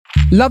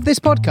Love this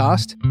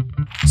podcast?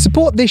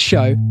 Support this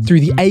show through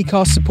the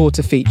Acast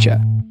supporter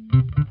feature.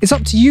 It's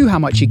up to you how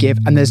much you give,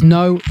 and there's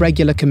no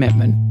regular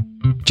commitment.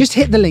 Just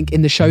hit the link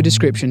in the show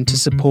description to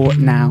support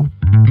now.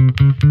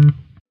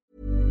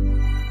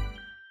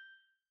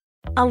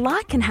 A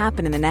lot can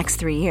happen in the next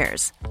 3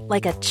 years.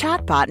 Like a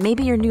chatbot may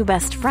be your new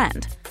best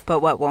friend.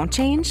 But what won't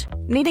change?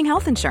 Needing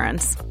health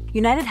insurance.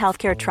 United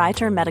Healthcare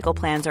Tri-Term Medical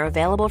Plans are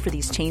available for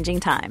these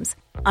changing times.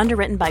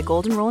 Underwritten by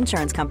Golden Rule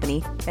Insurance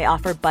Company, they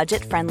offer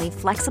budget-friendly,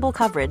 flexible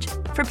coverage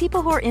for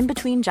people who are in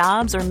between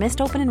jobs or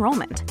missed open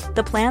enrollment.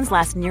 The plans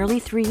last nearly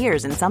 3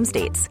 years in some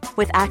states,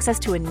 with access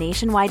to a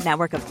nationwide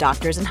network of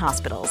doctors and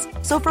hospitals.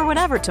 So for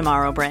whatever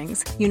tomorrow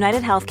brings,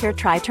 United Healthcare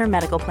Tri-Term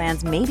Medical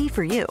Plans may be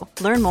for you.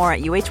 Learn more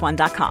at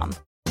uh1.com.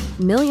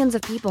 Millions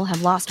of people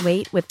have lost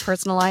weight with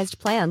personalized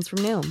plans from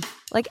Noom.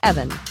 Like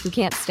Evan, who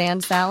can't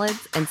stand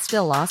salads and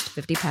still lost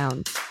 50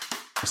 pounds.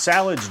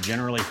 Salads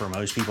generally for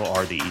most people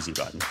are the easy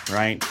button,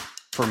 right?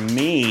 For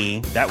me,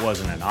 that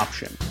wasn't an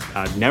option.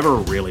 I never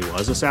really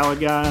was a salad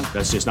guy.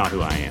 That's just not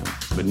who I am.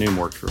 But Noom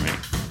worked for me.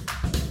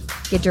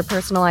 Get your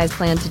personalized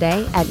plan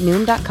today at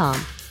Noom.com.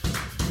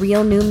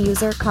 Real Noom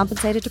user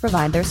compensated to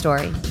provide their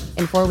story.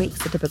 In 4 weeks,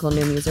 the typical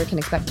Noom user can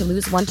expect to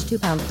lose 1 to 2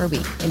 pounds per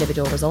week.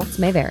 Individual results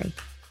may vary.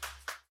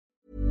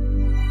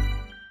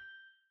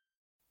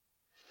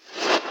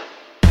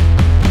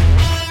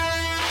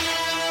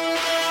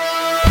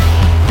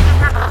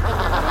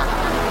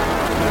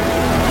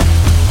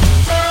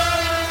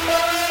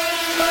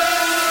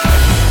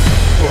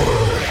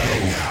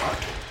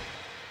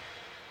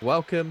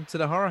 Welcome to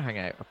the Horror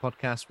Hangout, a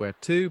podcast where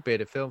two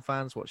bearded film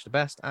fans watch the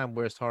best and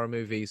worst horror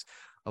movies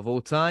of all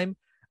time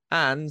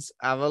and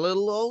have a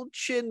little old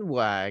chin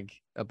wag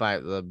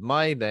about them.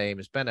 My name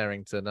is Ben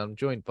Errington. I'm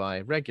joined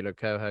by regular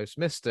co-host,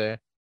 Mr.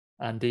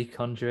 Andy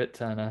Conduit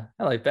Turner.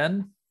 Hello,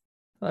 Ben.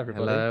 Hello,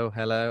 everybody.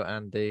 Hello,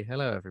 Andy.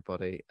 Hello,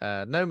 everybody.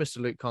 No, Mr.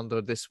 Luke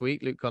Condor this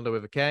week. Luke Condor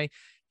with a K.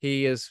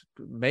 He's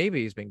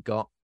been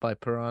got by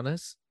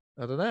piranhas.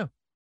 I don't know.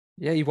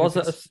 Yeah, he was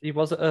at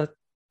a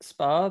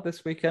spa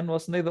this weekend,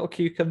 wasn't he? Little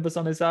cucumbers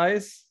on his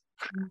eyes.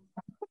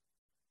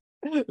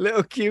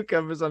 Little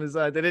cucumbers on his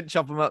eyes. They didn't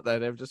chop them up though.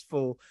 They were just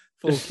full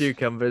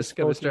cucumbers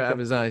coming straight out of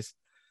his eyes.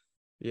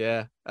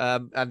 Yeah.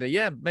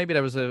 Maybe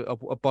there was a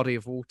body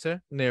of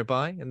water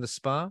nearby in the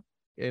spa.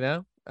 You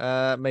know,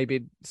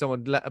 maybe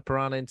someone let a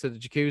piranha into the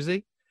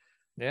jacuzzi.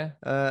 Yeah.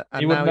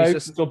 And you now wouldn't know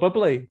he's it's all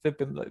bubbly. They've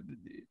been like,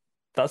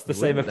 that's the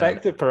same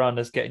effect of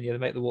piranhas getting you. They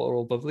make the water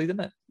all bubbly,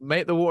 didn't it?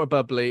 Make the water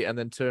bubbly and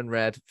then turn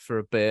red for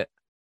a bit.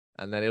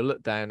 And then he'll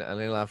look down and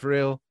he'll have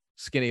real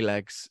skinny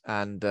legs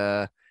and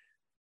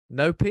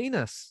no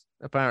penis,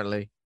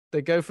 apparently.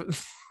 They go for...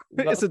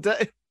 it's a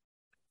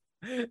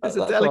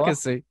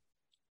delicacy.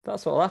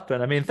 That's what'll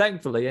happen. I mean,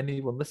 thankfully,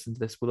 anyone listening to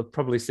this will have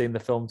probably seen the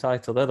film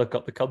title. They'll have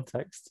got the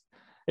context.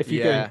 If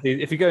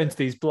you go into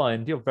these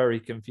blind, you're very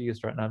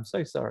confused right now. I'm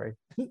so sorry.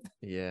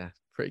 Yeah,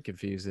 pretty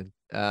confusing.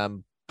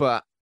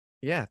 But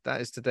yeah,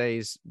 that is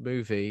today's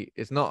movie.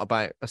 It's not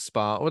about a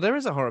spa. Well, there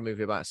is a horror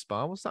movie about a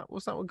spa. What's that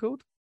one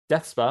called?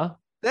 Death Spa.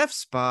 Death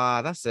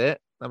Spa, that's it.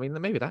 I mean,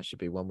 maybe that should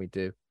be one we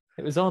do.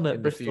 It was on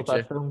at Bristol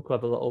Bad Film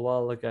Club a little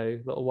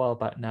while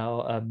back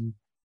now.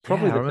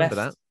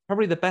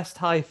 Probably the best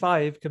high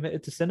five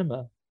committed to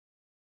cinema.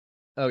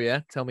 Oh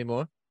yeah, tell me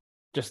more.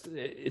 Just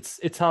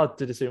it's hard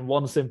to discern.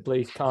 One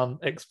simply can't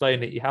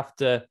explain it. You have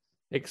to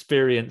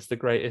experience the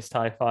greatest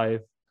high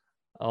five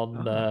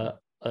on.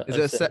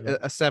 Is it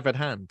a severed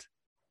hand?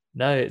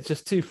 No, it's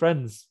just two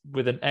friends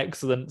with an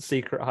excellent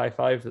secret high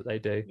five that they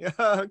do.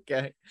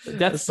 Okay.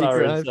 Death Spa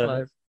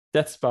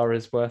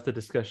is worth a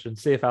discussion.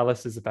 See if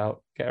Alice is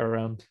about. Get her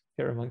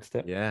amongst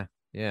it. Yeah,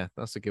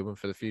 that's a good one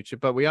for the future.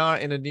 But we are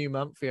in a new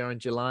month. We are in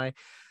July.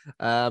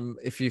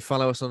 If you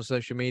follow us on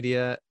social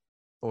media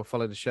or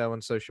follow the show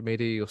on social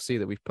media, you'll see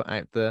that we've put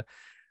out the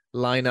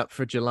lineup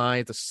for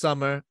July, the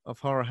summer of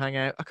Horror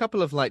Hangout. A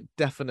couple of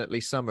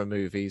definitely summer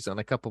movies and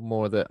a couple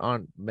more that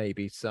aren't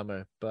maybe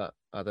summer, but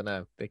I don't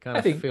know. They kind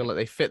of feel like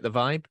they fit the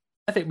vibe.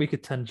 I think we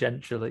could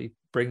tangentially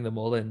bring them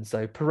all in.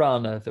 So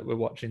Piranha that we're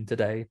watching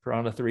today,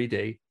 Piranha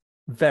 3D,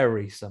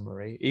 very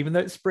summery. Even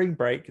though it's spring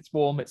break, it's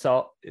warm, it's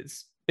hot,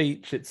 it's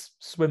beach, it's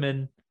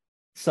swimming,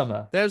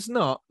 summer. There's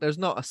not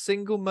a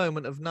single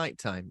moment of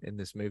nighttime in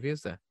this movie,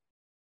 is there?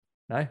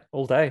 No,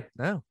 all day.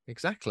 No,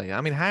 exactly. I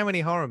mean, how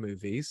many horror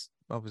movies?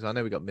 Obviously, I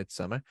know we got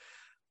Midsummer.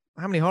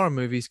 How many horror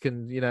movies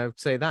can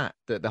say that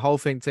the whole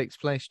thing takes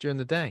place during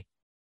the day?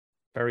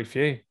 Very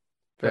few.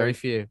 Very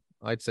few.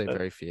 I'd say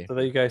very few. So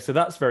there you go. So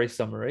that's very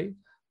summary.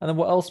 And then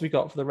what else we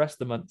got for the rest of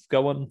the month?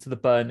 Go on to the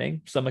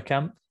Burning summer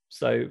camp.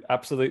 So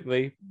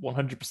absolutely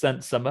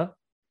 100% summer.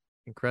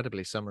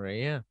 Incredibly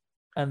summery, yeah.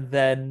 And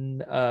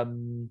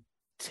then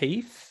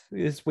Teeth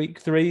is week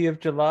 3 of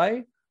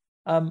July.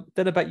 Don't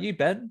know about you,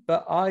 Ben,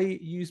 but I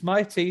use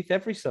my teeth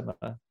every summer.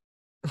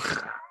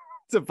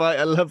 To bite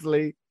a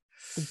lovely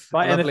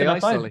anything I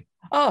find.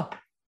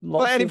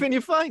 Bite anything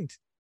you find.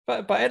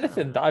 By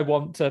anything that I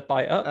want to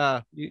bite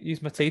up,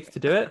 use my teeth to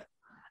do it.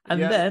 And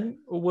then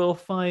we'll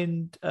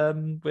find,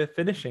 we're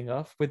finishing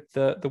off with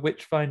the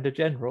Witchfinder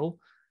General,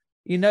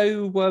 You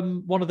know,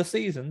 one of the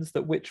seasons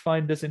that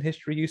witchfinders in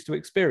history used to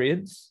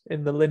experience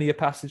in the linear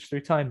passage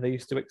through time they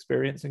used to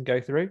experience and go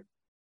through?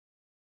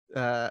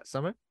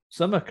 Summer.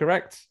 Summer,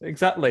 correct.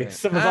 Exactly. Yeah.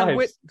 Summer And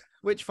vibes.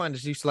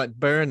 witchfinders used to like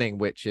burning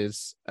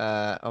witches,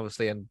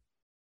 obviously, and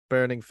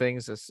burning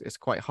things. It's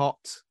quite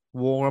hot,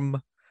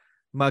 warm,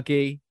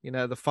 muggy. You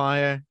know, the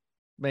fire.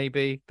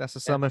 Maybe that's a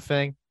summer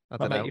thing. I Might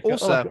don't make know. you feel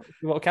Also, like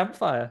you want a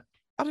campfire.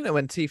 I don't know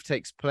when Teeth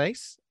takes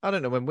place. I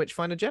don't know when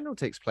Witchfinder General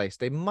takes place.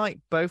 They might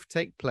both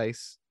take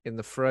place in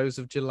the throes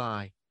of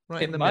July,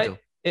 right in the middle.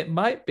 It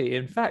might be.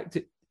 In fact,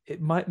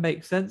 it might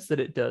make sense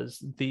that it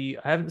does. I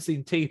haven't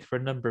seen Teeth for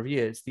a number of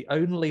years. The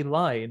only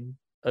line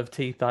of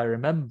Teeth I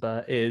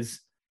remember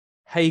is,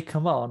 "Hey,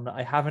 come on!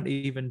 I haven't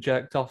even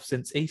jerked off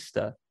since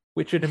Easter,"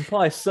 which would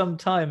imply some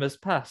time has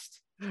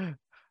passed.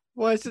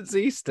 Why since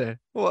Easter?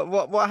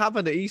 What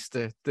happened at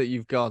Easter that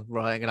you've gone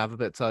right? I'm gonna have a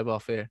bit of time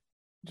off here.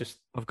 Just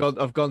I've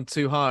gone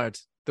too hard.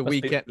 The Must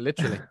be- weekend,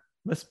 literally.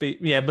 must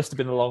have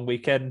been a long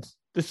weekend.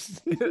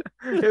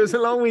 It was a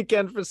long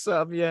weekend for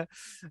some, yeah.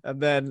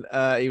 And then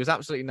he was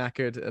absolutely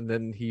knackered, and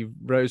then he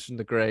rose from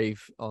the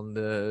grave on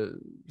the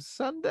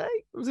Sunday.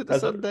 Was it the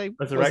Sunday?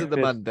 Was it the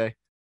Monday?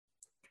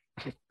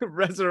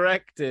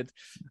 Resurrected.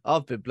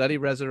 I've been bloody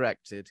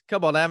resurrected.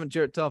 Come on, I haven't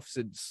jerked off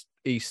since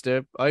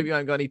Easter. I hope you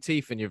haven't got any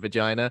teeth in your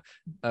vagina.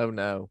 Oh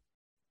no.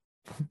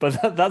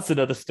 But that's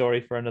another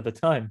story for another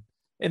time.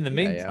 In the Yeah,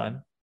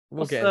 meantime,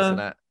 We'll get into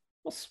that.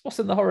 what's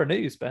in the horror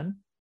news, Ben?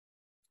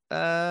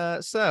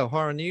 So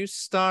horror news,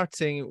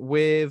 starting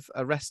with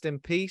a rest in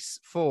peace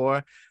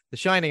for the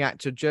Shining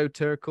actor Joe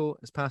Turkel,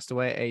 has passed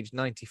away at age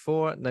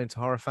 94, known to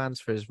horror fans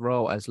for his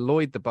role as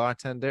Lloyd the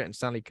bartender in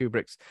Stanley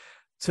Kubrick's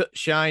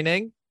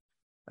Shining.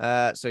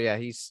 So yeah,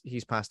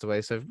 he's passed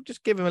away. So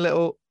just give him a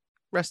little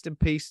rest in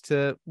peace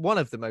to one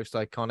of the most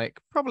iconic,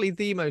 probably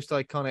the most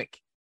iconic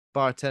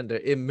bartender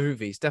in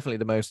movies, definitely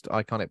the most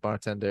iconic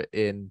bartender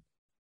in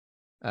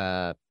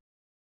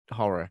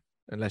horror,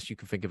 unless you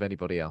can think of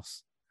anybody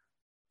else.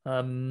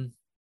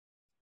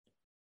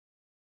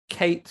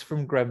 Kate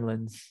from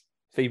Gremlins,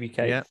 Phoebe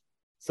Kate. Yeah.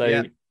 So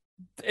Yeah.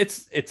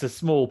 it's a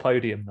small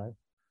podium though.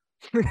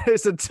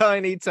 It's a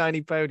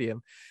tiny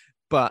podium,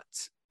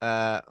 but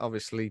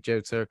obviously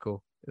Joe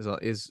Turkel is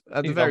at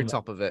the He's very on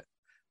top of it.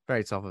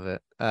 Very top of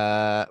it.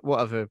 What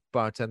other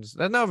bartenders?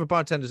 There's no other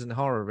bartenders in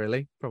horror,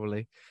 really.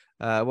 Probably.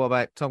 What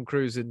about Tom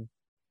Cruise in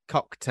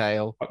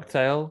Cocktail?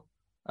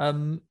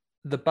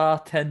 The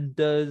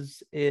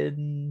bartenders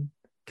in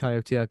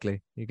Coyote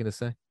Ugly. You're gonna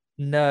say?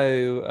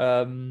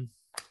 no,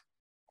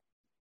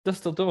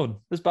 Dust Till Dawn.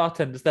 There's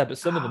bartenders there, but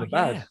some of them are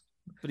bad. yeah.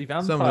 Bloody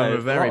vampires. Some of them are a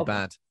lot very of them.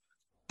 bad.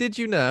 Did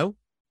you know?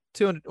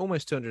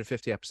 Almost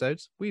 250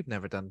 episodes. We've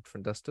never done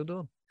From Dusk Till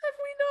Dawn. Have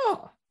we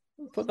not?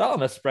 Put that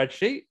on a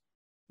spreadsheet.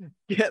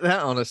 Get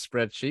that on a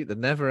spreadsheet. The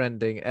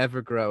never-ending,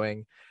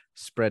 ever-growing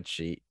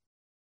spreadsheet.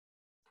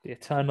 The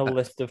eternal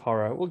list of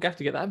horror. We'll have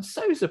to get that. I'm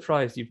so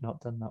surprised you've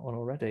not done that one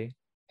already.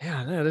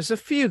 Yeah, I know. There's a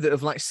few that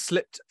have like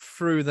slipped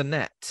through the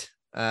net,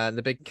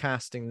 the big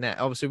casting net.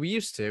 Obviously, we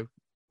used to.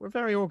 We're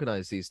very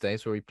organized these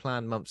days where we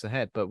plan months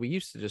ahead, but we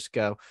used to just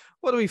go,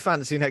 what do we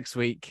fancy next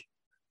week?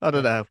 I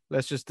don't know.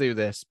 Let's just do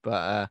this.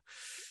 But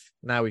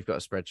now we've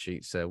got a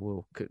spreadsheet, so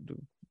we'll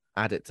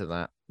add it to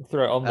that.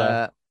 Throw it on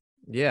there.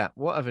 Yeah.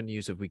 What other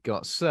news have we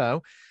got?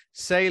 So,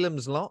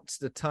 Salem's Lot,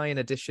 the tie-in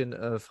edition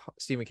of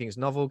Stephen King's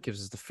novel,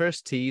 gives us the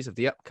first tease of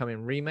the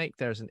upcoming remake.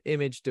 There's an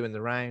image doing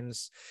the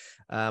rounds.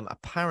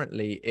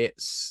 Apparently,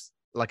 it's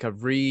like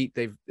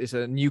it's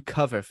a new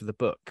cover for the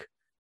book.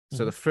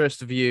 So the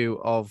first view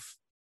of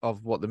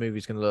what the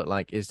movie's going to look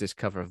like is this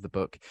cover of the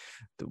book,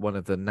 one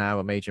of the now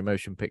a major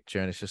motion picture,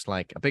 and it's just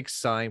like a big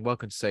sign,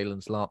 "Welcome to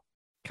Salem's Lot."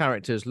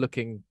 Characters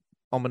looking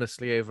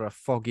ominously over a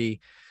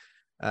foggy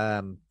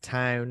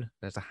town.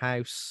 There's a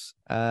house,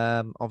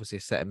 obviously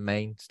set in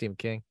Maine, Stephen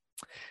King.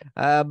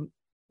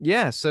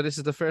 Yeah, so this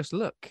is the first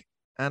look,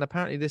 and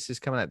apparently this is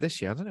coming out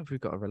this year. I don't know if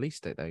we've got a release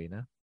date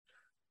though,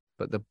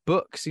 but the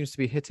book seems to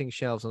be hitting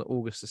shelves on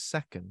August the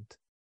 2nd.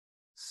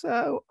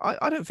 So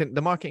I don't think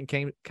the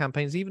marketing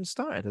campaign's even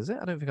started, has it?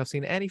 I don't think I've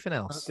seen anything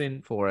else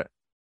for it.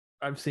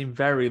 I've seen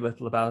very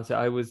little about it.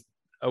 I was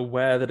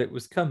aware that it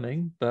was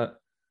coming, but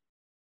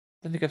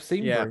I don't think I've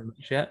seen very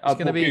much yet. I'll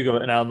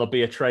Google it now, and there'll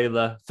be a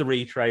trailer,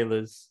 3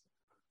 trailers.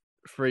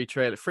 Free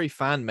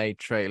fan-made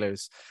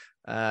trailers.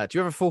 Do you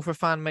ever fall for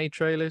fan-made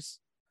trailers?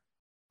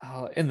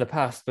 In the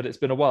past, but it's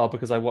been a while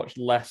because I watch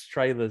less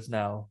trailers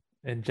now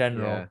in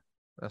general. Yeah,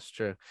 that's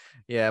true.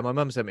 Yeah, my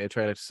mum sent me a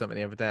trailer to something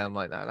the other day. I'm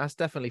like, that's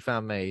definitely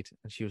fan-made.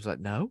 And she was like,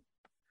 no.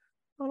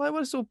 I'm like,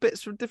 well, it's all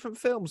bits from different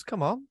films.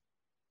 Come on.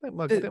 Don't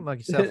mug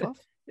yourself off.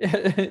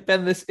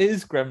 Ben, this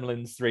is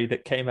Gremlins 3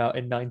 that came out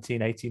in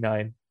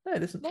 1989. No,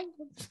 this is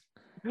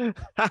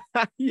nonsense.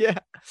 Yeah.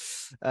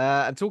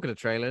 And talking of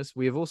trailers,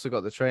 we have also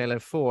got the trailer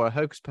for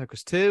Hocus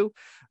Pocus 2,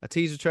 a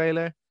teaser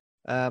trailer.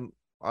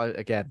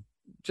 Again,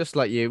 just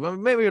like you, well,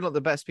 maybe you're not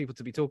the best people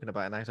to be talking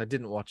about it now, 'cause I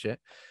didn't watch it.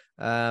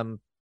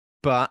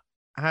 But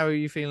how are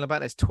you feeling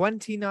about this?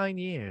 29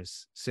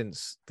 years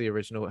since the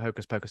original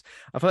Hocus Pocus.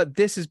 I feel like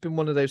this has been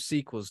one of those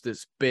sequels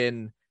that's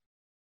been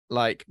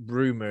like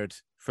rumored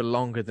for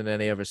longer than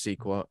any other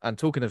sequel. And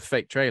talking of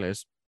fake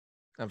trailers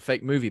and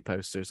fake movie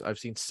posters, I've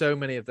seen so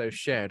many of those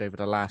shared over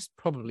the last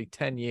probably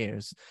 10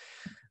 years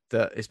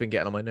that it's been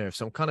getting on my nerves.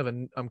 So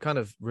I'm kind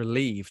of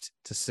relieved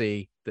to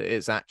see that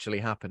it's actually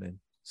happening.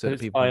 So that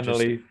It's people can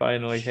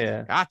finally just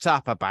here. shut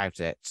up about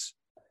it.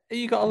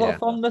 You got a lot Yeah. of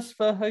fondness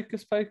for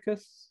Hocus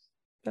Pocus,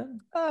 then?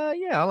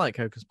 Yeah, I like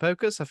Hocus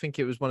Pocus. I think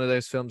it was one of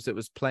those films that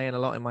was playing a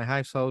lot in my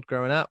household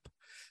growing up.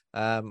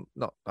 I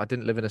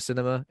didn't live in a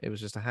cinema. It was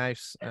just a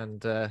house,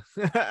 and the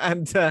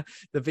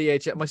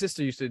VHS. My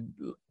sister used to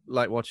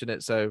like watching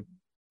it, so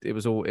it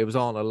was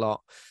on a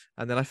lot.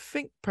 And then I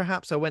think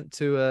perhaps I went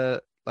to a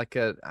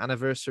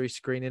anniversary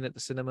screening at the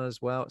cinema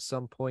as well at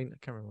some point. I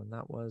can't remember when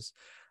that was.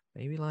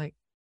 Maybe like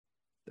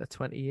a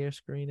 20-year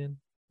screening.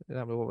 I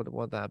don't know what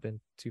would that have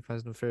been?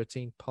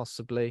 2013,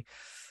 possibly.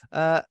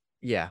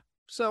 Yeah.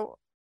 So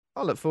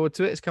I'll look forward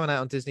to it. It's coming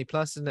out on Disney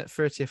Plus, isn't it?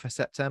 30th of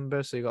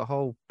September. So you got a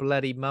whole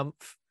bloody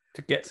month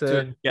To get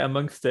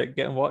amongst it,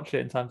 get and watch it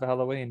in time for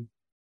Halloween.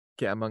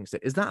 Get amongst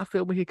it. Is that a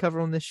film we could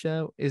cover on this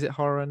show? Is it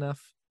horror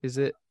enough? Is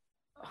it?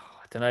 Oh,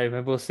 I don't know.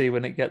 Maybe we'll see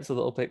when it gets a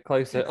little bit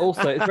closer.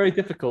 Also, it's very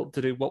difficult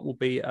to do what will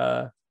be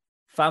a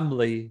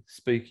family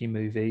spooky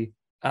movie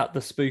at the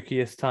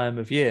spookiest time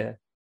of year.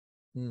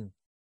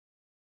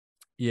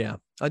 Yeah,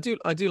 I do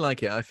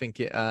like it. I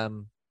think it.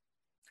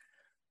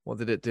 What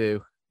did it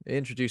do? It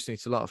introduced me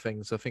to a lot of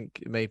things. I think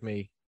it made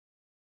me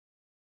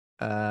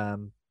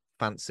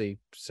fancy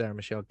Sarah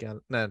Michelle Gellar.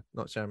 No,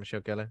 not Sarah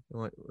Michelle Gellar.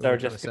 Sarah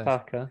Jessica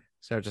Parker.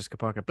 Sarah Jessica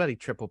Parker. Bloody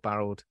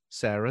triple-barreled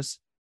Sarahs.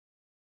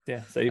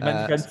 Yeah, so you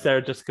mentioned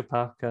Sarah Jessica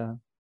Parker.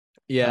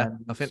 Yeah,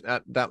 I think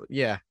that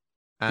yeah.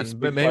 And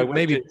spooked maybe by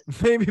maybe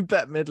witches. maybe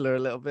Bette Midler a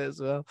little bit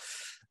as well.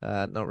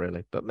 Not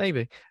really, but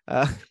maybe.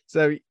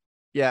 So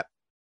yeah,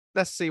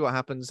 let's see what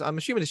happens. I'm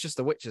assuming it's just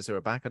the witches who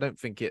are back. I don't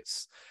think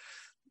it's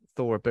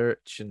Thora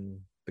Birch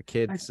and the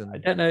kids. I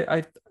don't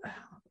know.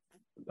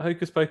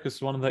 Hocus Pocus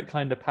is one that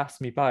kind of passed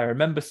me by. I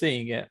remember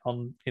seeing it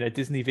on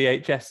Disney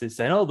VHSs,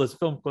 saying, "Oh, there's a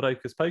film called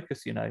Hocus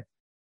Pocus,"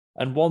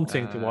 and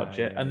wanting to watch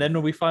it. And then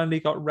when we finally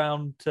got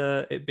round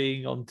to it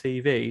being on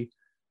TV,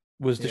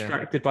 was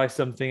distracted by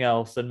something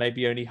else and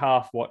maybe only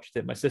half watched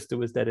it. My sister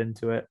was dead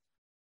into it,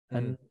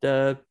 and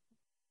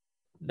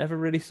never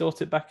really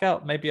sought it back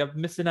out. Maybe I'm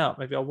missing out.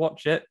 Maybe I'll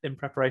watch it in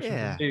preparation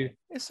to do.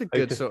 It's a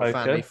good Hocus sort of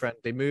Pocus.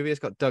 family-friendly movie. It's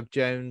got Doug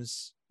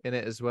Jones in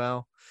it as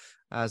well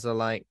as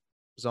a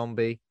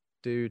zombie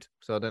dude.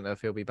 So I don't know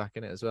if he'll be back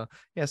in it as well.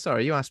 Yeah,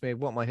 sorry, you asked me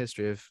what my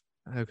history of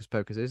Hocus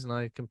Pocus is, and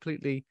I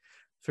completely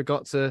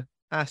forgot to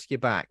ask you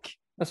back.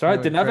 That's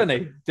right. Didn't have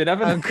any.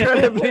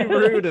 Incredibly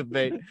rude of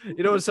me.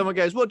 You know when someone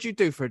goes, "What do you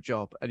do for a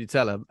job?" and you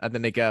tell them, and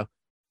then they go,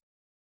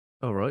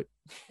 "All right,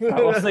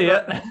 I'll see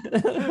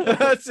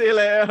it. See you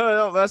later.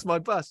 Oh, that's my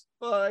bus.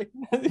 Bye."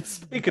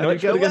 Speaking of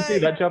which, we're going to do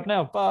that job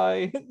now.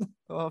 Bye.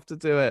 I'll have to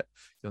do it.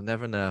 You'll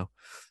never know.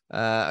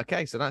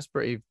 Okay, so that's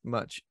pretty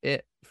much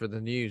it for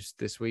the news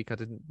this week. I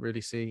didn't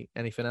really see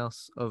anything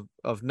else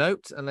of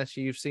note, unless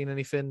you've seen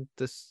anything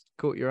that's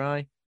caught your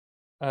eye.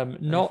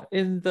 Not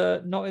in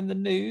the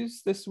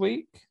news this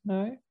week.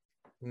 No.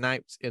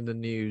 Not in the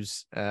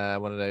news.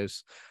 One of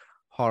those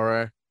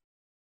horror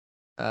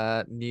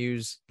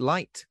news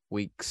light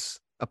weeks.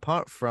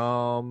 Apart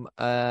from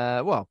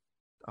well,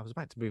 I was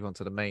about to move on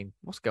to the main.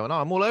 What's going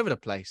on? I'm all over the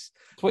place.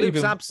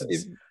 Luke's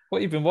absence.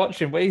 What you've been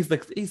watching? Where he's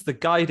the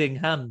guiding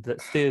hand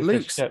that steers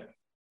the ship.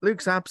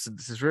 Luke's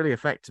absence is really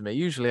affecting me.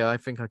 Usually, I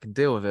think I can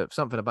deal with it.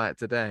 Something about it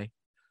today.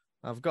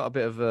 I've got a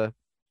bit of a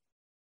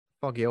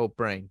foggy old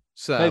brain.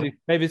 So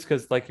maybe it's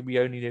because we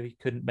only knew he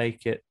couldn't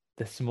make it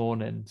this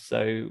morning,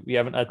 so we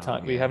haven't had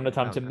time. We haven't had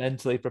time to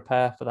mentally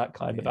prepare for that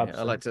kind of absence.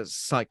 I like to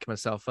psych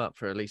myself up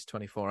for at least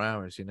 24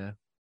 hours.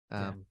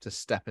 To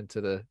step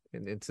into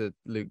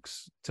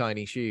Luke's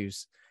tiny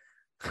shoes.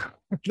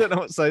 don't know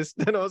what size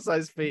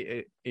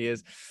feet he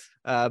is.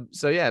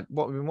 So yeah,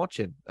 what we've been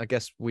watching. I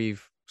guess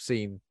we've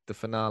seen the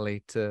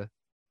finale to.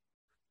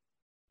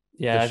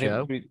 Yeah, I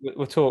think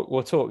we'll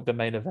talk the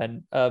main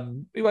event.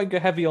 We won't go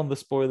heavy on the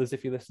spoilers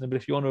if you're listening, but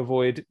if you want to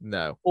avoid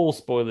all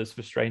spoilers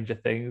for Stranger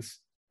Things,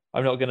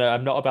 I'm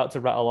not about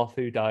to rattle off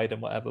who died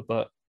and whatever,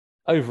 but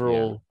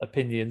overall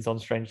opinions on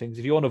Stranger Things.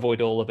 If you want to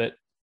avoid all of it,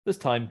 there's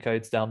time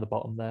codes down the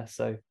bottom there,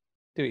 so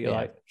do what you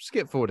like.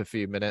 Skip forward a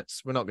few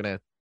minutes. We're not going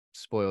to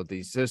spoil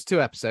these. There's 2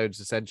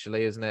 episodes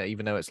essentially, isn't it?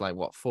 Even though it's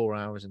 4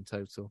 hours in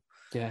total.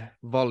 Yeah.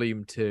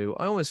 Volume 2.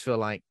 I almost feel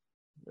like,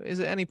 is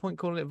there any point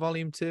calling it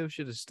Volume 2?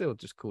 Should have still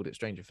just called it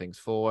Stranger Things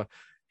 4.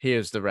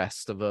 Here's the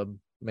rest of them.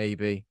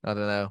 Maybe, I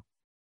don't know.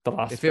 The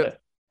last bit.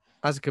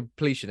 As a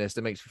completionist,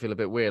 it makes me feel a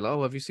bit weird.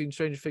 Have you seen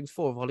Stranger Things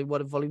 4, Volume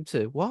 1 and Volume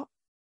 2? What?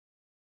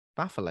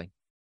 Baffling.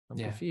 I'm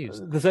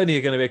confused. There's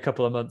only going to be a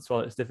couple of months while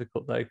it's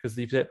difficult though, because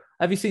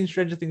have you seen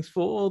Stranger Things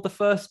 4? The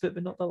first bit,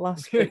 but not the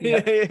last bit.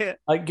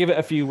 Yeah. Give it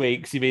a few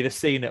weeks. You've either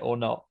seen it or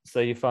not, so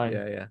you're fine.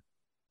 Yeah.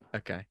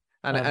 Okay.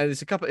 And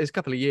it's a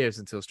couple of years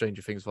until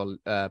Stranger Things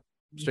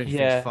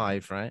Things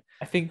 5, right?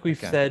 I think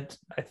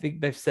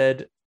they've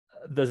said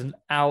there's an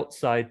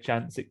outside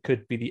chance it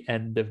could be the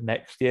end of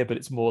next year, but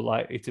it's more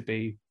likely to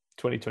be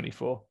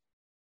 2024.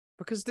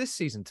 because this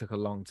season took a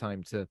long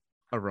time to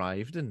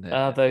arrive, didn't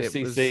it? Those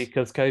CC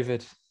because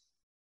COVID.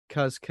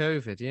 Because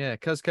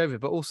COVID.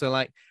 But also,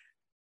 like,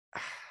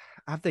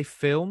 have they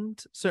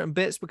filmed certain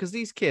bits? Because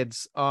these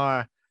kids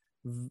are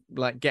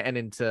like getting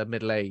into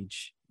middle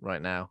age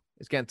right now.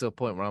 It's getting to a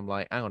point where I'm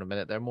like, hang on a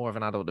minute, they're more of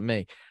an adult than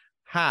me.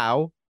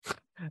 How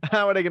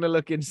are they going to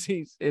look in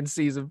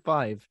season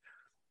 5?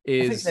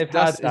 Is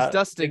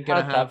Dustin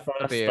going to have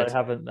a beard? Though,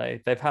 haven't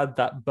they? They've had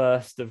that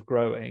burst of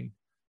growing.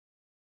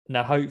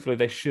 Now, hopefully,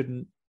 they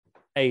shouldn't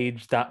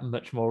age that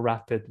much more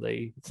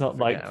rapidly. It's not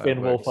like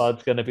Finn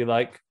Wolfhard's going to be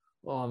like,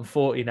 "Oh, I'm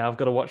 40 now. I've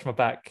got to watch my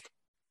back."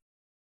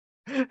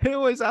 It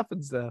always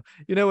happens, though.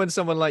 You know, when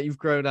someone like you've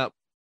grown up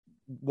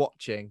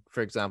watching,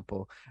 for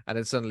example, and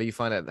then suddenly you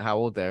find out how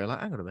old they're,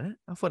 like, hang on a minute,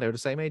 I thought they were the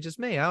same age as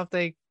me. How have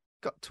they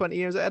got 20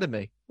 years ahead of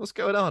me? What's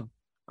going on?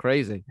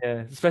 Crazy.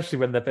 Yeah, especially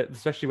when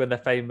they're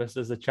famous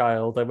as a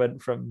child. I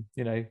went from,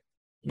 you know,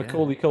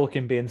 Macaulay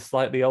Culkin being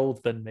slightly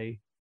older than me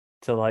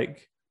to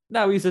like,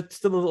 now he's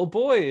still a little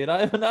boy and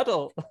I'm an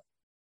adult.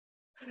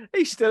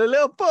 He's still a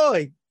little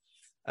boy.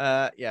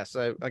 Yeah,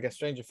 so I guess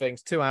Stranger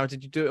Things, 2 hours.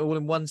 Did you do it all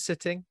in one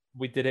sitting?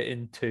 We did it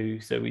in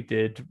 2. So we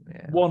did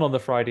one on the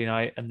Friday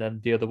night and then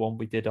the other one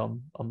we did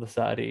on the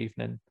Saturday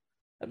evening.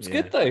 It was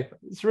good though.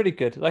 It's really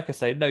good. Like I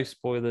say, no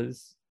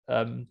spoilers.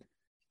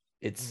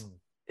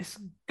 It's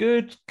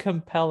good,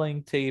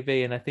 compelling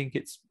TV, and I think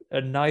it's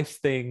a nice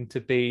thing to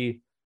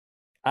be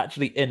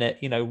actually in it,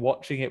 you know,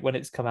 watching it when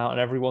it's come out and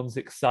everyone's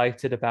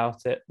excited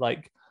about it.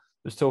 Like, I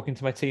was talking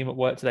to my team at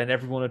work today and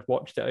everyone had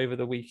watched it over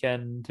the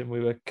weekend and we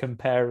were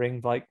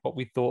comparing like what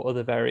we thought of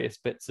the various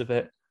bits of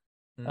it.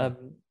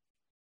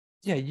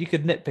 You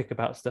could nitpick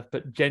about stuff,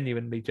 but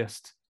genuinely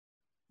just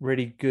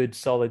really good,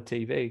 solid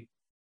TV.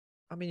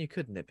 I mean, you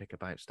could nitpick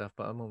about stuff,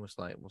 but I'm almost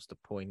like, what's the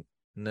point?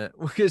 No,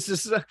 it's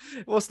just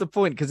what's the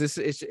point? Because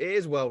it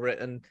is well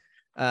written.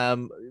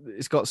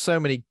 It's got so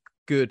many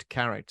good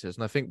characters,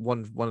 and I think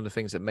one of the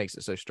things that makes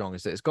it so strong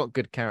is that it's got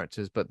good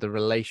characters, but the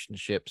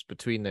relationships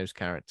between those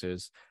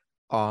characters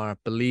are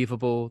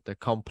believable. They're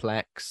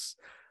complex,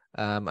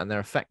 and they're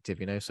effective.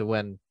 You know, so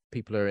when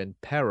people are in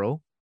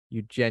peril,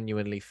 you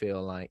genuinely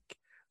feel like,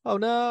 oh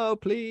no,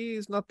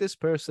 please, not this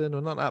person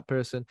or not that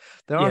person.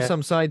 There are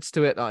some sides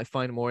to it that I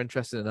find more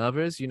interesting than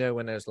others. You know,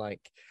 when there's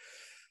like,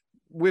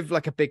 with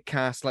like a big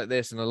cast like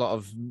this and a lot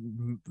of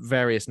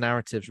various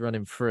narratives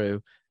running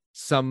through,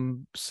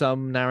 some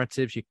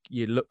narratives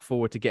you look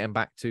forward to getting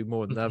back to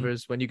more than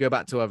others. When you go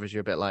back to others,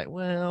 you're a bit like,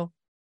 well,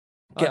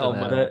 get on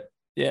with it.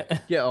 Yeah,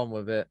 get on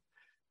with it.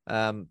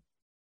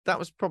 That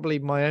was probably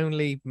my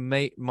only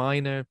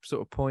minor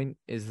sort of point,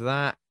 is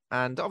that.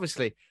 And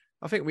obviously,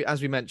 I think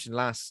as we mentioned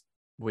last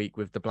week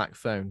with the Black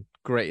Phone,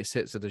 greatest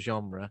hits of the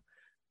genre,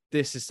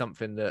 this is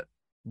something that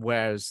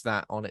wears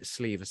that on its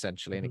sleeve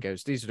essentially, and it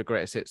goes, these are the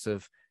greatest hits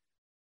of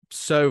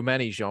so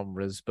many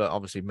genres, but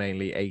obviously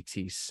mainly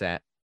 80s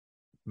set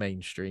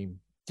mainstream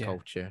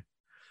culture.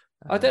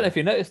 I don't know if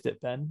you noticed it,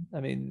 Ben.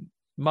 I mean,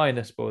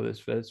 minor spoilers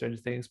for Stranger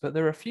Things, but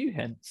there are a few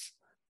hints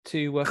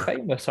to a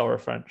famous horror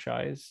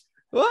franchise.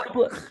 What?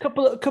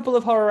 A couple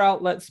of horror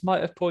outlets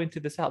might have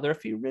pointed this out. There are a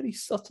few really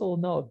subtle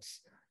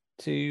nods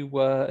to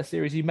a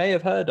series you may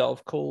have heard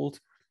of called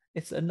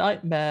It's a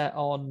Nightmare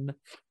on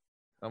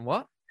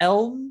what?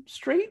 Elm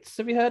Street.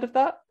 Have you heard of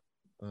that?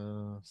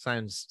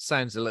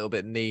 Sounds a little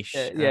bit niche.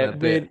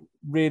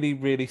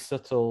 Really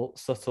subtle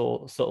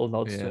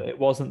nods to it. It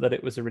wasn't that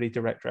it was a really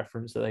direct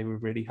reference that they were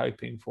really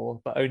hoping for,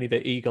 but only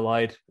the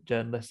eagle-eyed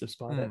journalists have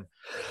spied it.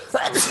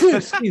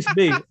 Excuse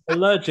me,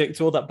 allergic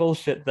to all that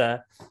bullshit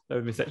there.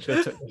 Over me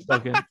sexual took this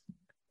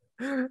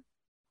again.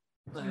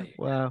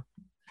 Wow.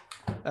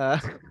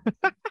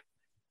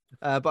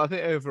 But I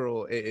think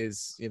overall it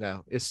is, you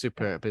know, it's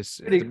superb. It's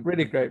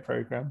really great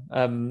program.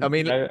 I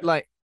mean,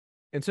 like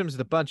in terms of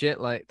the budget,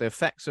 like the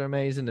effects are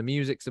amazing, the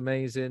music's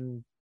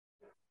amazing,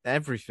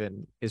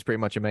 everything is pretty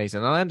much amazing.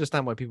 And I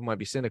understand why people might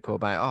be cynical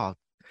about,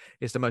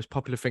 it's the most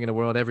popular thing in the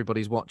world,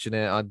 everybody's watching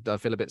it. I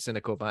feel a bit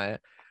cynical about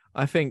it.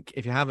 I think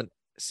if you haven't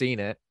seen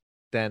it,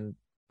 then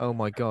oh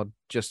my god,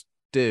 just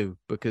do,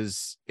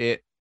 because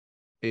it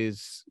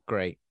is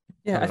great.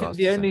 Yeah, I think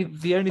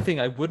the only thing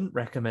I wouldn't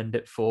recommend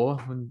it for,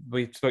 when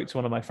we spoke to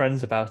one of my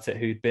friends about it,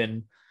 he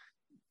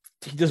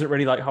doesn't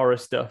really like horror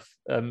stuff,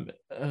 and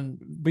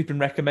we've been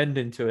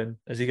recommending to him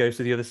as he goes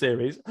to the other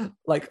series,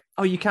 like,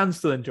 oh, you can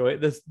still enjoy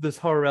it. There's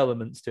horror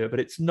elements to it, but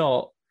it's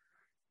not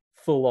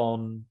full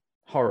on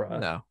horror.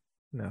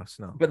 No, it's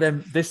not. But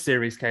then this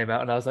series came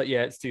out, and I was like,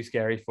 yeah, it's too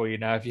scary for you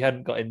now. If you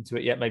hadn't got into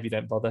it yet, maybe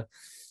don't bother.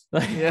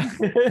 Yeah,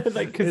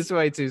 like, it's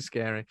way too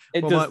scary.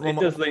 It does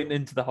lean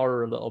into the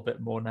horror a little bit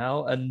more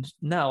now, and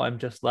now I'm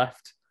just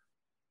left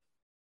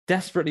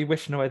desperately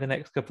wishing away the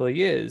next couple of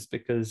years,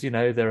 because, you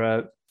know, there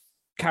are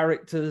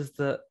characters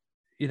that,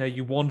 you know,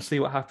 you want to see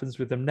what happens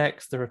with them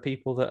next. There are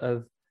people that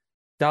have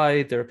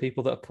died. There are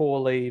people that are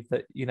poorly.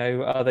 That, you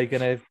know, are they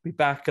going to be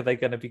back? Are they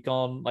going to be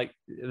gone? Like,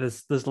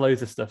 there's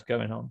loads of stuff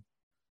going on.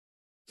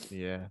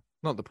 Yeah,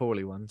 not the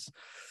poorly ones.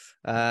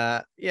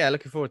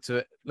 Looking forward to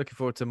it. Looking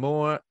forward to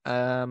more.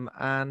 And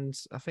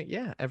I think,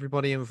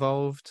 everybody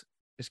involved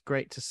it's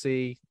great to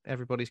see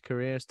everybody's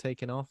careers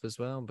taking off as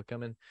well, and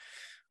becoming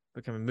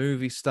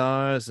movie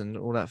stars and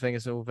all that thing.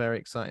 Is all very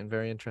exciting,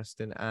 very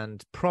interesting,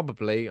 and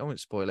probably, I won't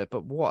spoil it,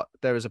 but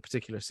there is a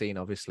particular scene,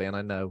 obviously, and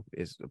I know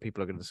is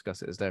people are going to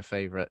discuss it as their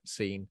favorite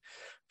scene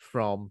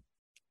from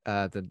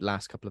the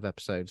last couple of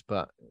episodes,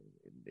 but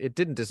it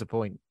didn't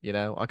disappoint.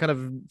 I kind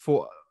of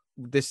thought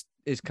this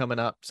is coming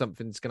up,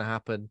 something's going to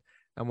happen,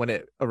 and when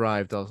it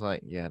arrived, I was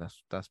like, yeah,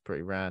 that's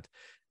pretty rad.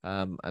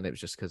 And it was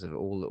just because of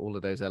all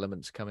of those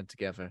elements coming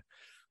together,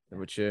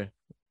 which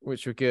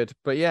were good.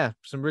 But yeah,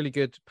 some really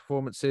good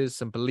performances,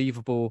 some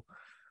believable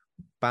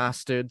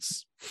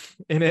bastards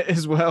in it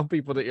as well.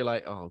 People that you're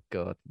like, oh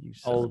god, you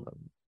son of a...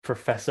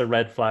 Professor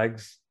Red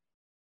Flags.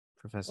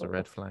 Professor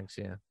Red Flags,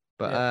 yeah.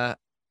 But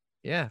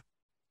yeah,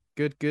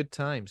 good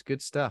times,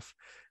 good stuff.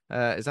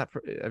 Have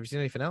you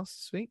seen anything else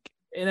this week?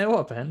 You know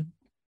what, Ben?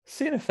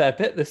 Seen a fair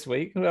bit this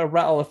week. I'm gonna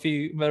rattle a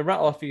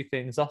few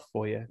things off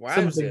for you.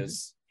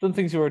 Some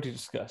things you already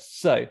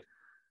discussed. So,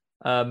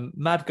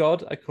 Mad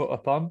God, I caught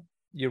up on.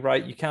 You're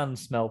right. You can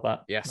smell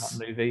that. Yes.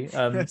 That movie.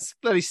 It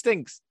bloody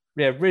stinks.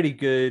 Yeah, really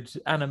good.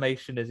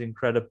 Animation is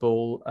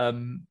incredible.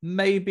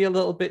 Maybe a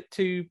little bit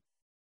too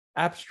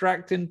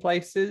abstract in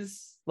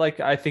places. Like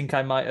I think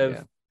I might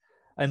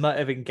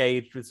have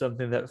engaged with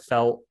something that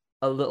felt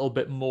a little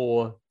bit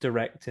more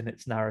direct in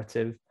its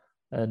narrative,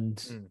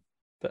 and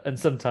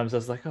sometimes I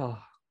was like, oh,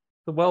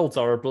 the world's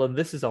horrible and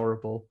this is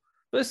horrible.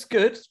 But it's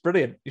good. It's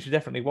brilliant. You should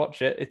definitely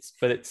watch it. It's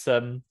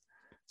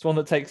one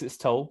that takes its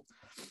toll.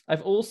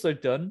 I've also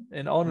done,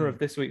 in honor of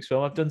this week's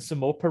film, I've done some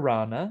more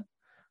Piranha.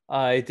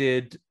 I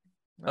did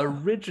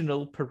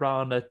original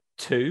Piranha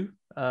 2,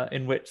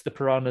 in which the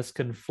piranhas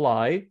can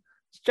fly.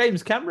 It's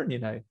James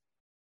Cameron,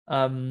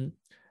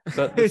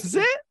 But is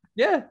it?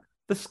 Yeah.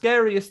 The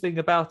scariest thing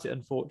about it,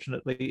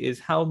 unfortunately, is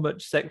how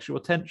much sexual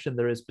tension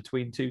there is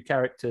between two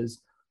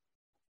characters.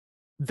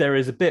 There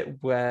is a bit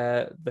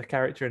where the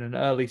character in an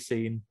early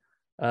scene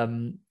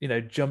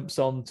jumps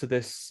onto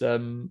this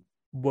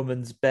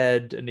woman's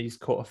bed and he's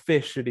caught a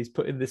fish and he's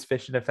putting this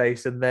fish in her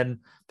face, and then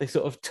they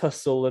sort of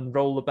tussle and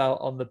roll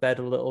about on the bed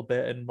a little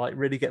bit and like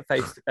really get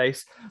face to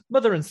face.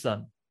 Mother and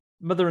son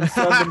in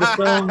the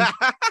film.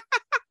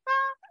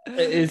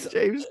 It is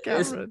James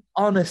Cameron.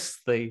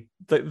 Honestly,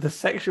 the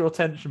sexual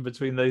tension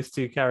between those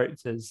two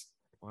characters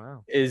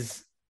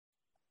is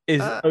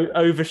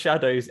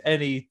overshadows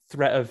any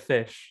threat of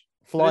fish.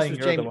 Flying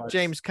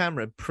James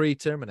Cameron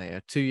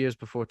pre-Terminator, 2 years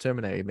before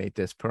Terminator, he made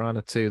this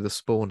Piranha 2: The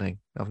Spawning.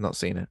 I've not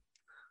seen it.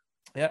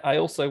 Yeah, I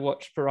also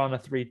watched Piranha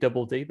 3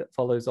 Double D that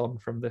follows on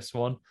from this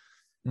one.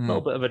 A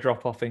little bit of a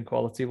drop off in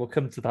quality. We'll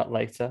come to that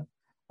later.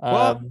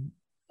 Other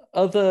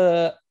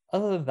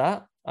than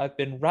that, I've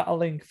been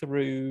rattling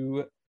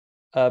through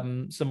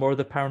some more of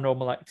the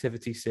Paranormal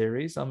Activity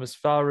series. I'm as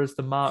far as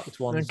the marked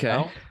ones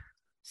now.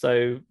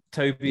 So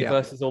Toby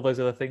versus all those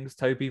other things.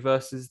 Toby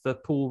versus the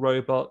pool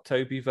robot.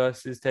 Toby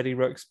versus Teddy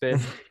Ruxpin.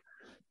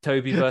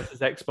 Toby versus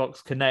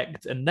Xbox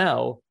Connect. And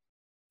now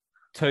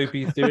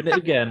Toby's doing it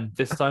again,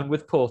 this time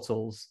with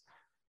portals.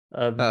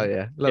 Loves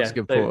a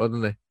good portal,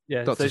 doesn't he?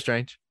 Yeah, Doctor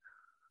Strange.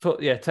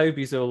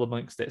 Toby's all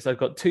amongst it. So I've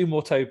got 2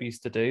 more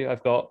Tobys to do.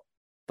 I've got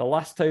the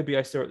last Toby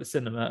I saw at the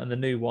cinema and the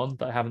new one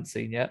that I haven't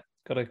seen yet.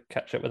 Got to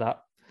catch up with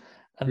that.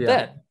 And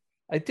then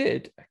I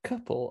did a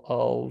couple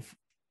of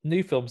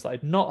new films that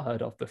I'd not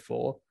heard of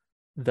before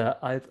that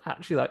I'd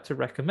actually like to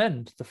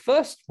recommend. The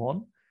first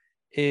one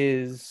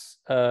is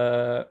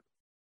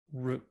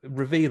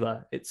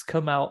Revealer. It's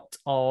come out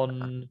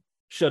on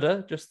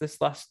Shudder just this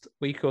last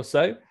week or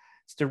so.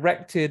 It's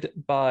directed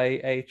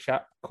by a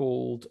chap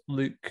called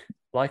Luke,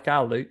 like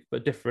our Luke,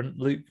 but different,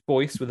 Luke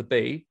Boyce with a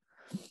B.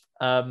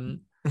 And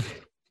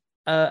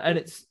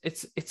it's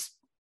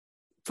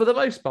for the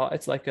most part,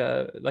 it's like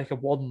a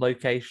one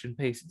location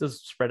piece. It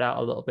does spread out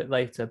a little bit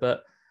later,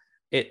 but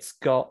it's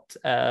got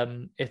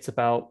it's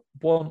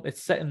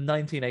set in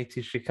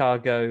 1980s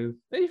Chicago.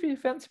 If you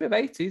fancy a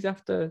bit of 80s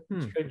after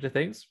Stranger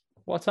Things,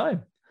 what a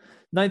time.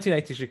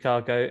 1980s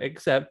Chicago,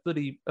 except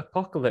bloody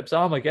apocalypse,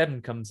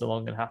 Armageddon comes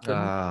along and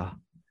happens.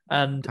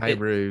 And how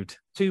rude.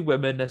 2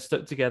 women are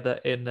stuck together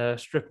in a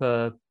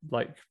stripper,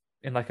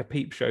 in a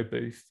peep show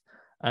booth.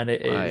 And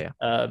it is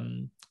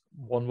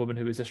one woman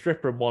who is a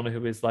stripper and one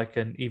who is like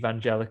an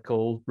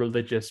evangelical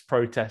religious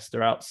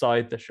protester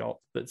outside the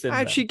shop that's in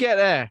How'd there. she get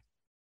there?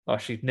 Oh,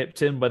 she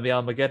nipped in when the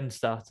Armageddon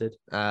started.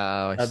 Oh,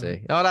 I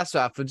see. Oh, that's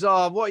what happens.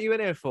 Oh, what are you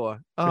in here for?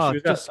 Oh,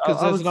 just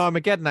because there's an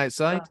Armageddon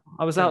outside.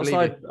 I was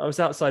outside. I was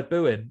outside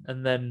booing,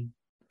 and then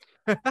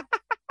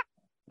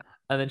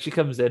she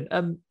comes in.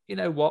 You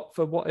know what?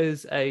 For what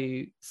is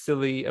a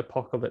silly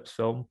apocalypse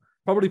film,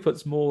 probably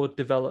puts more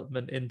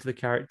development into the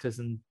characters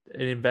and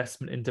an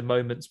investment into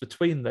moments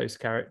between those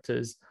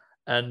characters.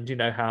 And you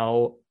know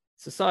how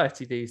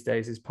society these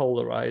days is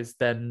polarized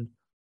than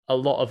a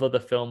lot of other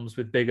films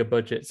with bigger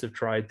budgets have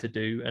tried to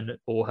do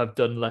or have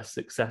done less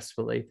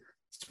successfully.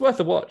 It's worth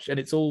a watch, and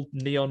it's all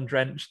neon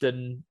drenched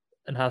and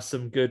has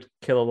some good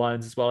killer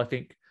lines as well. I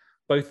think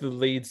both of the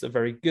leads are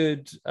very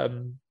good.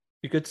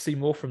 Be good to see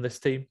more from this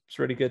team. It's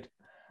really good.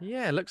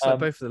 Yeah, it looks like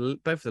both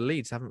of the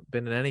leads haven't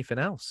been in anything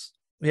else.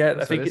 Yeah,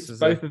 I So think this it's is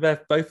both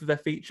of their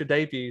feature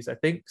debuts. I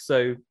think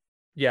so.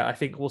 Yeah, I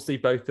think we'll see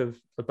both of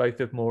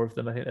more of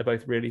them. I think they're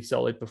both really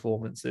solid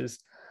performances.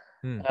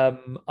 Hmm.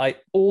 I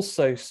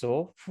also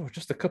saw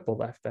just a couple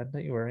left. Ben,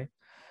 don't you worry.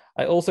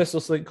 I also saw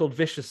something called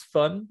Vicious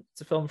Fun. It's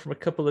a film from a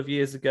couple of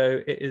years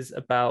ago. It is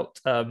about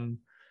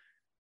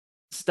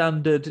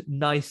standard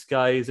nice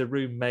guy is a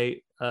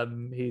roommate.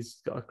 He's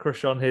got a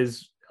crush on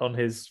his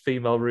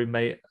female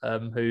roommate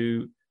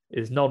who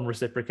is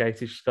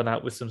non-reciprocated. She's gone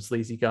out with some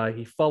sleazy guy.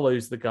 He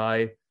follows the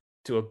guy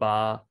to a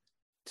bar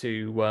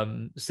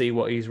to see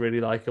what he's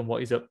really like and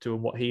what he's up to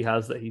and what he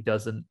has that he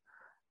doesn't.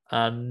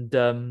 And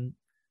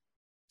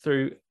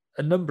through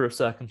a number of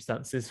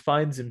circumstances,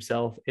 finds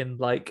himself in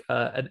like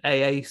an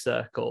AA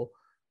circle,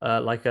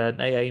 like an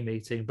AA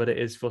meeting, but it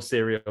is for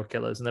serial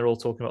killers, and they're all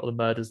talking about the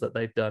murders that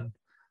they've done.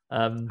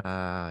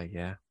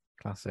 Yeah,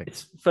 classic.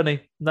 It's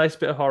funny, nice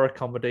bit of horror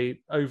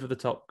comedy, over the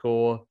top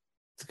gore.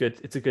 It's good.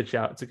 It's a good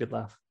shout. It's a good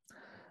laugh.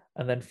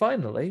 And then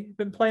finally,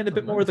 been playing a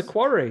bit more of The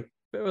Quarry.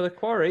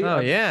 Oh,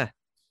 yeah.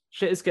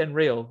 Shit is getting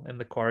real in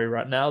The Quarry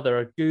right now. There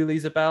are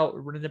ghoulies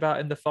running about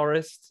in the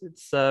forest.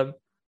 It's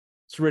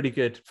really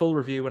good. Full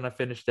review when I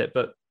finished it,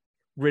 but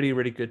really,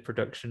 really good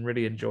production,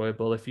 really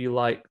enjoyable. If you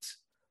liked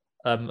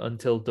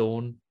Until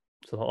Dawn,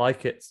 so I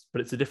like it,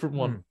 but it's a different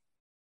one.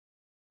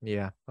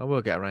 Yeah, I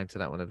will get around to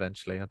that one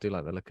eventually. I do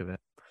like the look of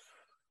it.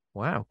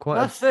 Wow, quite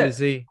That's a it.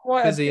 busy,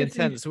 Quite a busy,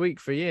 intense week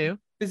for you.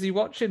 Busy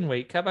watching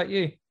week. How about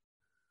you?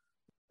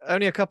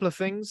 Only a couple of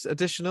things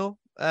additional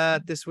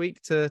this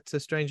week to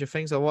Stranger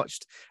Things. I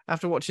watched,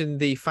 after watching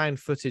the found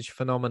footage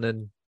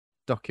phenomenon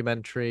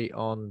documentary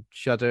on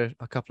Shudder,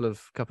 a couple of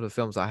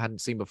films I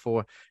hadn't seen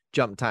before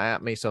jumped out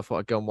at me, so I thought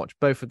I'd go and watch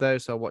both of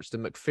those. So I watched the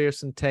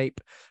McPherson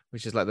tape,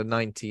 which is like the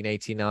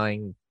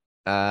 1989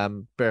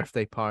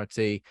 birthday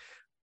party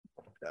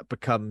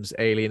becomes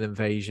alien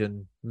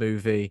invasion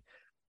movie,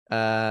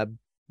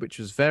 which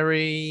was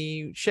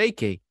very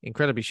shaky,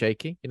 incredibly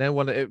shaky. You know,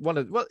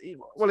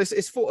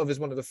 it's thought of as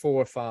one of the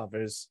founding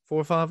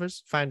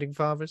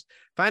fathers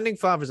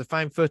of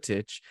found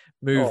footage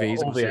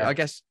movies.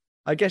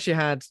 I guess you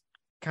had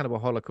Cannibal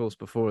Holocaust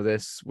before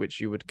this, which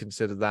you would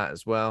consider that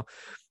as well.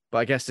 But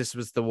I guess this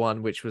was the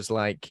one which was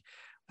like,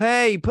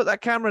 hey, put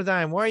that camera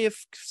down. Why are you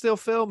still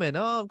filming?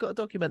 Oh, I've got to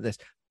document this.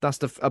 That's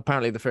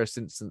apparently the first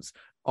instance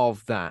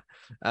of that.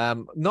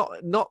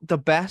 Not the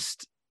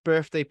best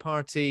birthday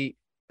party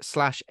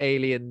 /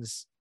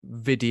 aliens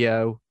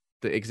video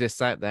that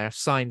exists out there.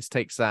 Signs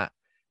takes that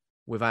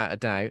without a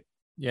doubt.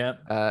 Yeah.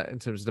 In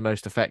terms of the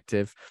most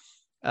effective.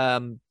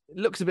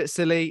 Looks a bit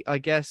silly, I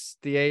guess,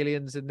 the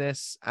aliens in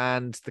this,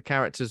 and the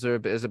characters are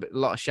a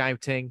lot of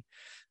shouting.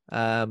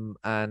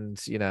 And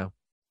you know,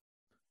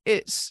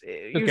 you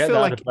feel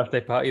like at a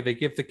birthday party, they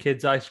give the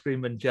kids ice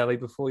cream and jelly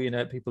before you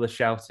know it, people are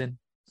shouting.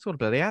 Sort of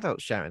bloody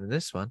adults shouting in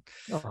this one.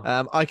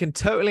 Oh. I can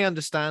totally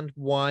understand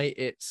why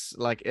it's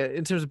like,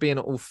 in terms of being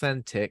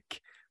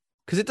authentic,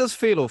 because it does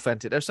feel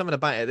authentic. There's something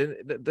about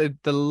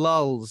it. The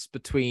lulls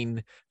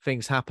between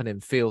things happening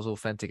feels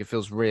authentic. It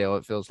feels real.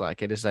 It feels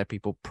like it is how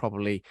people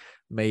probably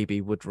maybe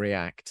would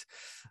react.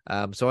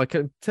 So I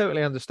can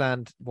totally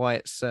understand why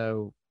it's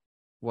sort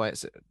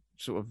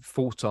of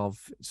thought of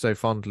so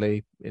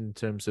fondly in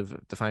terms of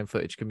the found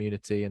footage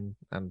community and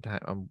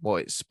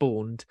what it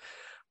spawned.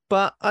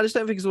 But I just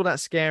don't think it's all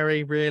that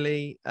scary,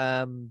 really.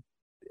 I mean,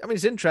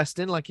 it's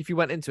interesting. Like, if you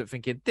went into it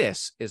thinking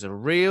this is a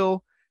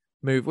real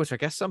move, which I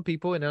guess some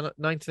people in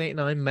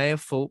 1989 may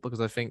have thought, because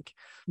I think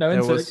no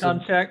internet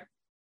can't check.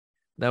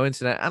 No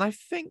internet. And I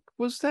think,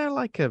 was there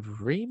like a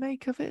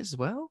remake of it as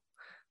well?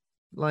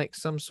 Like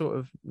some sort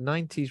of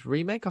 90s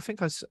remake? I think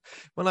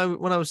when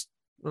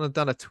I'd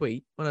done a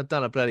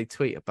bloody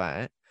tweet about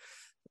it,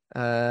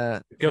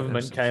 the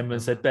government came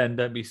and said, Ben,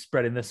 don't be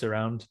spreading this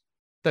around.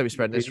 Don't be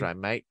spreading this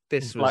around, mate.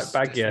 This was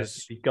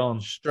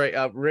gone straight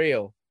up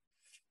real.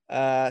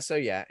 So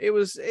yeah, it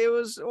was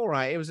all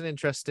right. It was an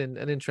interesting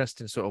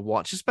sort of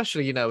watch,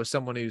 especially, you know, as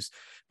someone who's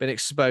been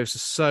exposed to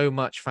so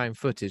much found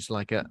footage,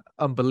 like an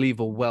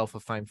unbelievable wealth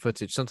of found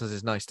footage. Sometimes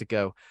it's nice to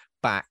go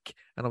back,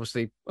 and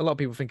obviously a lot of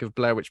people think of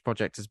Blair Witch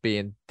Project as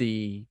being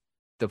the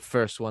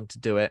first one to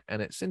do it, and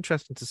it's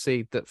interesting to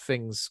see that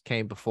things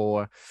came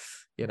before,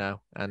 you know.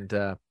 And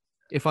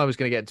if I was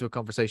going to get into a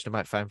conversation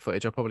about found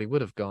footage, I probably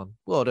would have gone,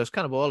 well, there's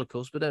Cannibal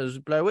Holocaust, but there was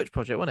Blair Witch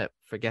Project, wasn't it?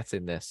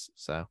 Forgetting this.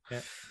 So yeah.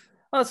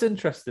 That's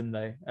interesting,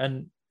 though.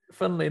 And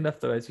funnily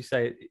enough, though, as you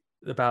say,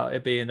 about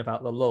it being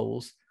about the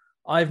lulls,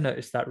 I've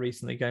noticed that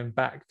recently going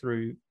back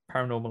through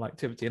Paranormal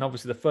Activity. And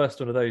obviously the first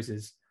one of those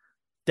is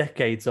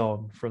decades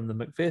on from the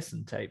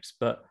McPherson tapes.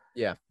 But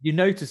yeah, you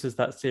notice as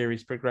that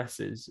series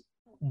progresses,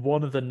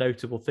 one of the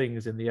notable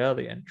things in the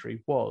early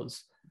entry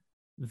was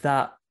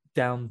that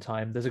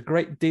downtime. There's a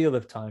great deal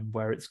of time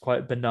where it's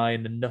quite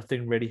benign and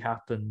nothing really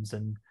happens,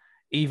 and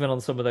even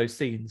on some of those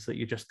scenes that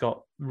you just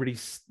got really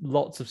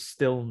lots of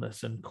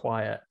stillness and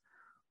quiet.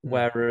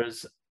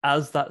 Whereas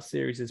as that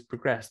series has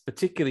progressed,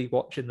 particularly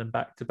watching them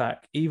back to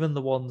back, even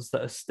the ones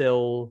that are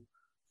still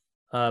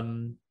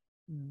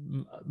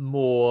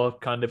more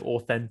kind of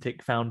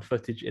authentic found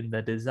footage in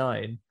their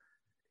design,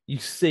 you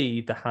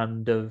see the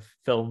hand of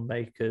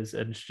filmmakers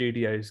and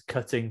studios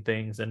cutting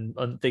things and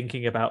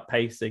thinking about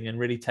pacing and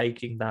really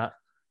taking that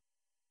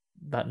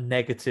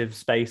negative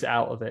space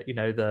out of it.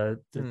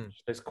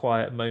 Those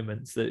quiet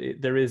moments.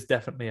 There is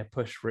definitely a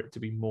push for it to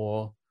be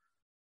more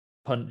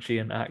punchy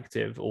and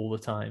active all the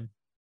time.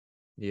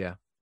 Yeah.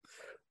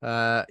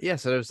 So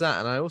there was that,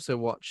 and I also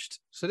watched.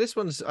 So this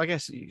one's, I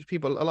guess, a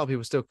lot of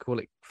people still call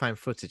it found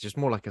footage. It's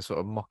more like a sort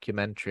of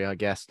mockumentary, I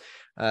guess.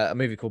 A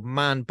movie called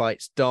Man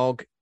Bites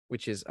Dog,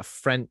 which is a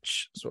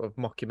French sort of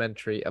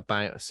mockumentary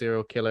about a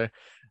serial killer.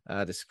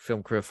 This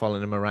film crew are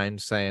following him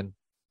around, saying,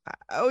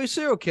 "Oh, you're a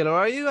serial killer,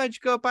 are you? How'd you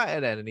go about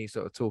it then?" And he's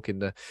sort of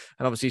and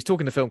obviously he's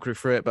talking the film crew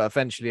through it, but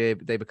eventually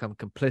they become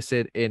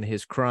complicit in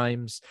his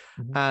crimes.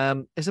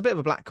 Mm-hmm. It's a bit of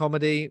a black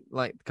comedy,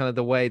 like kind of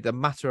the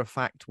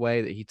matter-of-fact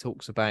way that he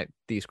talks about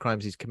these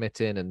crimes he's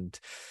committing, and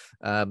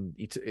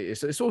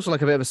it's also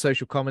like a bit of a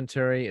social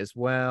commentary as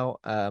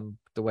well.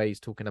 The way he's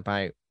talking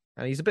about,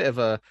 and he's a bit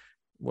of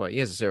he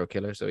is a serial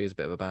killer, so he is a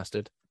bit of a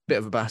bastard.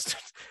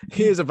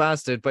 He is a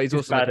bastard, but he's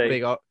also like a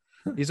big.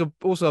 He's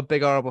also a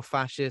big horrible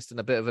fascist and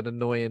a bit of an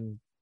annoying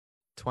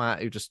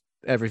twat who just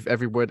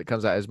every word that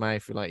comes out of his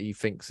mouth, like he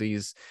thinks he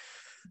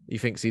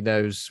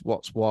knows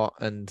what's what,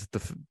 and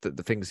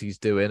the things he's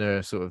doing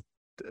are sort of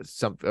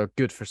are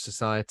good for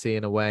society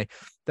in a way.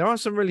 There are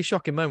some really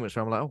shocking moments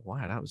where I'm like, oh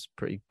wow, that was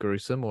pretty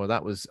gruesome, or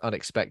that was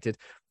unexpected,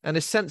 and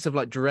this sense of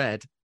like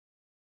dread.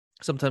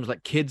 Sometimes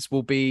like kids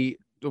will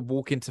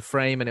walk into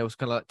frame and it was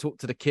kind of like talk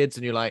to the kids,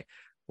 and you're like,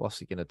 what's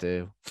he gonna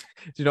do?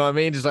 Do you know what I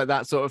mean? Just like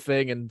that sort of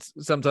thing. And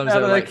sometimes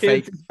they're like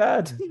fake.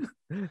 Bad.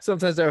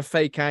 Sometimes there are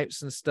fake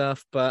outs and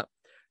stuff, but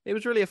it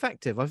was really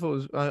effective.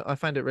 I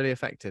found it really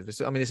effective.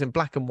 It's in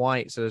black and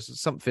white, so there's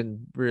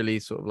something really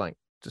sort of like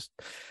just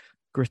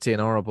gritty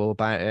and horrible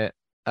about it.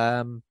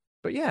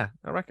 But yeah,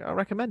 I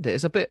recommend it.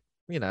 It's a bit,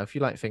 if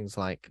you like things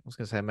like, I was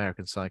gonna say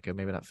American Psycho,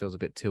 maybe that feels a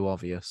bit too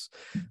obvious,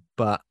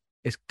 but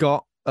it's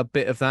got a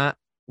bit of that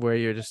where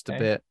you're just a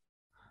bit.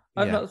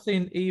 I've not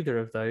seen either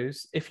of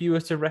those. If you were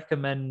to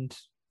recommend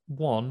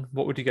one,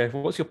 what would you go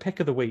for? What's your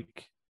pick of the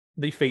week?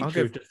 The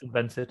feature you've just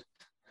invented.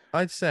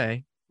 I'd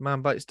say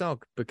Man Bites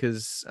Dog,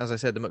 because as I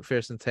said, the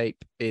McPherson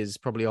tape is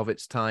probably of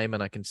its time,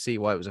 and I can see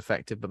why it was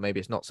effective, but maybe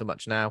it's not so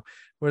much now.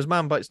 Whereas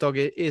Man Bites Dog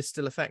is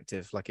still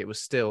effective. Like, it was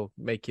still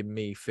making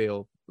me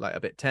feel like a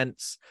bit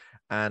tense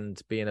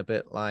and being a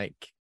bit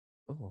like,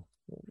 oh,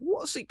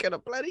 what's he gonna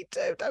bloody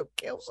do? Don't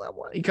kill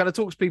someone. He kind of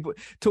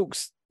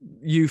talks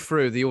you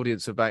through the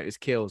audience about his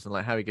kills and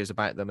like how he goes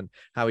about them and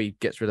how he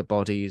gets rid of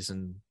bodies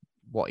and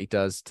what he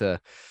does to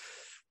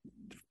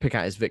pick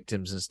out his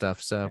victims and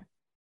stuff. So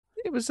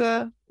it was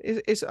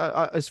it's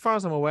as far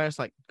as I'm aware, it's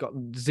like got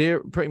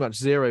pretty much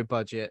zero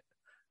budget,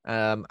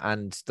 and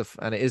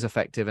it is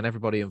effective, and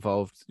everybody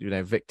involved,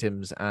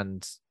 victims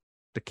and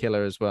the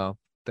killer as well,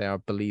 they are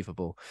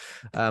believable.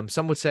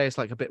 Some would say it's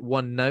like a bit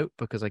one note,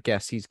 because I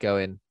guess he's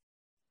going,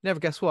 never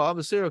guess what, I'm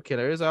a serial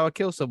killer, is I'll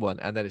kill someone,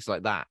 and then it's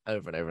like that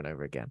over and over and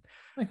over again.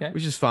 Okay,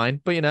 which is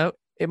fine, but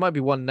it might be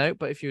one note,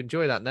 but if you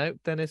enjoy that note,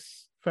 then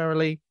it's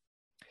fairly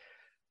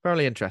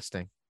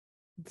interesting.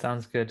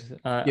 Sounds good.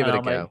 Give it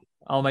a go.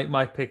 I'll make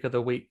my pick of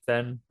the week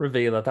then.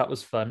 Revealer. That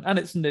was fun, and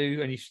it's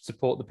new, and you should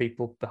support the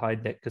people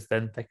behind it, because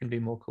then they can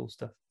do more cool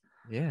stuff.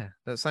 Yeah,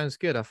 that sounds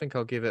good. I think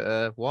I'll give it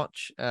a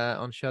watch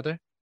on Shudder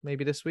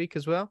maybe this week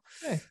as well.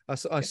 Yeah.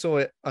 I saw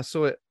it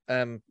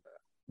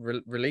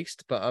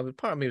released, but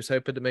part of me was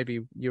hoping that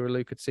maybe you or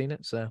Luke had seen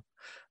it. So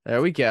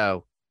there we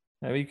go.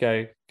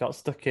 Got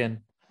stuck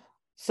in.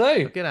 So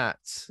look at that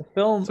the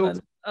film.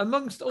 And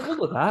amongst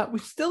all of that,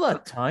 we've still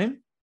had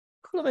time.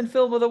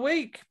 Film of the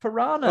week,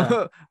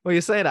 Piranha. Well,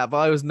 you say that, but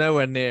I was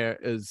nowhere near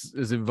as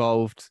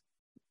involved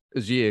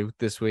as you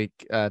this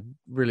week.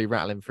 Really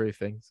rattling through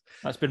things.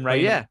 It's been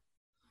raining. Yeah,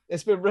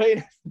 it's been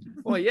raining.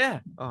 Well,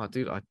 yeah. Oh,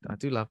 dude, I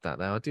do love that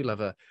now. I do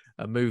love a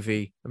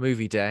movie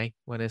day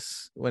when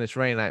it's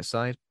raining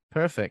outside.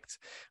 Perfect.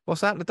 What's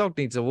that? The dog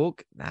needs a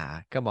walk. Nah,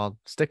 come on,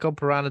 stick on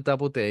Piranha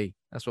Double D.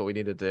 That's what we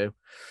need to do.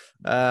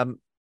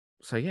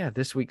 So yeah,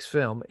 this week's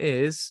film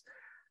is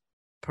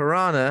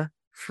Piranha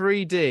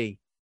 3D.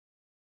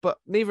 But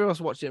neither of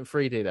us watched it in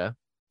 3D though.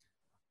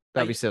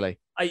 That'd be silly.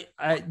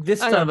 This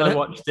time I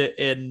watched it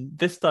in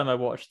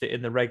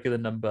the regular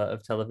number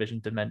of television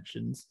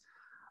dimensions.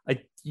 I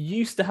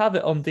used to have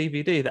it on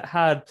DVD that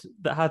had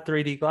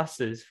 3D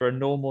glasses for a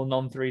normal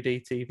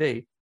non-3D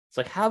TV.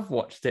 So I have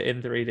watched it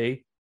in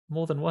 3D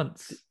more than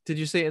once. Did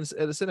you see it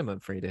at the cinema in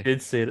 3D? I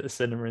did see it at the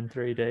cinema in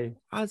 3D.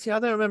 I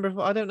don't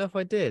remember. I don't know if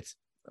I did.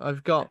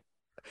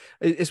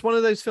 It's one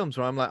of those films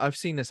where I'm like, I've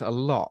seen this a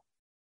lot,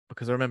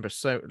 because I remember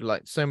so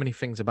many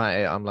things about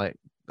it.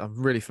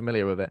 I'm really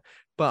familiar with it,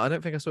 but I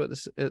don't think I saw it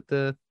at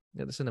the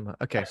cinema.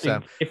 Okay,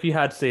 so if you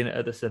had seen it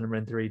at the cinema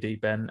in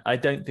 3D, Ben, I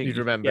don't think you'd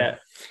remember.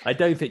 I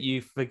don't think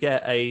you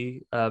forget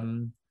a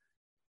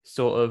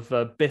sort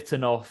of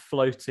bitten off,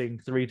 floating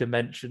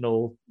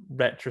 3-dimensional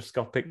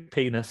retroscopic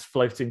penis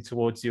floating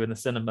towards you in the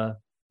cinema.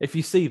 If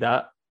you see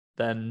that,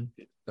 then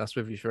that's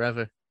with you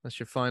forever. That's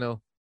your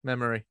final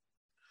memory.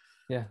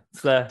 Yeah,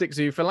 it's there. Sticks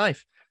with you for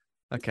life.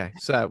 Okay,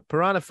 so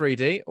Piranha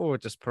 3D, or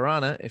just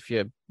Piranha, if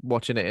you're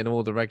watching it in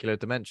all the regular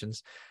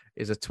dimensions,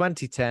 is a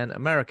 2010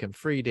 American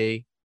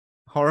 3D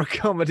horror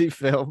comedy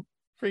film.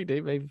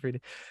 3D, maybe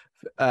 3D.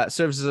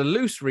 Serves as a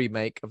loose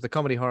remake of the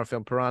comedy horror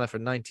film Piranha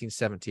from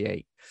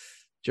 1978.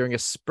 During a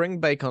spring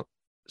break on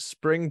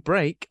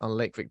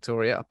Lake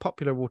Victoria, a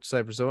popular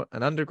waterside resort,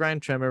 an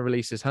underground tremor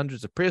releases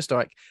hundreds of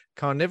prehistoric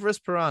carnivorous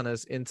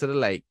piranhas into the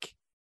lake.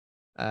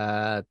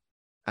 And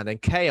then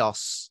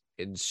chaos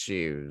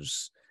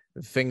ensues.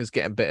 Things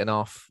getting bitten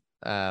off.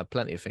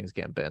 Plenty of things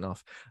getting bitten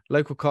off.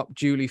 Local cop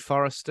Julie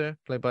Forrester,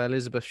 played by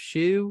Elizabeth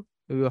Shue,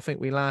 who I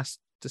think we last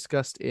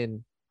discussed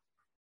in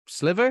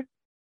Sliver,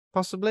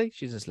 possibly.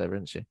 She's in Sliver,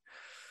 isn't she?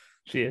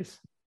 She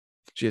is.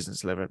 She isn't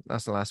Sliver.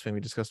 That's the last thing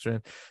we discussed her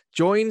in.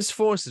 Joins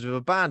forces with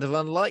a band of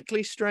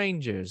unlikely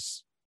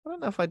strangers. I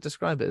don't know if I'd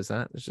describe it as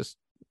that. It's just,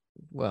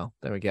 well,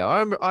 there we go.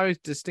 I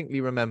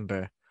distinctly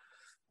remember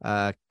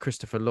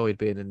Christopher Lloyd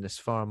being in this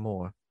far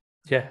more.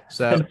 Yeah.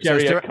 So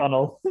Jerry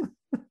O'Connell.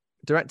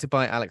 Directed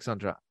by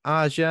Alexandra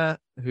Aja,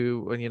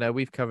 who, and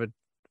we've covered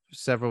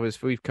several.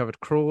 We've covered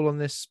Crawl on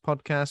this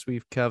podcast.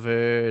 We've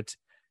covered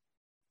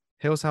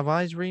Hills Have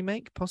Eyes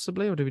remake,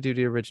 possibly, or did we do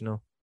the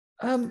original?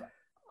 I'm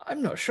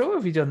not sure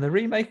if we've done the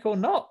remake or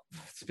not.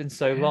 It's been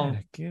so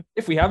long.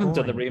 If we haven't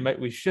done the remake,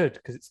 we should,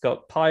 because it's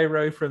got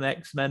Pyro from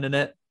X-Men in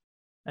it,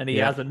 and he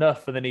has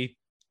enough, and then he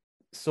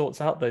sorts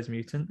out those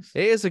mutants.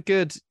 It is a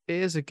good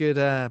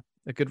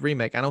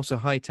remake, and also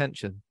High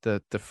Tension,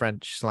 the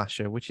French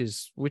slasher, which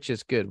is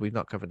good. We've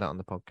not covered that on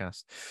the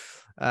podcast.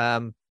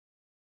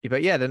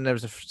 But yeah, then there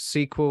was a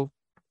sequel,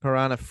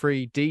 Piranha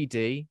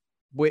 3DD,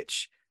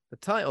 which the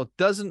title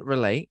doesn't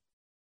relate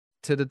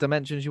to the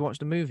dimensions you watched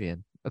the movie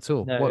in at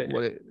all. No,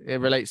 what it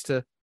relates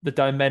to the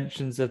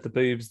dimensions of the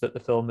boobs that the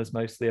film is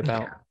mostly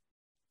about.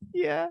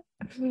 Yeah.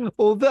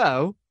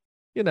 Although,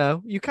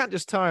 you can't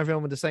just tar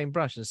everyone with the same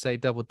brush and say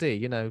double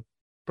D.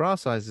 Bra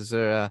sizes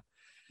are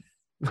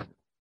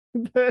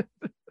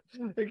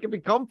it can be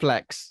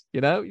complex.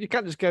 You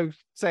can't just go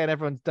saying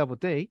everyone's double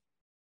D.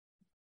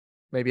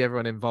 Maybe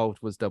everyone involved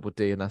was double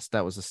D, and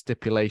that was a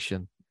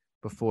stipulation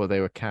before they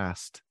were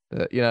cast.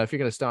 If you're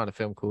going to star in a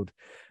film called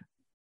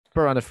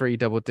Piranha 3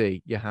 Double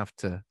D, you have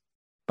to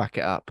back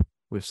it up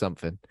with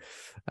something.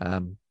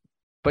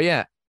 But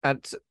yeah,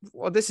 and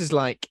this is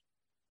like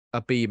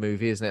a B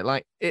movie, isn't it?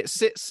 Like, it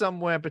sits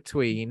somewhere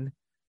between,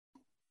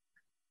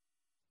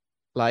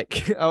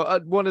 like,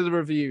 one of the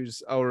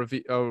reviews I'll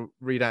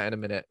read out in a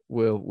minute.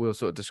 We'll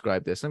sort of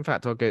describe this. In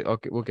fact, we'll go to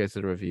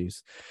the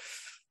reviews.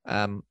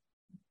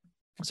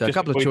 So a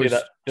couple of choice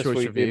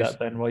reviews. That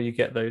then, while you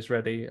get those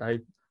ready, I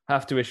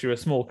have to issue a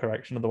small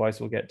correction. Otherwise,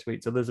 we'll get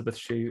tweets. Elizabeth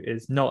Shue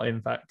is not,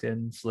 in fact,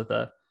 in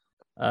Slither,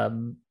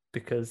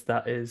 because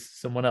that is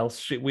someone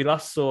else. We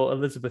last saw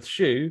Elizabeth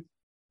Shue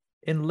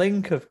in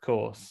Link, of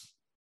course.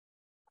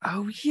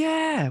 Oh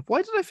yeah.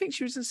 Why did I think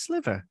she was in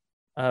Sliver?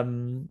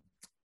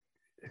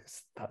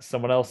 That's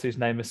someone else whose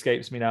name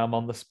escapes me now. I'm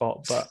on the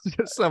spot, but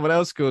someone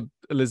else called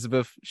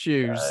Elizabeth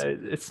Shue.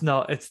 It's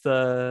not. It's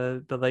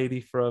the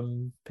lady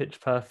from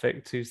Pitch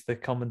Perfect who's the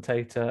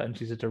commentator, and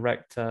she's a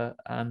director.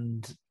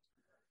 And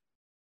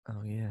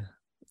oh yeah,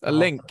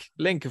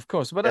 Link, of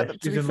course. But yeah,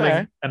 to be fair,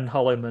 Link and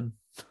Hollowman.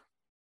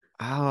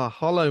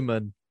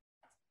 Hollowman.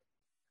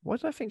 Why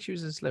did I think she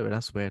was in Sliver?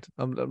 That's weird.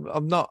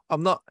 I'm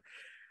not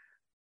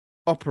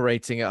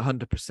operating at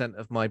 100%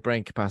 of my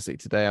brain capacity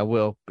today. I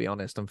will be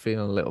honest. I'm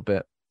feeling a little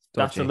bit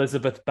dodgy. That's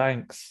Elizabeth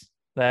Banks.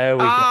 There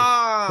we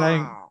go.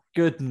 Thank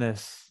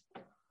goodness.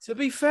 To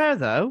be fair,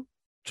 though,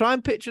 try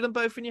and picture them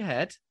both in your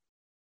head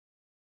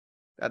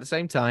at the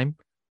same time.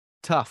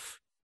 Tough.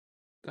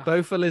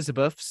 Both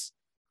Elizabeths,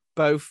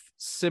 both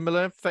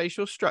similar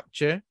facial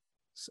structure.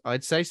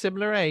 I'd say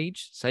similar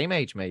age, same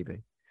age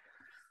maybe.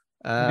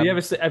 Have you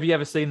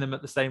ever seen them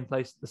at the same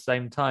place at the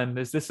same time?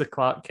 Is this a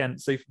Clark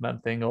Kent Superman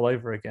thing all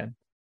over again?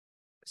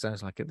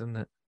 Sounds like it, doesn't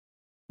it?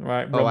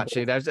 Right. Oh,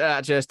 actually,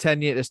 there's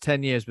 10 years. There's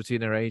 10 years between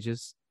their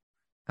ages.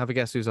 Have a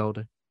guess who's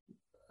older?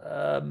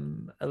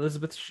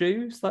 Elizabeth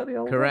Shue, slightly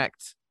older.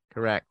 Correct.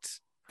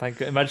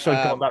 Thank you. Imagine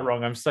I got that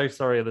wrong. I'm so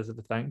sorry,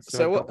 Elizabeth. Thanks.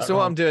 So what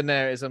I'm doing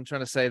there is I'm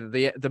trying to say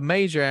that the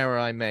major error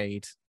I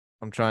made,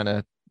 I'm trying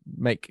to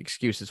make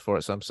excuses for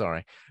it. So I'm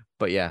sorry,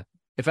 but yeah.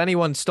 If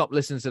anyone stopped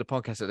listening to the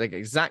podcast at the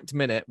exact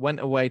minute, went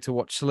away to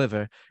watch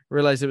Sliver,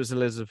 realized it was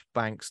Elizabeth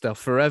Banks, they'll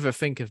forever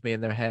think of me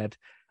in their head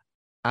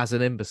as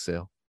an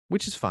imbecile,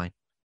 which is fine.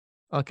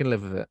 I can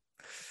live with it.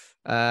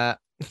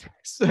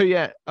 So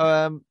yeah,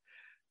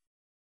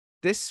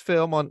 this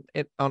film on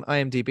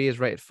IMDb is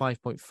rated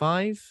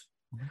 5.5,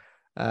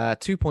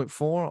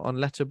 2.4 on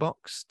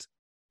Letterboxd.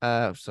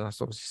 So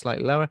that's obviously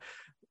slightly lower.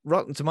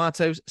 Rotten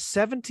Tomatoes,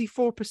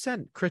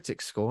 74%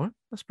 critic score.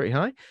 That's pretty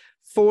high.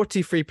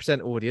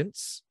 43%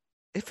 audience.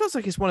 It feels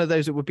like it's one of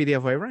those that would be the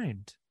other way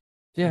around.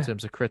 Yeah. In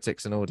terms of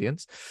critics and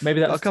audience.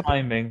 Maybe that's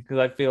timing, because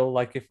I feel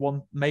like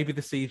maybe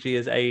the CG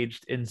has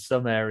aged in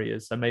some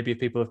areas, so maybe if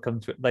people have come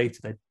to it later,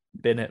 they'd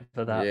bin it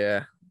for that.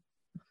 Yeah.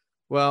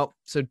 Well,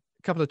 so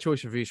couple of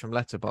choice reviews from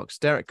Letterboxd.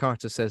 Derek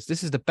Carter says,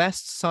 this is the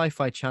best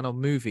Sci-Fi Channel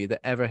movie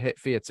that ever hit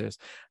theaters.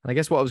 And I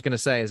guess what I was going to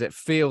say is it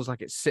feels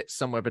like it sits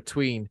somewhere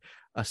between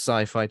a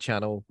Sci-Fi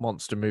Channel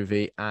monster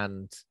movie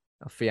and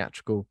a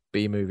theatrical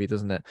B movie,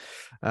 doesn't it?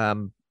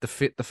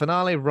 The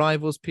finale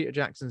rivals Peter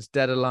Jackson's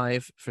Dead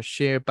Alive for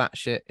sheer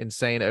batshit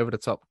insane,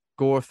 over-the-top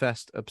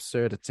gore-fest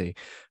absurdity.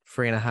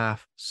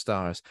 3.5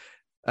 stars.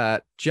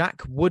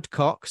 Jack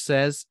Woodcock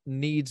says,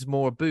 needs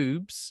more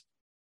boobs,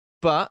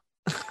 but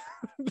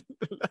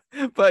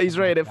he's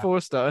rated at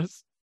 4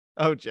 stars.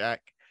 Oh,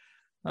 Jack.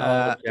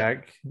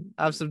 Jack.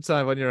 Have some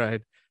time on your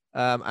own.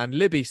 And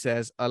Libby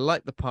says, I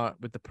like the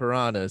part with the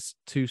piranhas,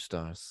 2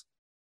 stars.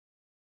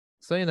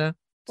 So, you know.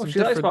 Well, she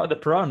likes part of the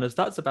piranhas.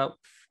 That's about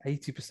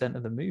 80%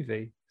 of the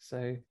movie.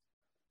 So,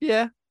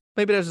 yeah,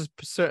 maybe there's a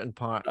certain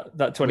part.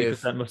 That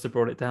 20% must have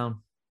brought it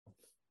down.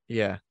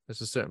 Yeah,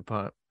 there's a certain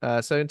part.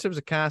 So in terms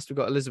of cast, we've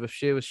got Elizabeth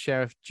Shue as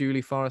Sheriff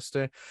Julie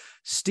Forrester,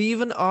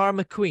 Stephen R.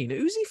 McQueen.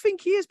 Who does he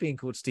think he is being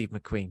called Steve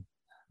McQueen?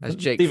 As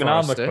Jake Stephen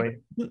Forrester.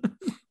 R.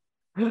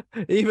 McQueen.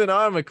 Even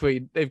R.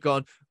 McQueen. They've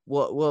gone,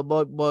 what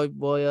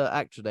my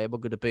actor name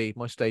I'm going to be,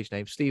 my stage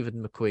name,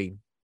 Stephen McQueen.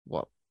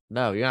 What?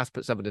 No, you have to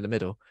put something in the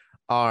middle.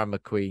 R.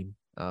 McQueen.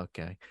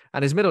 Okay.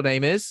 And his middle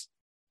name is?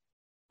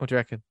 What do you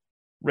reckon?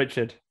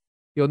 Richard.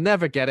 You'll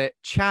never get it.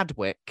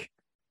 Chadwick.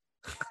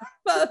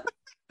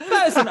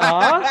 That's an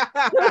R.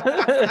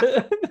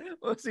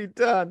 What's he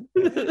done?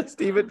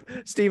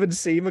 Stephen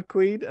C.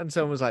 McQueen, and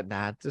someone was like,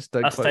 "Nah, just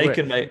don't." That's quite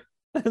taken, work.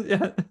 mate.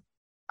 Yeah.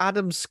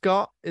 Adam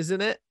Scott,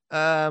 isn't it?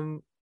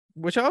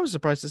 Which I was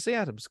surprised to see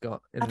Adam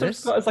Scott in Adam this.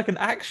 Scott is like an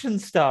action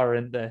star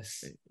in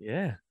this.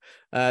 Yeah.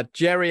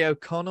 Jerry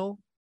O'Connell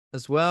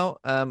as well.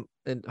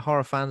 And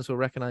horror fans will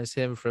recognize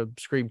him from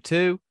Scream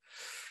 2.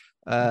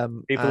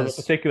 People of a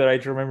particular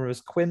age remember him as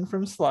Quinn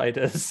from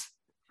Sliders.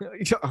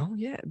 Oh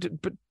yeah,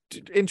 but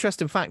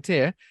interesting fact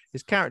here: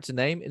 his character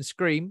name in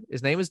Scream,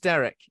 his name is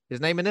Derek. His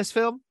name in this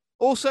film,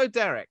 also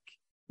Derek.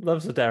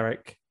 Loves a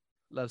Derek.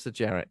 Loves a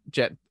Jarrett.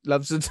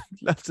 Loves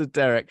a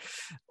Derek.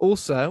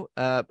 Also,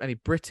 any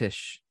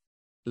British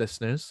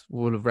listeners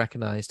will have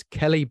recognised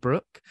Kelly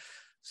Brook.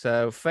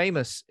 So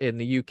famous in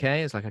the UK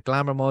as like a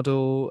glamour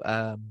model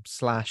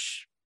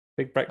slash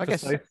Big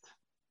Breakfast host.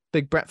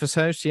 Big Breakfast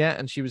host, yeah,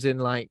 and she was in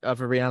like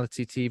other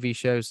reality TV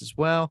shows as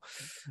well.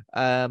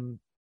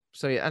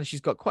 So yeah, and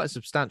she's got quite a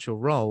substantial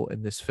role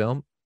in this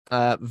film.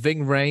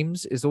 Ving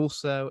Rhames is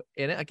also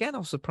in it. Again, I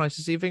was surprised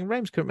to see Ving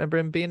Rhames. Couldn't remember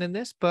him being in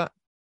this, but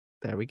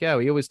there we go.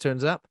 He always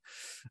turns up.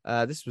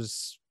 This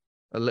was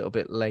a little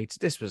bit late.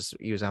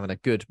 He was having a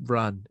good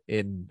run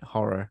in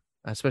horror,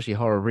 especially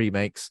horror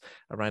remakes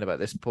around about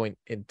this point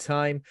in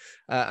time.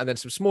 And then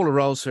some smaller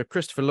roles for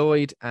Christopher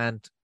Lloyd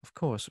and, of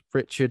course,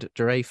 Richard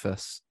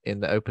Dreyfuss in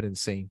the opening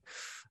scene.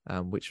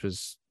 Which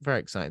was very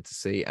exciting to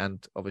see.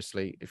 And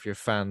obviously, if you're a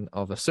fan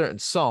of a certain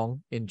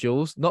song in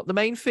Jules, not the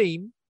main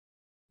theme,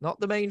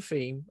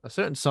 a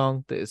certain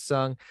song that is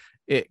sung,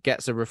 it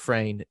gets a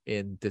refrain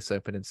in this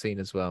opening scene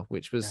as well,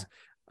 which was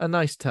a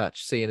nice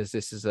touch, seeing as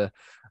this is a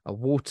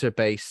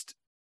water-based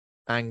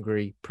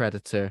angry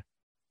predator.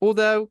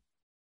 Although,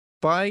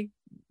 by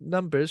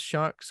numbers,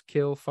 sharks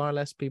kill far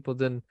less people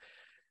than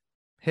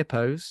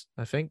hippos,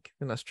 I think. I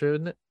think that's true,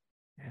 isn't it?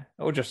 Yeah.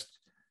 Or just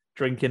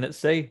drinking at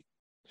sea.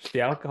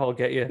 The alcohol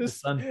get you, the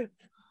sun.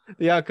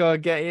 The alcohol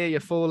get you, you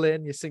fall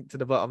in, you sink to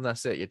the bottom,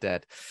 that's it, you're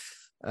dead.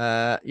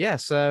 Yeah,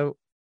 so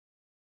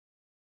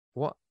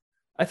what?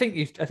 I think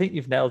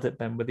you've nailed it,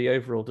 Ben, with the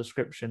overall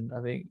description.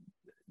 I think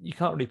you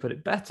can't really put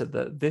it better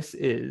that this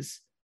is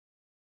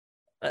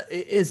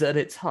it is at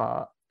its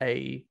heart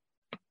a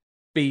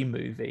B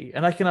movie.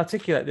 And I can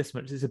articulate this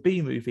much. It's a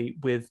B movie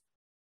with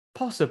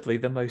possibly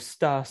the most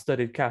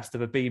star-studded cast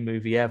of a B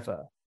movie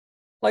ever.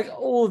 Like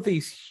all of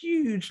these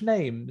huge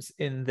names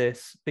in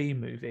this B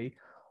movie.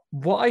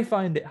 What I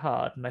find it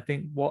hard, and I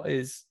think what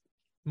is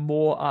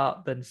more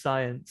art than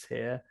science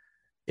here,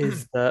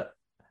 is that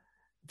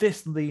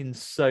this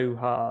leans so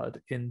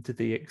hard into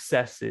the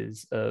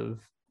excesses of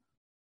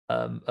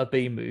a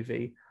B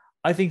movie.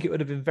 I think it would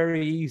have been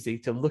very easy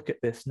to look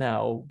at this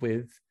now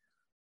with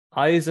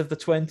eyes of the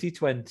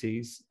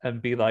 2020s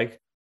and be like,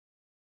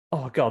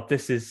 oh God,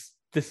 this is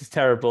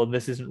terrible and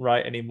this isn't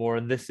right anymore.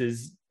 And this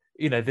is,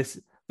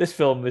 this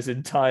film is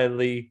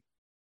entirely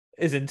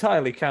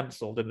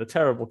cancelled in the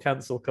terrible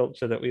cancel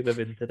culture that we live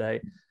in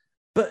today.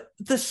 But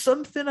there's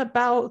something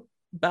about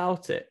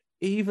it,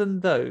 even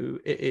though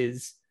it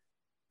is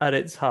at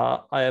its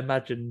heart, I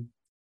imagine,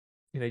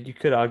 you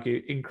could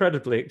argue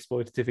incredibly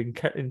exploitative,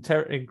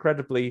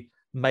 incredibly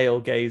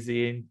male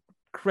gazy,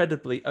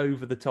 incredibly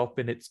over the top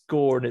in its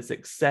gore and its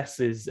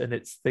excesses and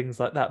its things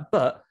like that.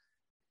 But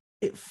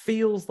it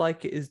feels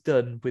like it is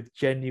done with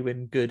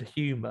genuine good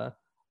humor.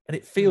 And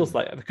it feels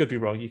like, I could be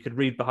wrong, you could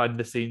read behind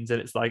the scenes and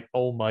it's like,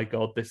 oh my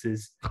God, this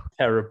is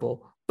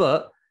terrible.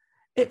 But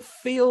it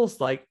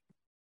feels like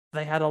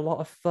they had a lot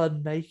of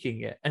fun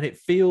making it. And it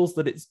feels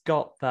that it's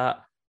got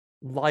that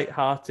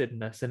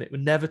lightheartedness and it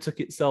never took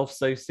itself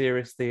so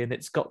seriously. And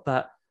it's got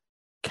that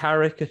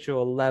caricature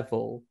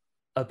level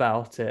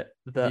about it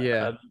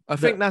that I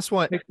think that's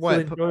why it's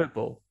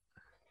enjoyable.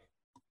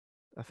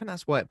 I think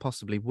that's why it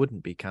possibly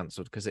wouldn't be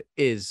cancelled, because it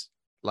is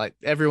like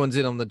everyone's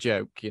in on the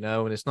joke, you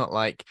know, and it's not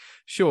like,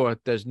 sure,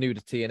 there's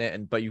nudity in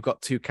it, but you've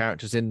got two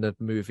characters in the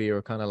movie who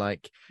are kind of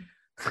like,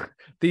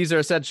 these are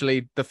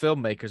essentially the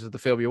filmmakers of the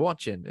film you're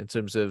watching in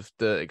terms of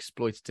the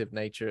exploitative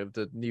nature of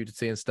the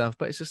nudity and stuff.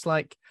 But it's just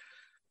like,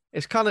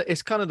 it's kind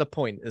of the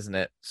point, isn't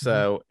it?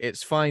 So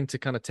it's fine to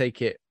kind of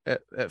take it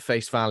at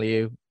face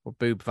value or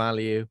boob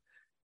value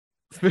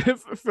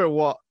for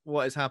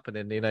what is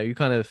happening. You know, you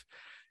kind of,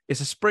 it's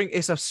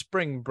a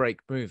spring break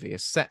movie.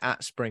 It's set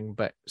at spring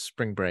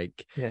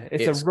break. Yeah,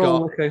 it's a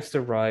roller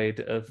coaster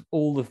ride of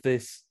all of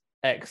this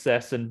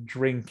excess and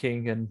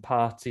drinking and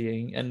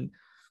partying, and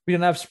we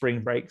don't have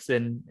spring breaks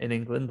in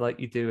England like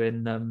you do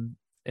in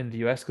the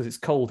US because it's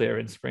cold here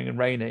in spring and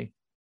rainy.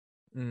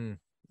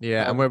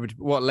 Yeah, and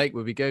what lake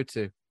would we go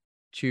to?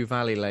 Chew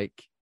Valley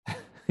Lake.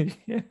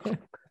 Yeah,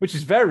 which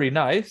is very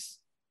nice.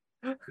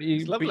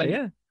 It's lovely,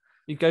 yeah.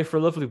 You go for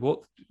a lovely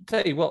walk.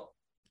 Tell you what,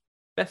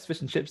 best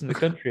fish and chips in the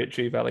country at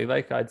Chew Valley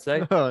Lake, I'd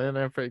say. Oh, yeah,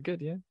 they're pretty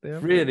good, yeah. They are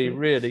really,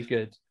 really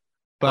good.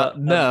 But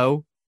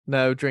no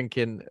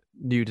drinking,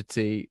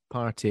 nudity,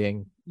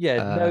 partying.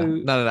 Yeah,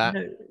 none of that.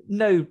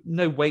 No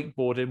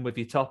wakeboarding with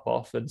your top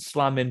off and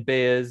slamming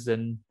beers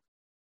and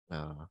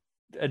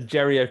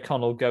Jerry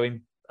O'Connell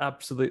going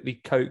absolutely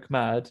coke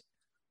mad.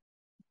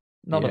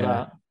 None of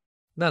that.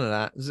 None of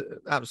that.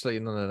 Absolutely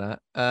none of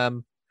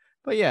that.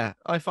 But yeah,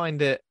 I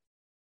find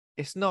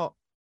it's not,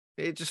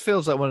 it just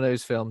feels like one of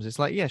those films. It's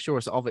like, yeah, sure,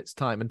 it's of its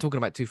time. And talking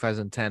about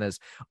 2010 as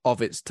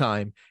of its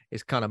time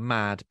is kind of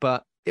mad,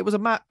 but it was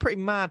a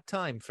pretty mad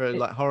time for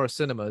like horror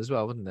cinema as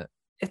well, wasn't it?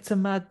 It's a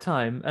mad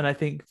time. And I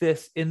think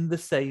this, in the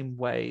same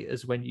way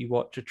as when you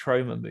watch a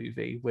Troma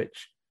movie,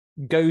 which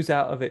goes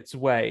out of its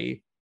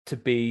way to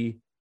be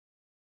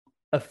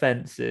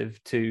offensive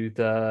to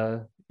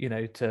the, you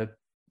know, to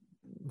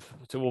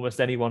almost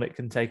anyone it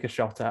can take a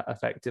shot at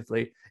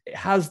effectively. It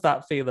has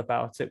that feel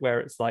about it where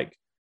it's like,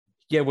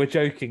 yeah, we're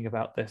joking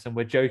about this and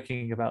we're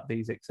joking about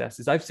these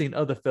excesses. I've seen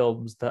other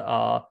films that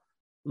are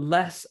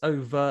less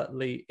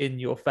overtly in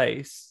your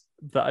face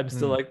that I'm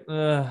still like,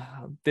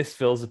 this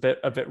feels a bit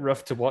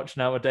rough to watch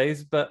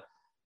nowadays, but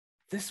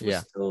this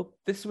was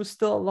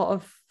still a lot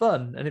of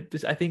fun. And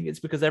I think it's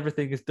because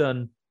everything is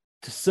done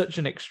to such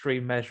an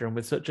extreme measure and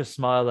with such a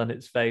smile on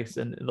its face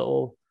and a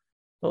little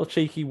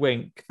cheeky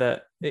wink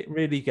that it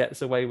really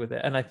gets away with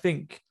it. And I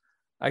think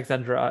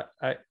Alexandra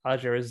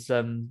Aja is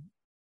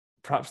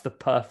perhaps the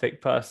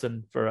perfect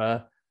person for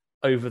a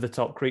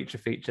over-the-top creature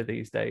feature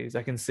these days.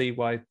 I can see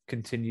why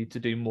continue to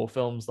do more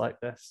films like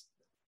this.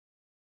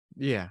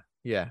 Yeah.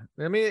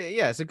 I mean,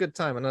 yeah, it's a good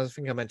time. And as I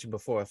think I mentioned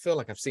before, I feel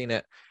like I've seen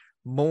it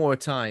more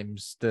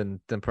times than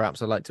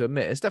perhaps I'd like to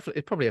admit. It's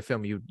probably a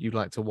film you'd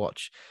like to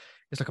watch.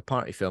 It's like a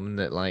party film, isn't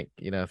it? Like,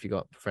 you know, if you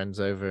got friends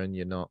over and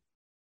you're not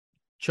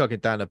chugging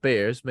down the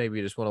beers, maybe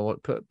you just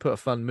want to put a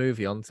fun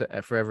movie on for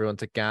everyone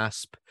to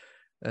gasp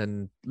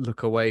and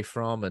look away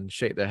from and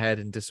shake their head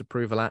in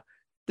disapproval at.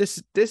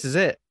 This is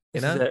it,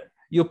 you know?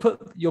 You'll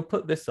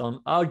put this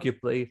on,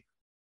 arguably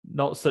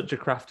not such a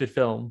crafted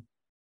film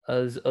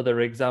as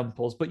other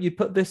examples, but you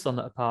put this on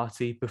at a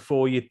party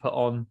before you'd put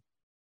on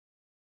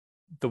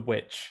The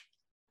Witch.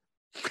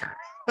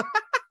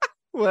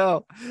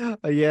 Well,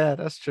 yeah,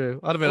 that's true.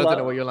 I don't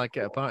know what you're like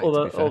at a party.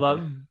 All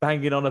that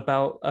banging on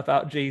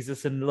about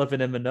Jesus and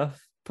loving him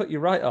enough put you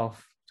right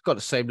off. It's got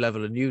the same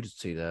level of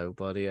nudity though,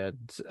 by the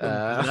end.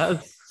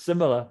 That's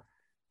similar,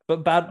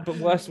 but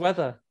worse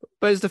weather.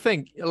 But it's the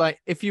thing, like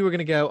if you were going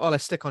to go,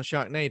 let's stick on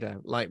Sharknado,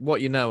 like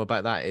what you know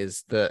about that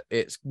is that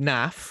it's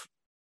naff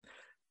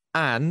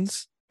and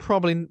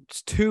probably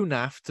too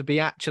naff to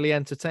be actually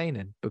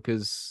entertaining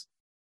because,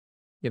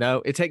 you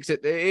know, it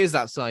is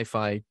that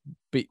sci-fi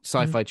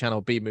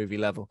channel B movie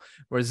level.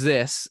 Whereas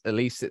this, at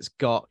least it's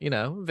got, you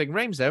know, Ving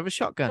Rhames there with a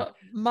shotgun. But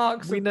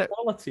marks of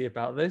quality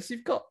about this.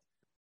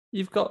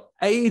 You've got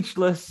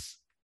ageless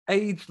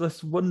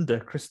wonder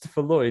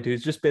Christopher Lloyd,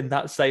 who's just been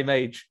that same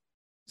age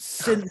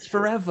since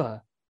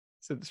forever.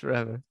 Since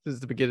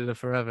the beginning of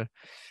forever.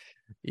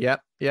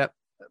 Yep,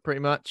 pretty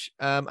much.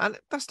 And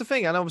that's the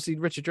thing. And obviously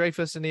Richard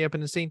Dreyfuss in the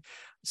opening scene,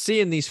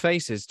 seeing these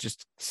faces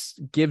just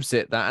gives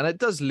it that. And it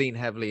does lean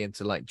heavily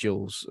into like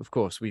Jules. Of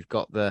course, we've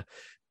got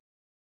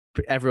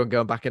everyone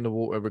going back in the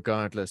water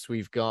regardless.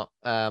 We've got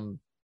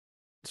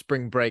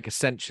spring break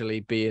essentially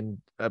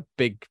being a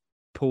big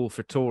pool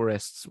for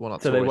tourists. Well,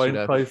 not so tourists, they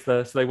won't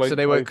close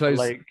they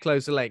won't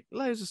close the lake.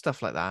 Loads of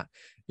stuff like that,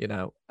 you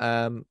know.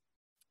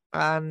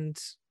 And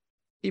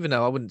even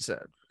though I wouldn't say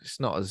it's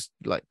not as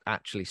like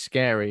actually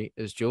scary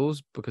as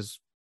Jules because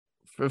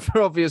for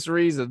obvious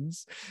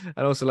reasons,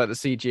 and also like the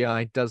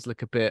CGI does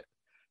look a bit.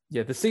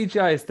 Yeah, the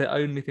CGI is the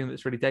only thing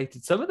that's really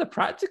dated. Some of the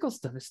practical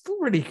stuff is still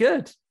really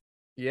good.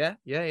 Yeah.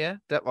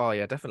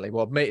 Definitely.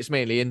 Well, it's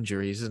mainly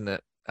injuries, isn't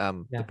it?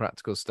 The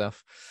practical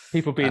stuff.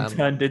 People being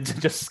turned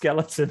into just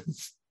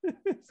skeletons.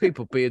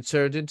 People being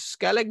turned into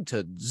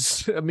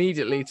skeletons.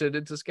 Immediately turned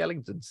into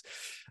skeletons.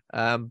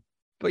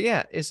 But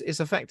yeah, it's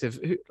effective.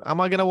 Am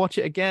I going to watch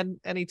it again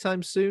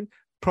anytime soon?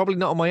 Probably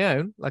not on my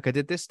own, like I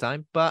did this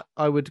time, but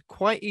I would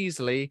quite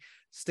easily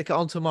stick it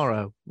on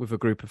tomorrow with a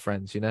group of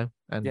friends, and Yeah.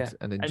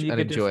 and, And en- you and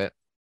could enjoy it.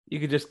 You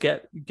could just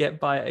get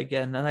by it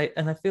again.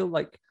 And I feel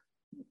like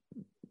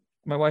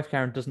my wife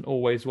Karen doesn't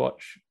always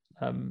watch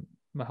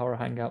my horror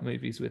hangout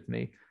movies with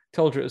me.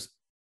 Told her it was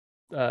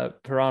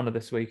Piranha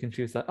this week, and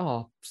she was like,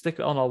 "Oh, stick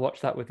it on. I'll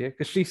watch that with you,"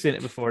 because she's seen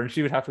it before and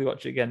she would happily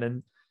watch it again.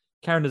 And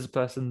Karen is a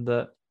person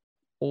that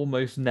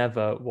almost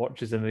never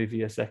watches a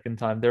movie a second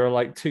time. There are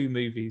like 2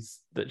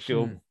 movies that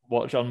she'll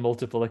watch on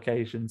multiple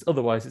occasions.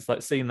 Otherwise, it's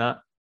like, seen that,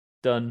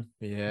 done,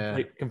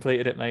 Yeah,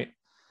 completed it, mate.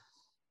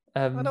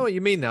 I know what you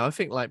mean now. I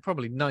think like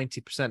probably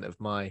 90% of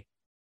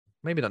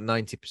maybe not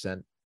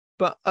 90%,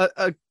 but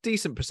a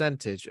decent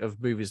percentage of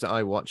movies that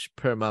I watch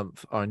per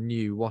month are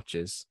new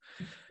watches.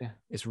 Yeah.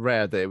 It's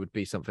rare that it would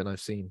be something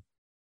I've seen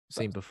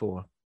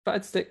before.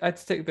 But I'd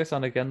stick this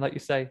on again, like you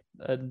say,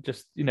 and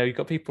just you've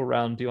got people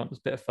around. You want a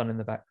bit of fun in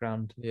the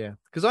background. Yeah,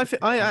 because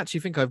I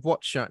actually think I've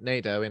watched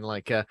Sharknado in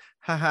like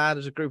haha.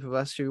 There's a group of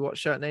us who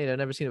watched Sharknado,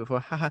 never seen it before,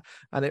 haha,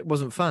 and it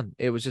wasn't fun.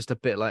 It was just a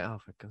bit like, oh,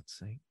 for God's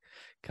sake,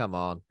 come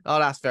on. Oh,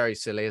 that's very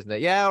silly, isn't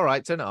it? Yeah, all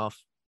right, turn it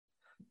off.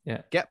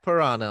 Yeah, get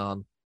Piranha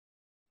on.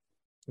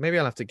 Maybe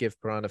I'll have to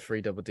give Piranha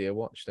 3 Double D a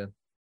watch then,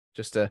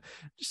 just in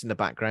the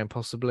background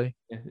possibly.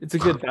 Yeah, it's a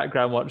good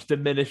background watch.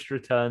 Diminished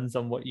returns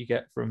on what you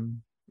get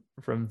from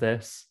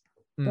this,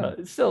 but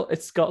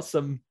it's got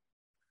some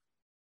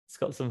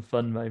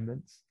fun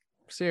moments.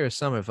 Serious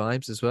summer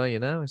vibes as well.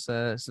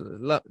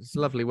 It's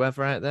lovely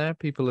weather out there.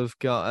 People have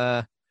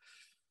got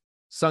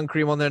sun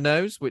cream on their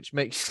nose, which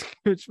makes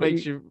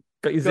you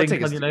got your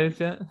zinc on your nose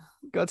yet.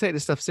 Got to take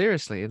this stuff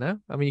seriously. I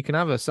mean, you can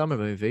have a summer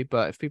movie,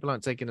 but if people are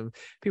taking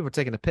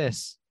a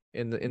piss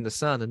in the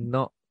sun and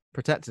not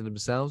protecting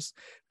themselves,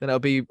 then it'll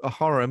be a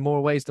horror in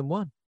more ways than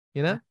one.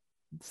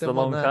 It's the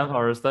long-term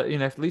horrors that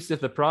at least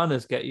if the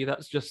piranhas get you,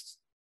 that's just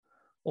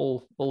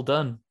all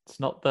done. It's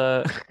not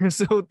the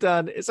it's all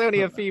done. It's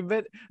only a few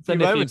minutes.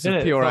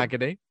 Of pure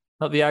agony.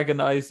 Not the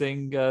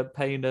agonizing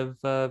pain of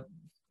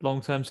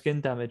long-term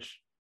skin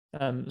damage.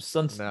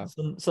 Sun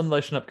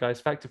lotion up,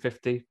 guys. Factor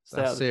 50.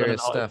 Stay out of the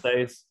serious sun stuff.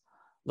 Days.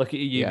 Look at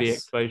your UV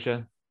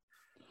exposure.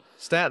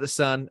 Stay out of the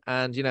sun,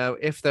 and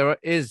if there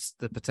is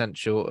the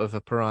potential of a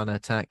piranha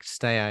attack,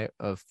 stay out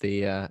of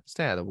the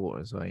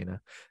water as well.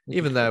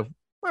 Even though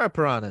where are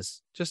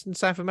piranhas? Just in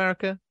South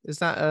America? Is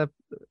that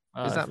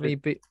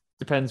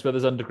depends where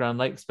there's underground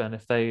lakes, Ben.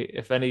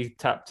 If any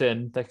tapped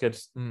in, they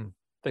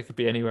could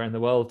be anywhere in the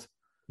world.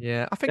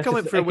 Yeah, I think I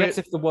went for I guess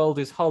if the world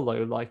is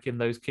hollow, like in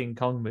those King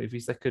Kong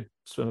movies, they could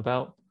swim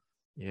about.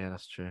 Yeah,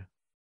 that's true.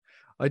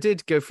 I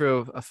did go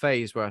through a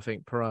phase where I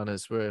think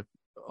piranhas were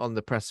on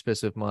the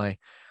precipice of my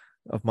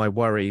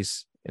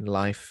worries in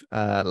life.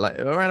 Like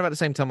around about the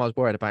same time I was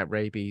worried about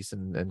rabies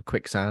and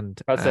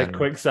quicksand. I'd say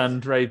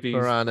quicksand, rabies,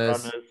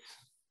 piranhas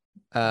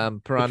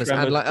and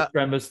like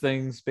tremors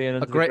things being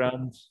under the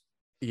ground.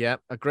 Yeah,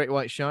 a great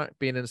white shark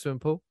being in a swimming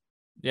pool.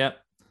 Yeah.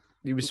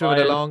 You were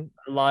swimming along.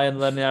 A lion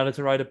learning how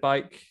to ride a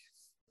bike.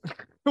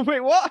 Wait,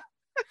 what?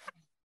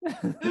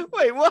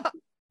 Wait, what?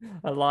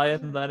 A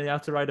lion learning how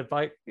to ride a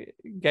bike.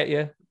 Get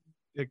you.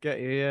 Get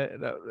you, yeah.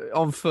 No,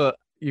 on foot,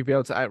 you'd be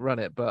able to outrun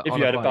it. But if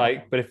you had a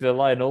bike, but if the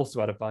lion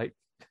also had a bike.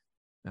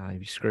 You'd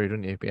be screwed,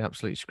 wouldn't you? You'd be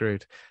absolutely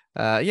screwed.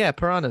 Yeah,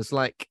 piranhas.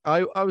 Like,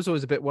 I was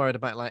always a bit worried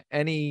about like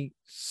any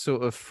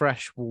sort of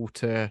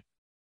freshwater,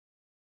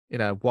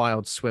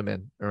 wild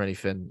swimming or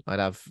anything. I'd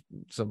have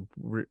some.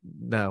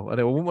 No, I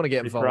wouldn't want to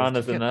get involved.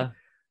 Piranhas in there.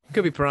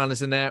 Could be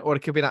piranhas in there, or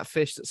it could be that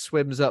fish that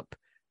swims up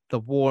the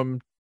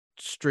warm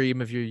stream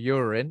of your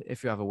urine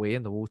if you have a wee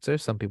in the water.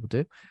 Some people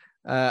do,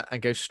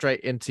 and go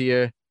straight into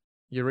your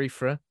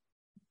urethra,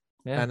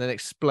 and then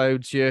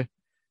explodes your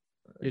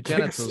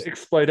genitals.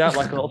 Explode out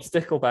like a little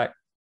stickleback.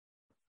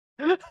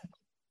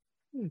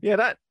 Yeah,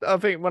 that I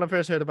think when I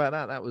first heard about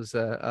that was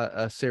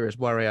a serious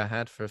worry I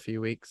had for a few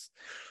weeks.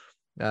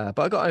 But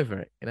I got over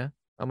it. I'm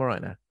all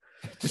right now.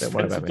 Just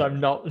spend some time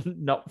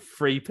not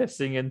free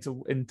pissing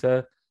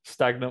into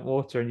stagnant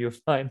water, and you're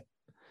fine.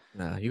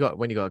 No,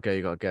 when you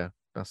gotta go.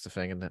 That's the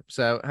thing, isn't it?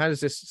 So how does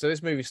this? So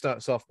this movie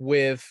starts off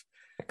with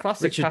a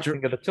classic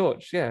passing of the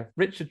torch. Yeah,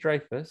 Richard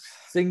Dreyfuss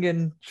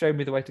singing "Show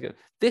Me the Way to Go."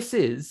 This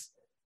is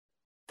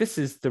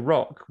The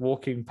Rock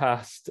walking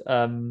past.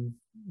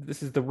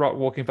 This is The Rock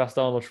walking past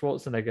Arnold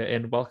Schwarzenegger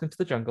in Welcome to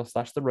the Jungle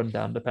 / The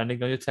Rundown,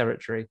 depending on your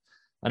territory.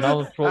 And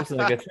Arnold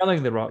Schwarzenegger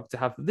telling The Rock to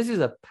have. This is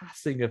a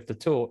passing of the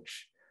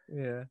torch.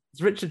 Yeah,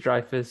 it's Richard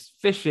Dreyfuss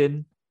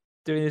fishing,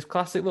 doing his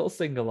classic little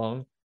sing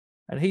along,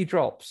 and he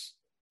drops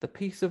the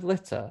piece of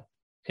litter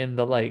in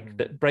the lake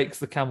that breaks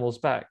the camel's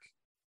back.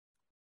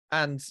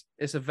 And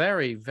it's a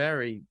very,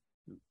 very.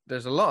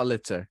 There's a lot of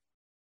litter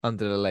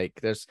under the lake.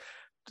 There's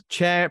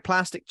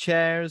plastic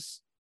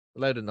chairs, a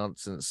load of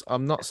nonsense.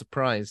 I'm not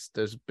surprised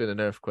there's been an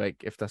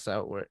earthquake if that's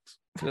how it works.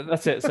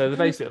 That's it. So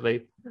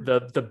basically,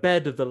 the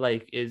bed of the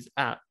lake is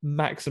at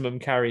maximum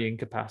carrying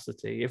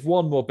capacity. If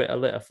one more bit of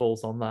litter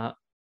falls on that,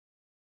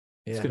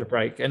 it's going to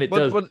break. And it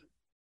does.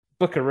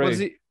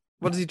 Buckaroo.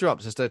 What does he drop?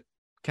 Just a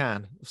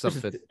can of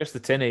something? Just a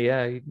tinny,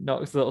 yeah. He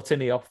knocks the little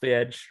tinny off the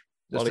edge,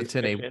 while Just a he's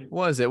tinny. fishing.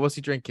 What is it? What's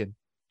he drinking?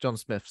 John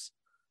Smith's.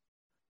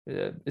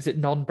 Is it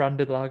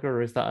non-branded lager,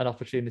 or is that an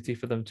opportunity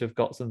for them to have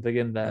got something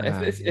in there?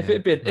 If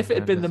it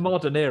had been the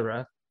modern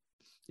era,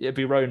 it'd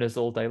be Rona's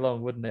all day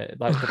long, wouldn't it?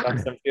 Like the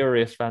Fast and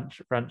Furious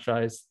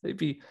franchise, he'd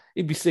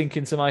be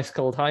sinking some ice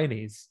cold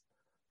Heineys.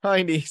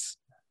 Heineys.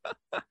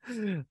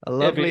 A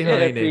lovely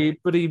Heine. It'd be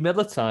Buddy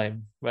Miller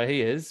time where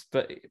he is,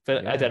 but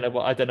Yeah. I don't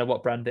know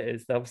what brand it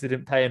is. They obviously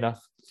didn't pay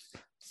enough,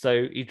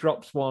 so he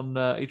drops one.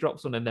 He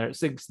drops one in there. It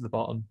sinks to the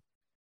bottom,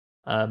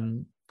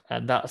 and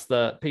that's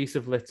the piece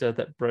of litter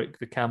that broke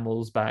the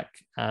camel's back.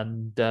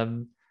 And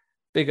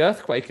big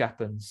earthquake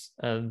happens,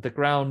 and the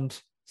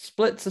ground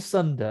splits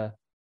asunder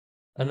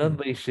and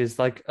unleashes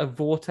like a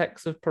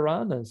vortex of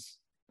piranhas.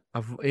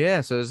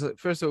 So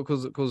first of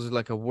all, it causes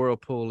like a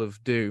whirlpool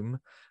of doom,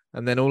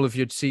 and then all of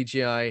your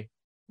CGI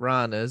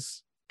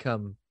ranas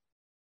come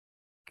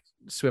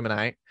swimming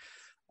out.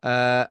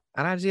 And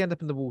how does he end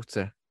up in the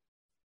water?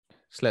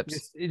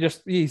 Slips.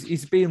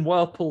 He's being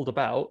well pulled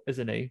about,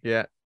 isn't he?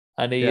 Yeah.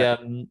 And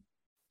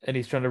and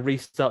he's trying to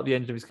restart the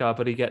engine of his car,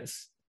 but he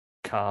gets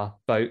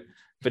but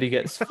he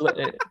gets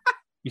split.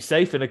 You're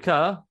safe in a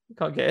car, you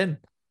can't get in.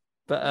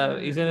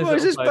 But he's in his. Why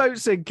is this boat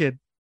sinking?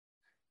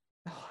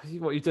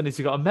 What you've done is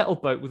you've got a metal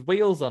boat with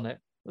wheels on it.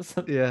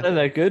 Yeah.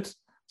 They're good.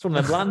 It's one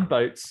of them land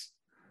boats.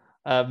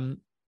 But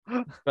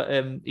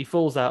he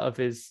falls out of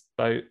his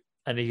boat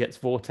and he gets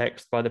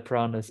vortexed by the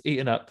piranhas,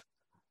 eaten up.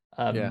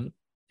 And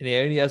he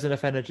only has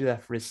enough energy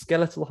left for his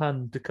skeletal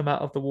hand to come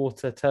out of the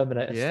water,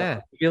 Terminator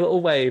style. Give you a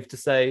little wave to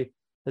say,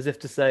 as if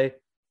to say,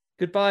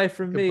 goodbye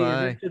from me,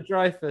 Richard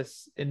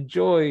Dreyfuss.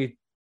 Enjoy,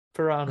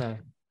 piranha.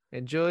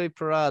 Enjoy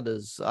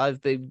piranhas.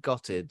 I've been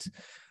gutted.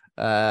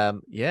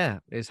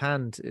 His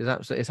hand is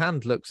absolutely. His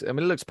hand looks. I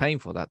mean, it looks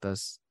painful. That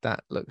does.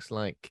 That looks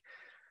like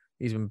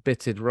he's been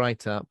bitted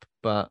right up.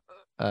 But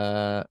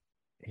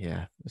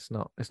it's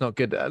not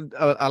good.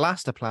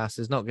 Elastoplast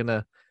is not going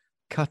to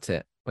cut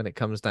it when it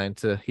comes down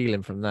to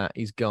healing from that.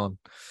 He's gone.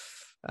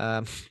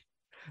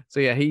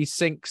 He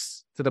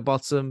sinks to the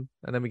bottom,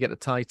 and then we get the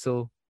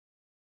title,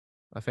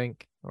 I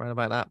think, around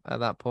about that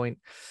at that point.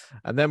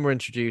 And then we're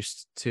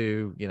introduced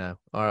to,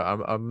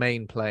 our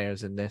main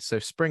players in this. So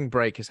spring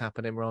break is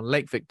happening. We're on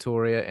Lake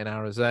Victoria in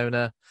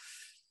Arizona.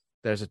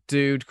 There's a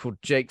dude called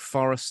Jake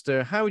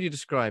Forrester. How would you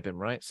describe him,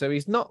 right? So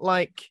he's not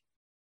like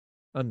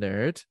a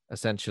nerd,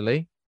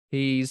 essentially.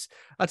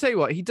 I'll tell you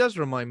what, he does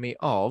remind me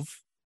of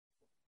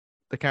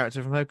the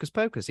character from Hocus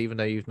Pocus, even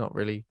though you've not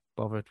really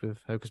bothered with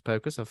Hocus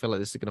Pocus. I feel like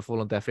this is going to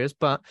fall on deaf ears.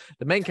 But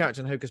the main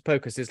character in Hocus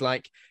Pocus is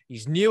like,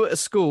 he's new at a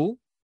school.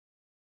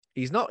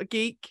 He's not a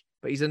geek,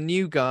 but he's a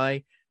new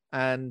guy,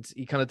 and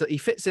he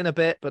fits in a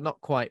bit, but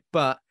not quite.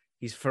 But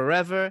he's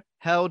forever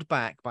held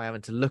back by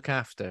having to look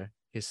after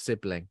his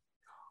sibling,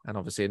 and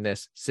obviously in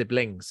this,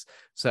 siblings.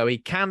 So he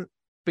can't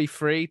be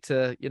free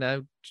to,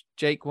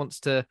 Jake wants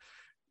to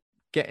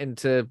get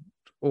into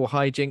all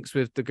hijinks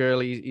with the girl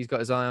he's got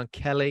his eye on,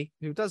 Kelly,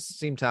 who does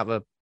seem to have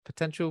a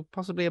potential,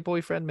 possibly a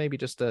boyfriend, maybe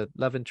just a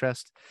love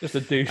interest. Just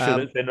a douche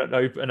that's in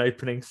an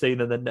opening scene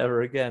and then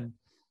never again.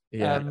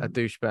 Yeah, a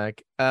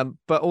douchebag.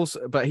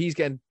 But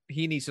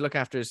he needs to look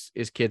after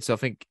his kids. So I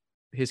think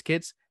his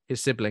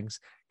siblings,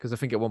 because I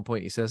think at one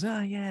point he says,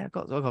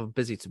 I'm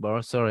busy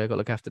tomorrow. Sorry, I got to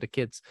look after the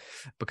kids.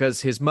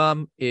 Because his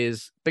mum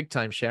is big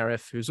time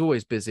sheriff who's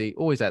always busy,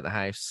 always out the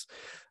house.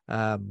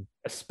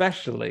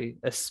 Especially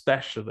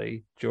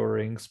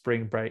during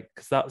spring break,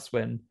 because that's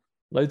when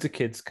loads of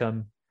kids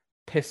come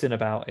pissing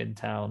about in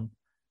town.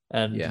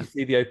 And you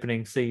see the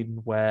opening scene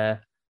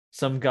where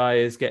some guy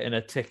is getting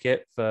a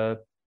ticket for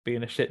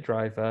being a shit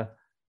driver,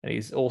 and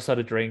he's also had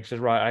a drink. She says,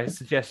 right, I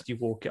suggest you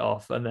walk it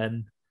off. And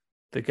then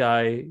the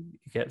guy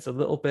gets a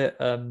little bit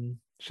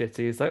shitty.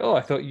 He's like, oh,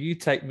 I thought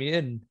you'd take me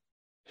in,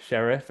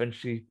 sheriff. And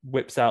she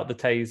whips out the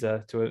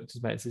taser to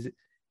his mate and says,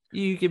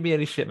 you give me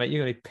any shit, mate,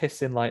 you're going to be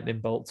pissing lightning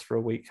bolts for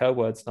a week. Her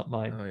words, not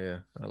mine. Oh yeah,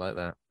 I like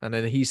that. And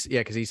then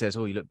because he says,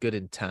 oh, you look good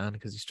in tan,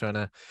 because he's trying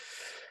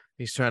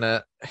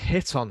to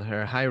hit on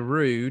her. How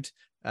rude.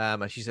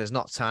 And she says,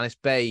 not tan, it's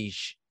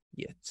beige.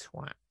 You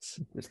twat.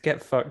 Just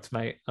get fucked,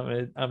 mate.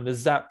 I'm gonna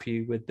zap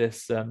you with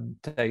this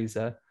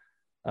taser.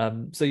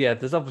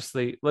 There's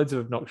obviously loads of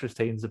obnoxious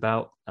teens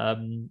about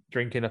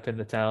drinking up in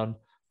the town.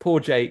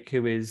 Poor Jake,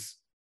 who is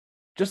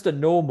just a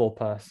normal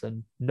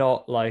person,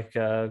 not like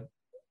a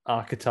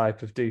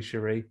archetype of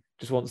douchery,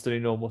 just wants to do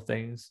normal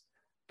things.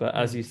 But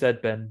as you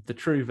said, Ben, the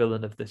true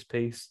villain of this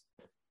piece,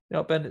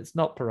 Ben, it's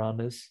not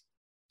piranhas.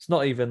 It's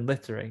not even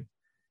littering.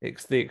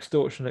 It's the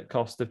extortionate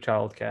cost of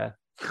childcare.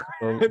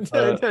 I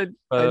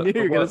knew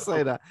you were going to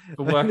say that.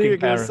 I knew you were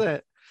going to say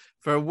it.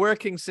 For a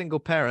working single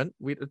parent,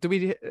 do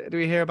we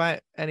hear about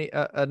any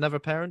another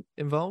parent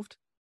involved?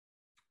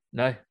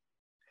 No.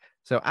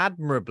 So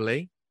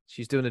admirably,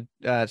 she's doing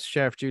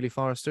Sheriff Julie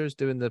Forrester is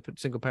doing the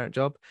single parent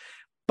job,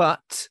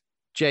 but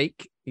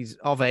Jake, he's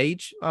of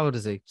age. How old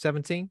is he?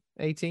 17,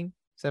 18,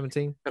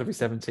 17? Gotta be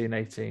 17,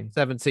 18.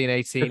 17,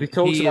 18. He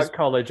talks about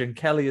college, and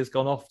Kelly has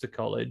gone off to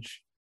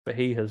college, but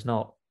he has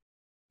not.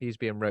 He's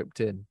being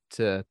roped in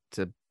to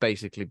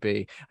basically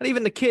be, and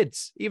even the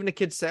kids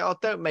say, "Oh,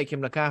 don't make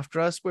him look after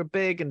us. We're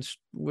big and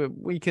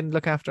we can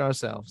look after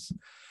ourselves."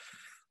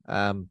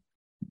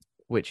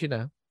 Which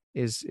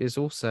is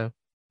also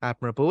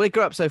admirable. They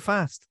grow up so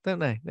fast, don't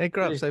they? They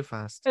grow up so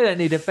fast. They don't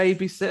need a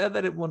babysitter.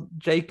 They don't want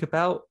Jacob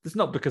out. It's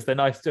not because they're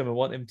nice to him and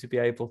want him to be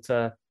able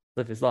to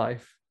live his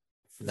life.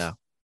 No,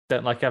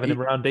 don't like having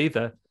him around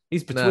either.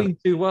 He's between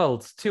two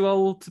worlds. Too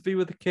old to be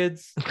with the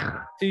kids.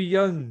 Too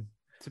young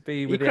to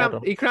be with the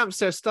adults. He cramps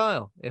their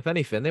style. If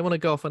anything, they want to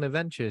go off on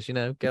adventures.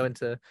 Go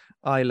into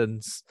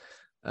islands,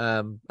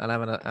 and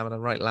having a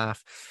right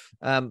laugh.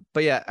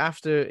 But yeah,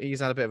 after he's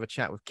had a bit of a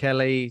chat with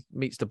Kelly,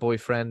 meets the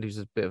boyfriend who's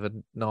a bit of a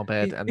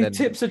knobhead, and then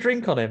tips a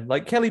drink on him.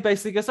 Like Kelly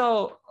basically goes,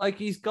 "Oh, like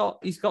he's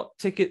got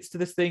tickets to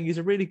this thing. He's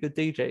a really good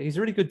DJ. He's a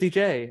really good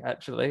DJ,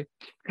 actually."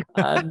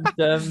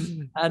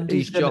 And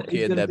he's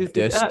jockeying them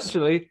discs.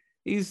 Actually,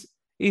 he's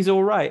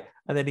all right.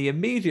 And then he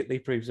immediately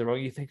proves it wrong.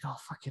 You think, "Oh,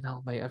 fucking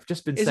hell, mate! I've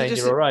just been saying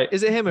you're all right."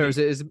 Is it him or is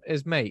it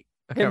his mate?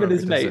 Him and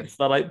his mates.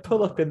 They like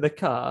pull up in the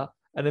car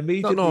and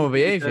immediately. Not normal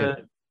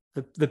behavior.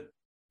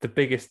 The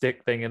biggest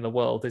dick thing in the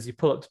world is you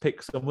pull up to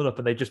pick someone up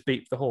and they just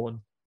beep the horn.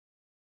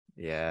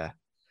 Yeah.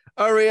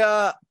 Hurry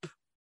up.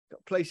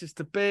 Got places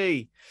to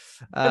be.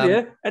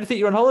 Yeah. And I think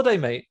you're on holiday,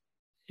 mate.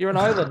 You're on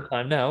island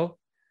time now.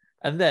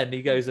 And then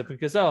he goes up and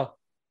goes, "Oh,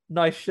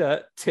 nice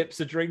shirt," tips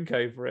a drink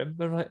over him.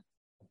 I'm like,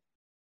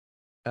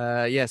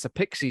 it's a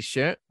Pixies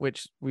shirt,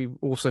 which we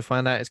also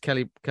find out is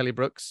Kelly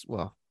Brooks.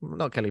 Well,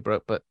 not Kelly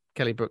Brooks, but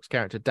Kelly Brooks'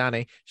 character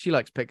Danny. She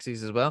likes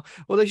Pixies as well.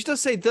 Although she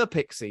does say the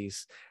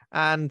Pixies.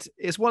 And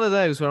it's one of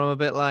those where I'm a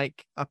bit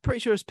like, I'm pretty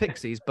sure it's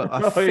Pixies, but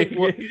I think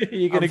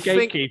you're going to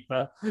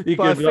gatekeeper. You're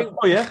going to be like,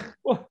 "Oh yeah,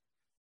 well,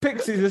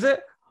 Pixies is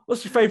it?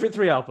 What's your favourite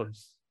 3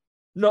 albums?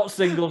 Not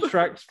single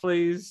tracks,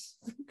 please."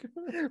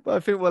 But I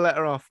think we'll let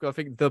her off. I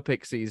think the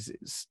Pixies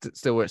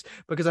still works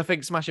because I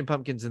think Smashing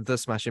Pumpkins and the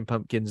Smashing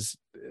Pumpkins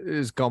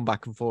has gone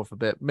back and forth a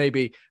bit.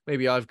 Maybe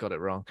I've got it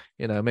wrong.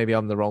 Maybe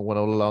I'm the wrong one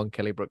all along.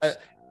 Kelly Brooks,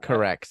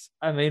 correct.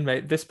 I mean,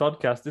 mate, this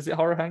podcast, is it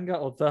Horror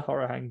Hangout or the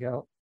Horror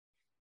Hangout?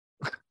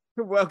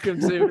 Welcome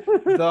to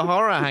the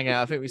Horror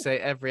Hangout. I think we say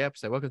every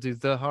episode, welcome to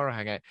the Horror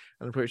Hangout.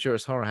 And I'm pretty sure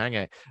it's Horror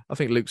Hangout. I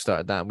think Luke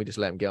started that and we just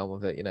let him get on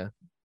with it,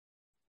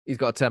 He's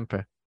got a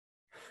temper.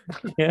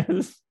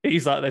 Yes,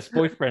 he's like this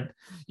boyfriend.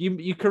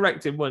 You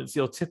correct him once,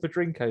 he'll tip a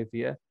drink over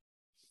you.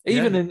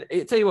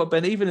 Tell you what,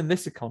 Ben, even in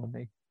this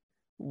economy,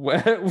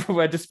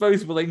 where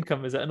disposable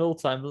income is at an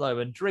all-time low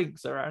and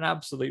drinks are at an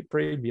absolute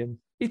premium,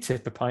 he'd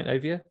tip a pint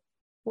over you.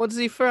 What does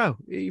he throw?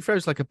 He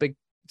throws like a big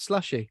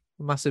slushy,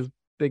 a massive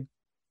big.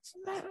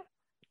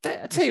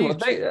 I tell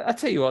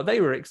you what, they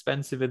were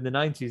expensive in the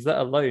 90s, let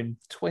alone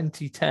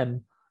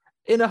 2010.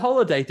 In a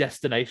holiday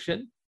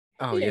destination,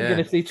 you're going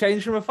to see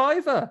change from a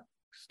 $5.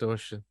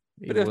 Extortion.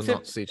 You will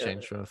not see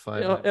change from a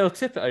 $5. He'll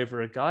tip it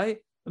over a guy,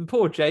 and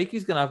poor Jake,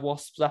 he's going to have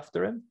wasps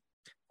after him.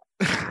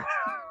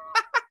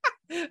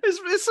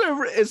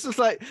 It's just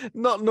like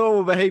not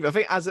normal behavior. I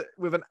think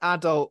with an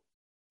adult,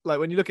 like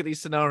when you look at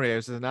these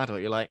scenarios as an adult,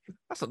 you're like,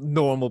 that's not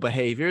normal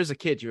behavior. As a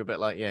kid, you're a bit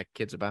like, yeah,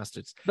 kids are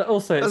bastards. But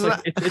also,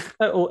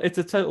 it's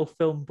a total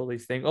film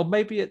bullies thing, or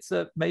maybe it's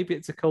a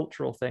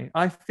cultural thing.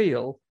 I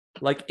feel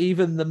like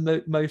even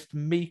the most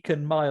meek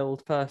and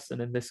mild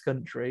person in this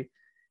country,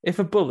 if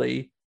a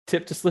bully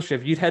tipped a slushy,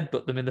 you'd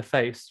headbutt them in the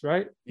face,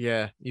 right?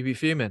 Yeah, you'd be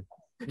fuming.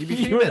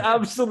 You would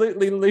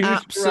absolutely lose.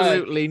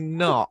 Absolutely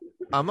not.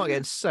 I'm not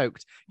getting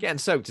soaked. Getting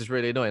soaked is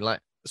really annoying.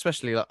 Like,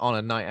 especially like on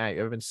a night out.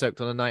 You ever been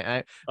soaked on a night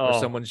out where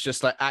someone's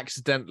just like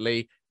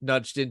accidentally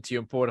nudged into you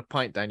and poured a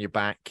pint down your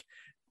back?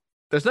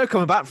 There's no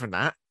coming back from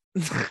that.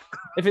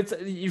 If it's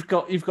you've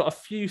got a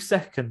few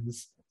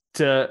seconds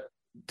to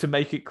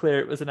make it clear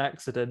it was an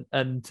accident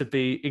and to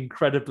be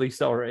incredibly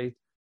sorry.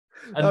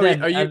 And then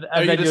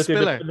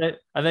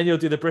you'll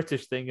do the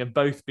British thing and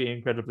both be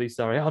incredibly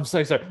sorry. I'm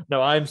so sorry.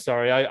 No, I'm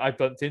sorry. I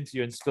bumped into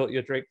you and spilt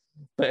your drink.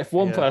 But if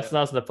one person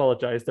hasn't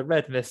apologized, the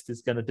red mist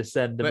is going to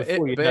descend.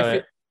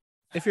 And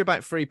if you're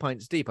about 3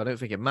 pints deep, I don't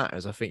think it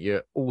matters. I think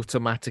you're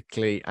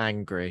automatically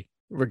angry,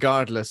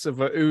 regardless of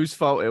whose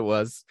fault it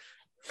was.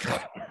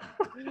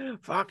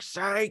 Fuck's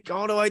sake!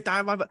 All the way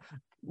down my.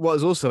 What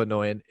is also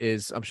annoying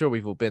is, I'm sure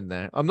we've all been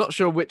there. I'm not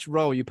sure which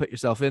role you put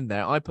yourself in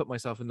there. I put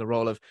myself in the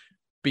role of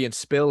being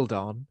spilled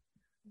on,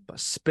 but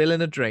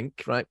spilling a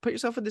drink, right? Put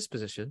yourself in this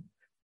position.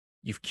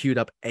 You've queued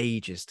up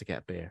ages to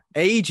get beer.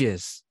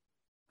 Ages.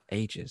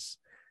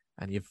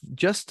 And you've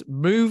just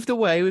moved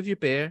away with your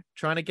beer,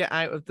 trying to get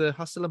out of the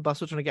hustle and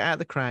bustle, trying to get out of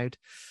the crowd.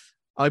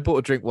 I bought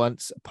a drink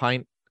once, a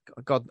pint.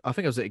 God, I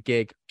think I was at a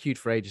gig, queued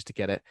for ages to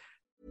get it.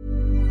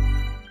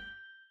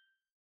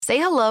 Say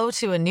hello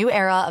to a new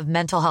era of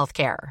mental health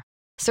care.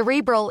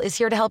 Cerebral is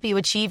here to help you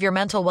achieve your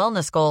mental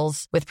wellness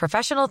goals with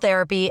professional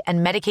therapy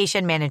and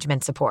medication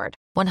management support.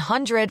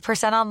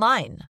 100%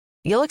 online.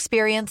 You'll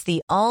experience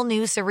the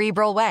all-new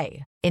Cerebral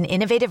Way, an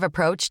innovative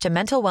approach to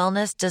mental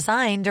wellness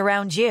designed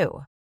around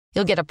you.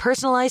 You'll get a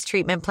personalized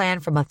treatment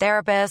plan from a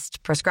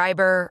therapist,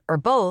 prescriber, or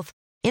both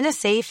in a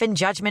safe and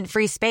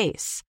judgment-free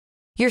space.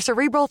 Your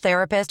Cerebral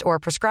therapist or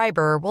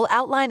prescriber will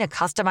outline a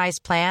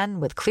customized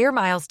plan with clear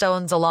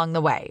milestones along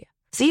the way,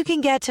 so you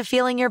can get to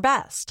feeling your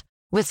best.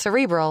 With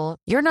Cerebral,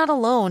 you're not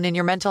alone in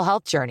your mental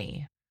health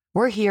journey.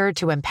 We're here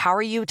to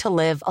empower you to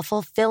live a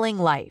fulfilling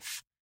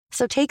life.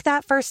 So take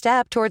that first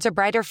step towards a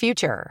brighter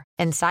future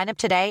and sign up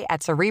today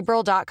at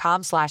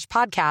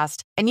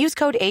Cerebral.com/podcast and use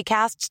code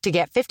ACAST to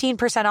get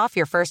 15% off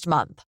your first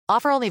month.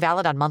 Offer only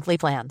valid on monthly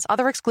plans.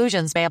 Other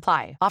exclusions may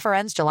apply. Offer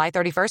ends July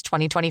 31st,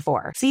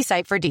 2024. See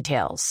site for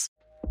details.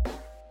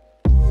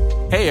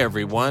 Hey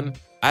everyone,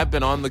 I've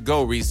been on the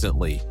go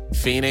recently.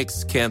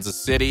 Phoenix,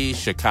 Kansas City,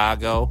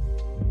 Chicago.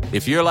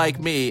 If you're like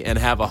me and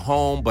have a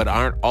home but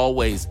aren't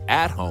always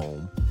at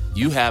home,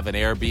 you have an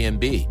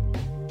Airbnb.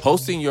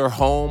 Hosting your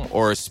home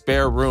or a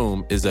spare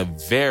room is a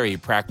very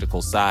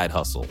practical side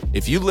hustle.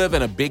 If you live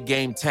in a big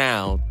game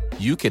town,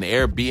 you can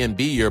Airbnb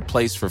your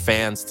place for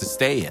fans to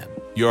stay in.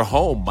 Your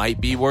home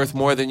might be worth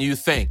more than you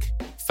think.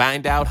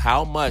 Find out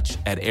how much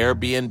at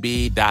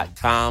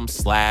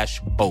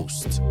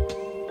airbnb.com/host.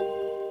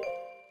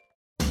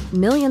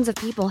 Millions of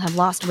people have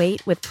lost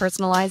weight with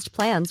personalized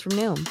plans from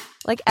Noom,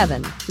 like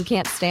Evan, who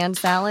can't stand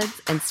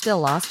salads and still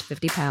lost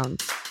 50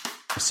 pounds.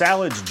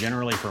 Salads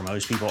generally for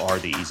most people are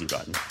the easy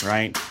button,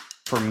 right?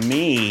 For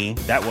me,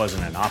 that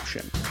wasn't an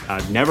option.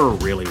 I never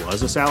really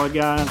was a salad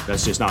guy.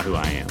 That's just not who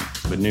I am.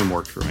 But Noom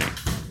worked for me.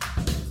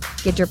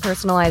 Get your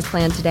personalized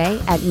plan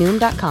today at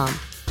Noom.com.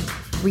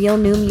 Real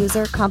Noom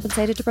user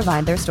compensated to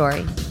provide their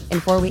story. In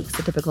 4 weeks,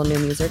 the typical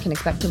Noom user can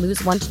expect to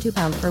lose 1 to 2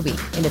 pounds per week.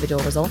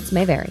 Individual results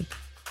may vary.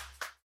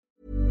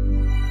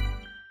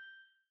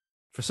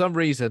 For some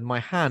reason, my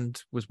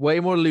hand was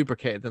way more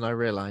lubricated than I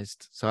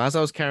realized. So as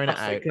I was carrying it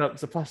out,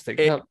 It's a plastic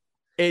cup.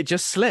 it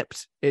just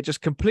slipped. It just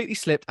completely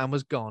slipped and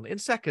was gone. In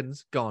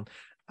seconds, gone.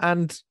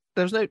 And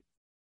there was no...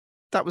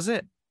 That was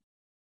it.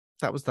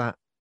 That was that.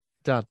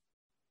 Done.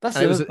 That's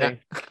And the it other was-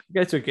 thing.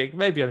 Go to a gig.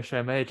 Maybe I'm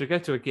showing my age. I go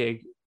to a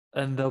gig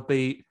and there'll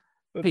be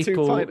The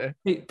people, two-pinter.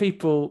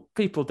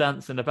 people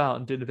dancing about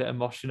and doing a bit of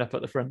moshing up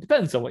at the front.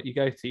 Depends on what you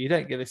go to. You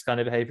don't get this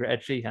kind of behavior at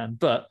Ed Sheehan,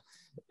 but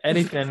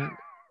anything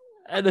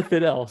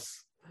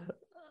else,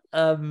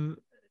 people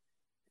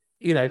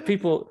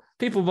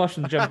moshing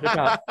and jumping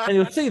about, and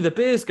you'll see the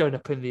beers going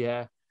up in the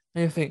air,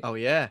 and you think, Oh,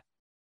 yeah.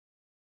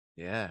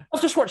 Yeah.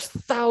 I've just watched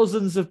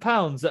thousands of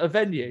pounds at a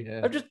venue.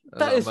 Yeah, I'm just a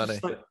that lot of is money.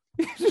 just like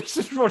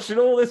just watching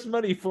all this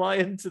money fly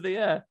into the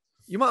air.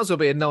 You might as well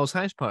be at Noel's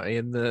house party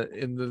in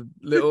the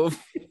little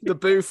the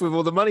booth with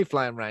all the money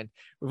flying around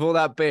with all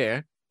that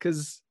beer,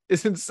 because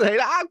it's insane.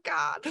 Oh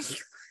God,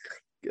 just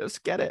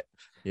get it.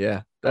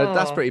 Yeah,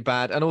 that's Oh. pretty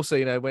bad. And also,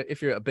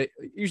 if you're at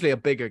usually a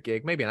bigger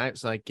gig, maybe an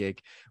outside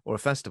gig or a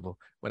festival,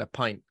 when a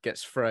pint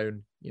gets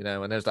thrown,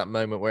 and there's that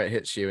moment where it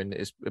hits you and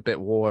it's a bit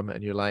warm,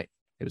 and you're like,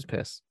 it was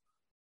piss.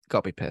 Got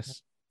to be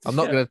piss. I'm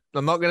not gonna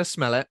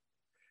smell it.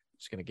 I'm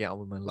just gonna get on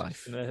with my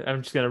life.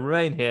 I'm just going to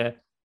remain here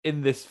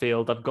in this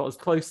field. I've got as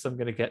close as I'm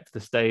going to get to the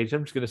stage.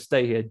 I'm just going to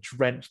stay here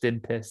drenched in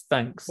piss.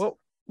 Thanks. What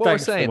we're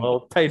Thanks, saying?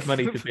 world. Paid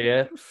money to be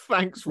here.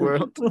 Thanks,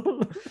 world.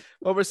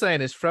 What we're saying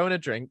is throwing a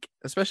drink,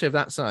 especially of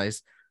that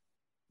size,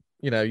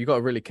 you got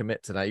to really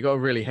commit to that. You got to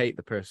really hate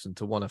the person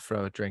to want to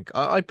throw a drink.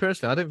 I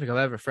personally, I don't think I've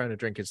ever thrown a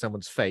drink in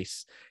someone's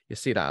face. You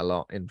see that a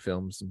lot in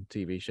films and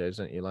TV shows,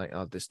 don't you? Like,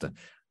 I'm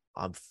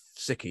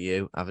sick of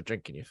you. Have a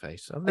drink in your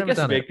face. I've never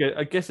done it.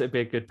 I guess it'd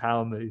be a good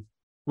power move.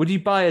 Would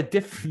you buy a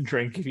different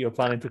drink if you were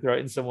planning to throw it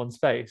in someone's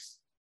face?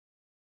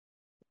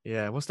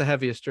 Yeah. What's the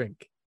heaviest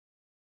drink?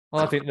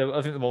 Well, I think the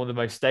one with the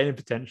most staining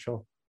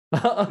potential. Yeah.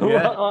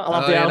 I'll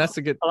have the house, that's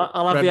a good.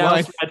 I'll have red the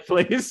house wine. red,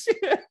 please.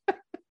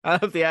 I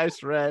have the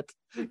house red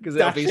because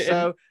it'll Dash be it in.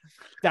 so.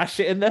 Dash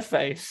it in their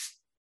face.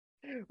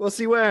 What's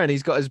he wearing?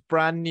 He's got his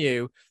brand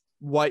new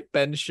white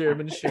Ben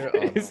Sherman shirt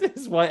on.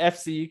 His white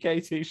FC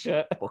UK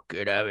t-shirt. Fuck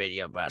it over,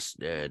 you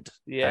bastard.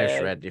 Yeah.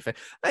 House red.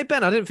 Hey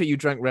Ben, I didn't think you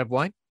drank red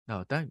wine.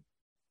 No, don't.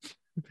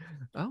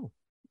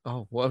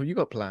 Oh, what have you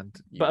got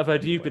planned? But I've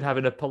heard you've been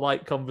having a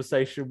polite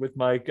conversation with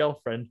my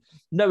girlfriend.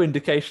 No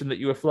indication that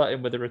you were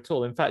flirting with her at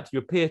all. In fact, you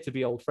appear to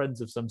be old friends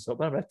of some sort.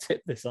 But I'm going to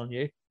tip this on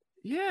you.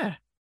 Yeah.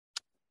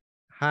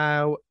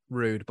 How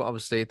rude, but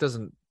obviously it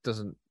doesn't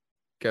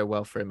go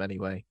well for him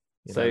anyway.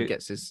 So he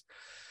gets his.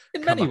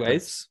 In many comeuppance.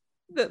 ways,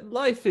 that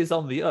life is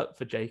on the up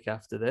for Jake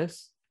after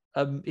this.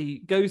 He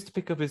goes to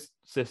pick up his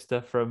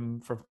sister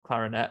from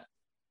clarinet.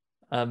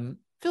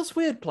 Feels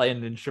weird playing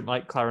an instrument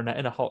like clarinet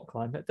in a hot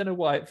climate. Don't know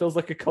why. It feels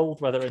like a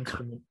cold weather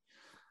instrument.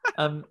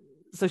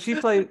 So she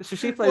plays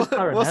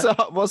clarinet.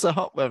 What's a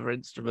hot weather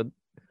instrument?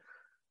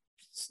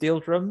 Steel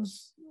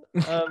drums.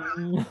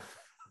 I'm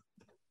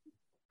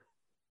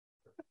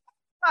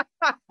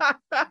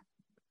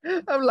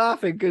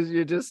laughing because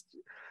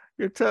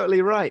you're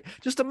totally right.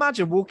 Just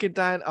imagine walking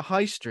down a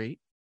high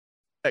street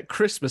at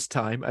Christmas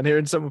time and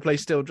hearing someone play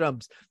steel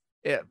drums.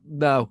 It'd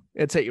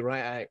take you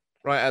right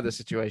out of the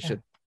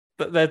situation.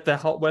 But they're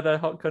hot weather,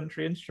 hot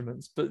country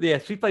instruments. But yeah,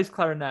 she plays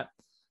clarinet.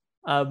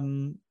 I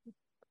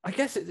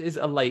guess it is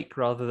a lake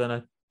rather than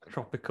a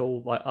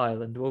tropical like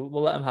island. We'll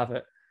let them have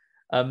it.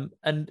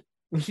 And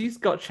she's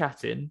got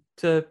chatting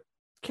to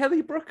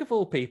Kelly Brook of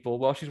all people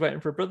while she's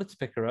waiting for her brother to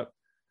pick her up.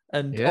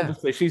 And Yeah.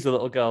 obviously she's a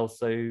little girl,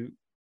 so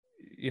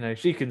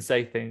she can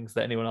say things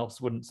that anyone else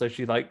wouldn't. So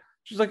she's like,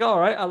 all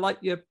right, I like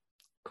your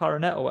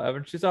clarinet or whatever.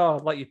 And she's, oh,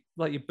 I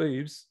like your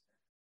boobs.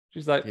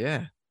 She's like,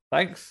 Yeah.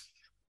 Thanks.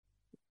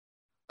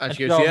 And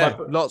she she's, goes, "Oh, yeah,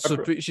 my- lots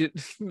of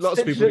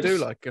people do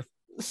like her.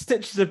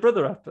 Stitches her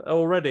brother up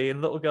already,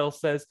 and little girl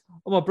says,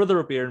 "Oh, my brother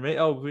will be here in a minute.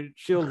 Oh,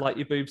 she'll like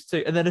your boobs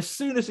too." And then as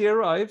soon as he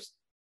arrives,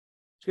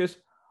 she goes,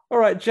 "All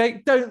right,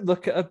 Jake, don't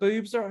look at her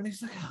boobs." And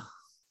he's like, oh.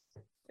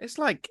 It's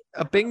like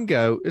a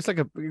bingo. It's like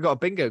you got a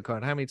bingo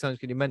card. How many times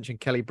can you mention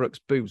Kelly Brook's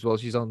boobs while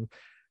she's on?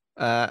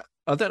 I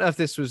don't know if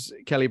this was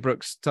Kelly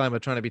Brook's time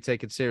of trying to be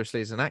taken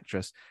seriously as an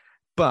actress,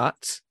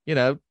 but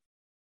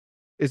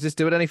is this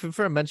doing anything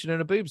for her? Mentioning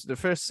her boobs. The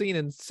first scene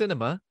in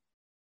cinema,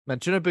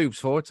 mention her boobs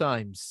 4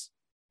 times.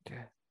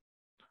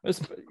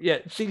 Yeah,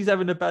 she's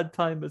having a bad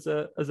time as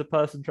a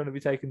person trying to be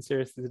taken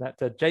seriously as an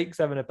actor. Jake's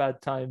having a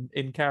bad time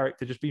in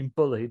character, just being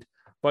bullied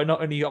by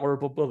not only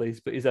horrible bullies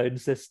but his own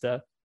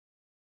sister.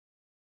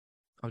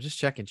 I was just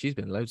checking. She's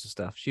been in loads of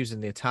stuff. She was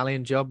in the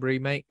Italian Job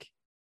remake,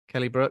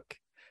 Kelly Brook.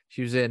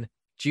 She was in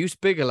Deuce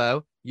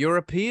Bigalow,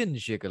 European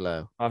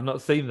Gigolo. I've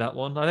not seen that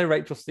one. I know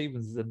Rachel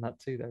Stevens is in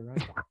that too, though,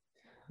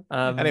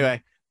 right?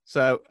 Anyway,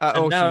 so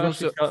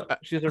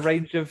she has a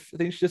range of. I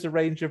think she has a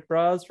range of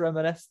bras for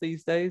M&S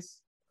these days.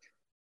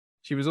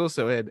 She was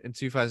also in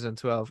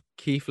 2012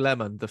 Keith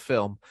Lemon, the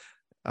film.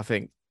 I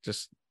think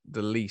just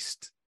the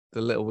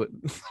little bit.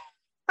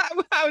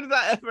 How did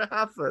that ever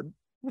happen?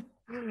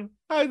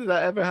 How did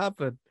that ever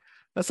happen?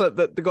 That's like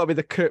there got to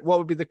be what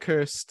would be the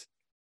cursed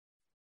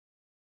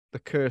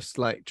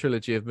like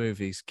trilogy of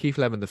movies? Keith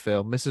Lemon, the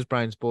film, Mrs.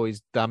 Brown's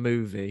Boys, the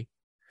movie,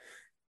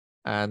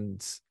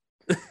 and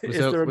Is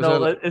there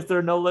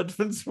a Noel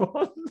Edmonds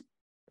one?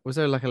 Was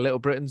there like a Little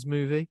Britain's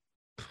movie?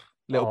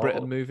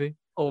 Britain movie?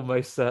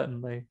 Almost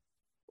certainly.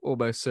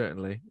 Almost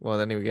certainly. Well,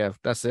 then here we go.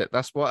 That's it.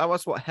 That's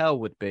what hell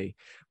would be,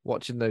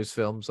 watching those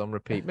films on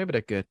repeat. Maybe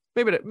they're good.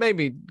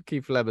 Maybe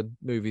Keith Lemon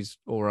movies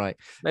all right.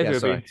 Maybe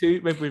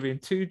we're being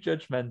too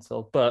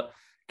judgmental. But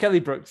Kelly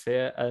Brook's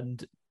here,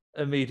 and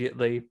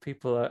immediately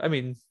people are. I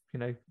mean,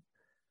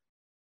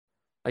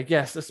 I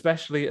guess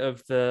especially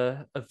of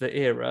the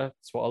era,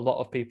 it's what a lot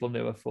of people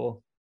knew her for.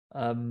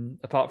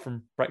 Apart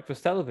from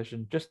breakfast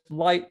television, just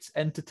light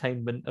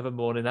entertainment of a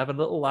morning, having a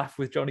little laugh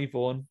with Johnny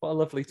Vaughan. What a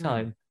lovely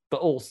time. But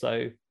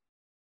also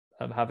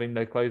having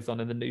no clothes on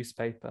in the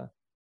newspaper.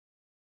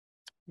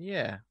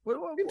 Yeah. What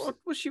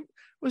was she?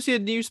 Was she a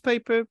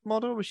newspaper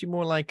model? Or was she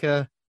more like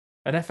an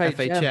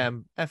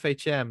FHM?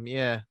 FHM,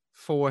 yeah.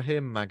 For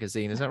Him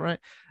magazine, is that right?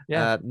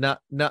 Yeah.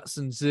 Nuts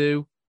and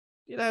Zoo.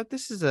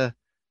 This is a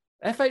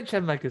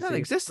FHM magazine. Doesn't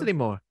exist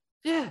anymore.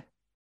 Yeah.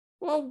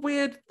 What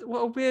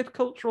a weird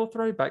cultural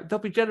throwback.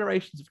 There'll be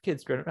generations of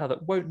kids growing up now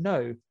that won't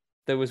know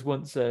there was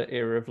once an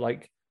era of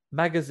like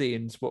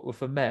magazines what were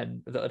for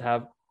men that would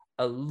have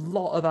a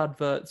lot of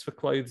adverts for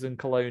clothes and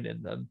cologne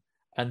in them,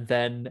 and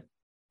then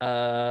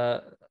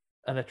an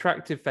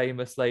attractive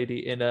famous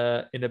lady in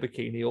a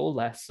bikini or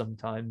less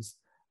sometimes,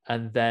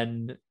 and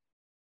then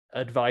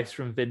advice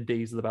from Vin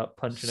Diesel about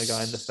punching a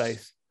guy in the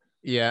face.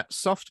 Yeah,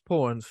 soft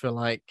porn for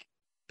like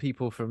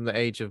people from the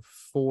age of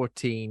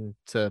 14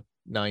 to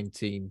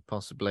 19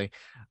 possibly.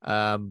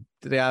 Do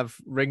they have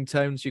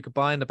ringtones you could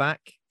buy in the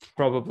back?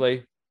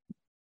 Probably.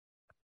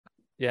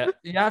 Yeah,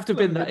 you have to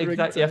be in that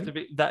exact. You have to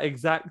be that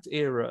exact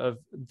era of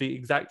the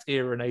exact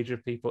era and age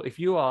of people. If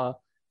you are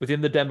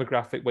within the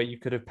demographic where you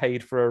could have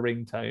paid for a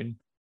ringtone,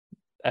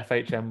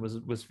 FHM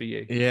was for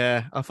you.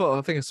 Yeah, I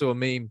think I saw a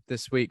meme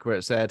this week where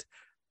it said,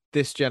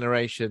 "This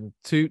generation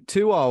too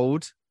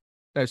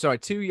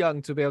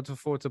young to be able to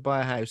afford to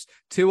buy a house,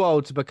 too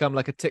old to become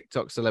like a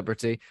TikTok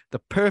celebrity.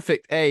 The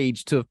perfect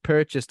age to have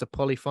purchased a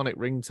polyphonic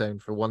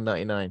ringtone for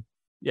 $1.99."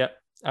 Yeah,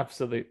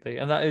 absolutely,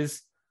 and that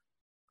is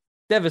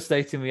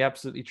devastatingly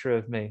absolutely true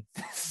of me.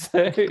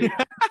 so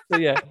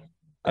yeah,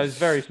 I was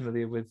very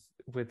familiar with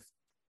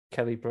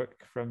Kelly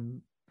Brook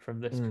from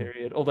this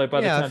period. Although by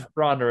the time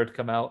Piranha had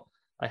come out,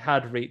 I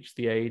had reached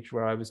the age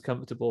where I was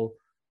comfortable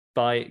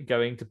by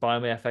going to buy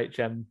my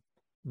FHM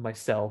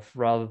myself,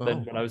 rather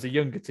than when I was a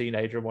younger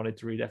teenager and wanted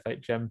to read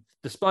FHM,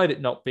 despite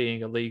it not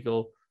being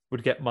illegal,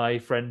 would get my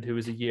friend who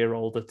was a year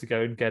older to go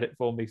and get it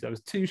for me because I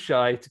was too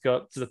shy to go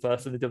up to the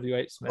person in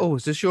WH Smith. Oh,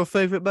 is this your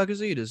favourite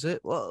magazine, is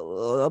it?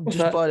 Well, I'm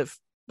just buying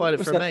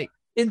it for a mate.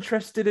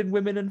 Interested in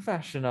women and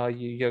fashion, are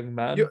you, young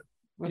man?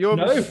 No,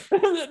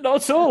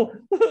 not at all.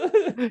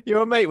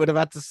 Your mate would have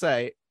had to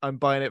say, "I'm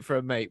buying it for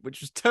a mate," which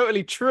was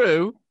totally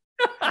true,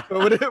 but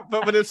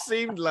would have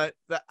seemed like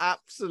the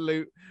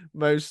absolute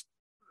most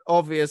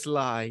obvious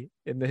lie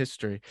in the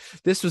history.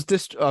 This was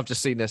I've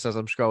just seen this as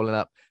I'm scrolling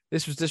up.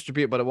 This was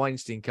distributed by the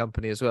Weinstein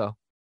Company as well.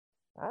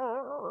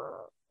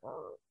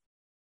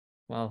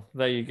 Well,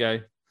 there you go.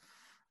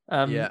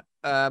 So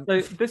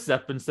this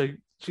happened. So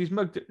she's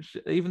mugged,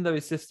 even though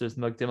his sister's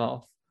mugged him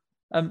off.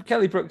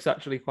 Kelly Brook's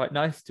actually quite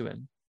nice to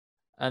him,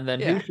 and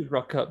then who should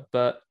rock up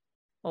but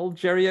old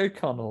Jerry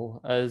O'Connell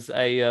as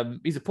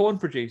he's a porn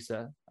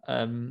producer.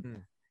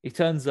 He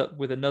turns up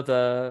with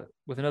another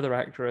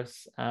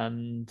actress,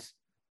 and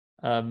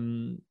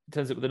Turns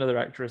up with another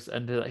actress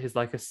and his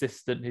like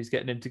assistant who's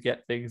getting him to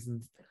get things,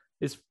 and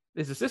his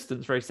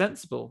assistant's very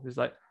sensible. He's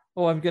like,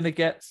 "Oh, I'm going to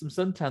get some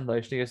suntan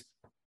lotion." He goes,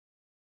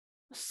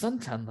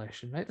 "Suntan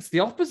lotion, mate? That's the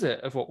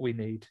opposite of what we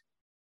need.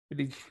 We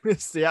need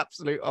It's the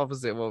absolute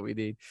opposite of what we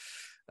need.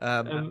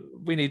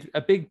 we need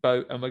a big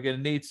boat, and we're going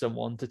to need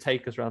someone to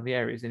take us around the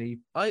areas." And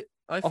I feel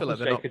like offers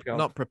they're Jake a job.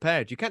 not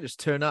prepared. You can't just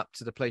turn up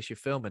to the place you're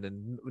filming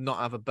and not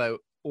have a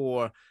boat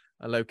or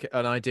an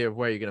idea of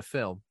where you're going to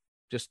film.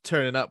 Just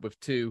turning up with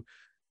two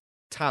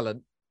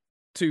talent,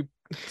 turning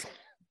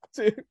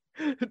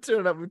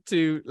up with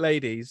two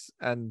ladies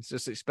and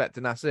just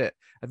expecting that's it.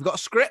 Have you got a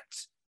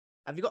script?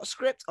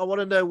 I want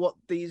to know what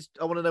their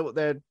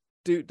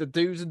the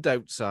do's and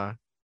don'ts are.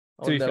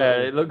 To be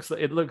fair, it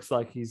looks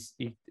like he's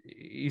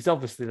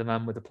obviously the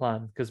man with a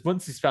plan, because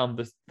once he's found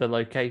the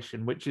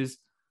location, which is,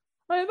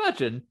 I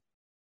imagine,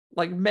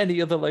 like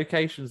many other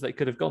locations they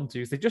could have gone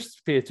to, they just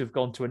appear to have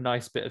gone to a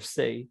nice bit of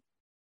sea,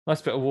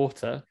 nice bit of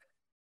water.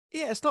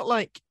 Yeah, it's not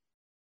like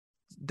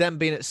them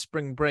being at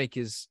spring break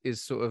is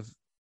sort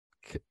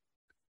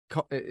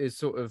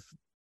of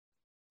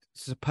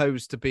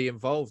supposed to be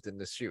involved in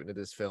the shooting of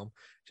this film.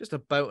 Just a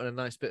boat and a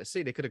nice bit of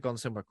sea. They could have gone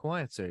somewhere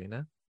quieter, you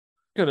know.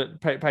 Could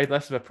have paid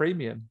less of a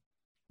premium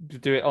to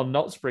do it on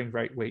not spring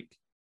break week.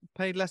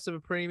 Paid less of a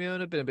premium.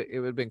 It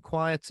would have been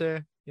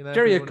quieter. You know,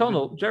 Jerry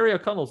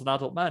O'Connell's an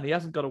adult man. He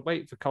hasn't got to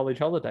wait for college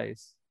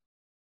holidays.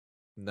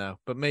 No,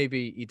 but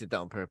maybe he did that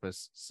on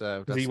purpose.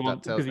 So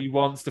because he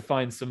wants to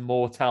find some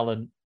more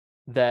talent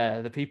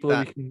there. The people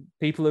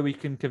who we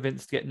can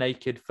convince to get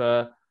naked for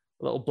a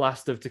little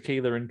blast of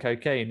tequila and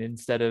cocaine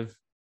instead of.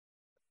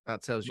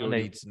 That tells you all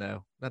you need to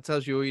know. That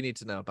tells you all you need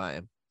to know about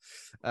him.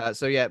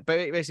 So yeah,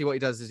 basically what he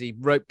does is he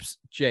ropes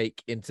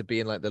Jake into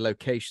being like the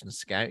location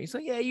scout. He's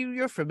like, "Yeah,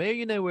 you're from here.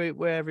 You know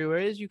where everywhere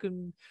is. You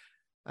can."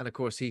 And of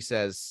course, he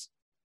says,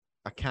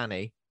 "A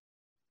canny."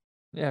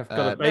 Yeah, I've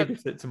got to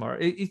babysit tomorrow.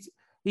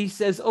 He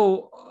says,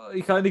 "Oh,"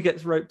 he kind of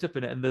gets roped up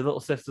in it, and the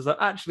little sister's like,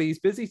 "Actually, he's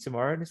busy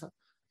tomorrow." And he's like,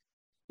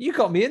 "You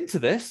got me into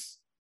this."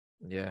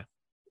 Yeah,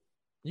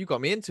 you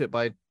got me into it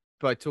by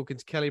talking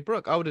to Kelly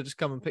Brook. I would have just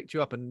come and picked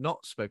you up and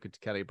not spoken to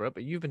Kelly Brook,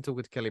 but you've been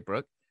talking to Kelly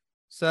Brook,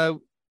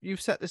 so you've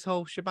set this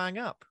whole shebang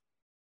up.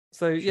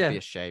 So yeah, be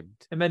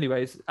ashamed. In many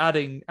ways,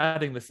 adding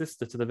the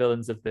sister to the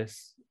villains of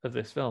this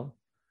film.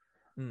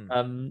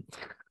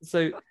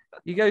 So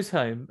he goes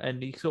home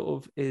and he sort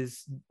of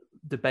is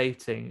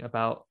debating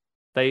about.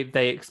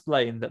 They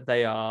explain that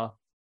they are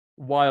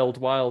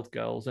wild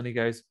girls, and he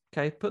goes,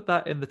 "Okay, put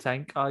that in the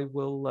tank. I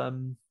will.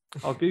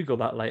 I'll Google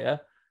that later."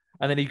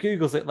 And then he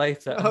Googles it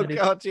later.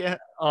 Yeah.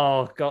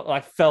 Oh God,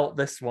 I felt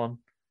this one.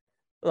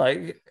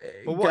 Like,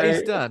 well, what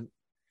he's done.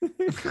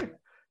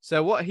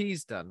 So what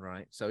he's done,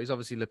 right? So he's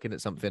obviously looking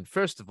at something.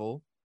 First of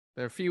all,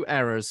 there are a few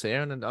errors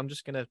here, and I'm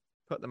just going to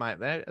put them out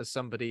there as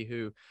somebody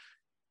who,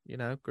 you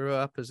know, grew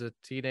up as a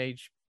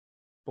teenage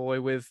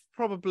boy with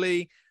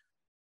probably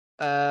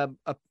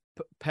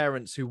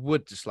parents who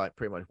would just like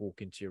pretty much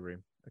walk into your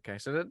room. Okay,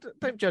 so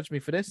don't judge me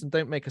for this and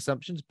don't make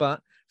assumptions.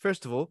 But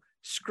first of all,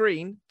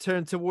 screen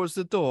turned towards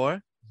the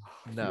door.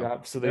 No,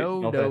 absolutely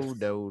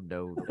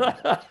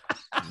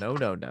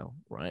no.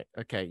 Right.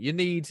 Okay, you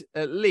need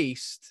at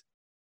least.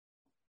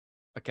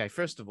 Okay,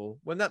 first of all,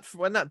 when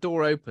that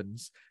door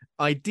opens,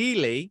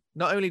 ideally,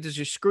 not only does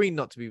your screen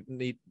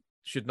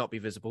should not be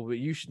visible, but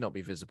you should not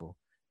be visible.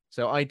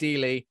 So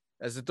ideally,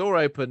 as the door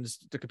opens,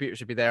 the computer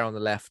should be there on the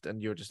left,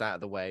 and you're just out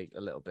of the way a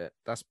little bit.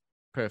 That's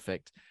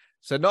perfect.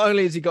 So not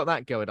only has he got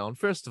that going on,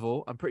 first of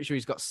all, I'm pretty sure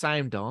he's got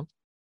sound on.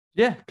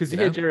 Yeah, because you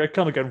hear Jerry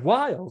O'Connell going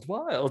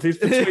wild. He's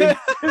between,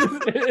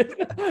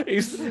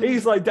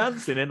 he's like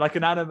dancing in like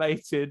an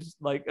animated,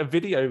 like a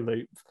video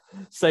loop,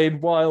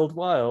 saying wild.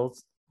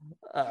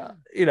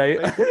 You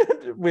know,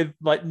 with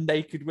like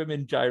naked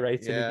women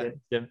gyrating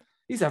against him.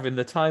 He's having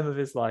the time of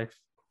his life.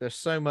 There's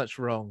so much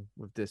wrong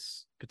with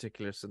this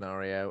particular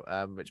scenario,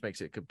 which makes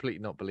it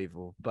completely not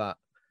believable. But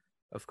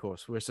of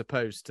course, we're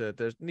supposed to.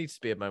 There needs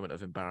to be a moment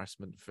of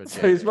embarrassment for.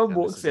 So his mum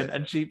walks in,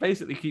 and she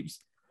basically keeps.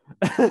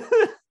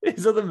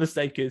 His other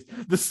mistake is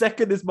the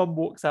second his mum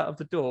walks out of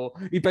the door,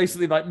 he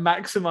basically like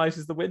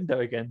maximizes the window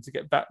again to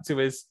get back to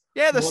his.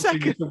 Yeah, the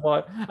second.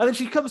 And then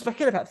she comes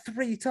back in about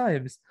 3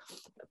 times.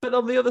 But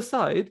on the other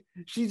side,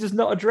 she does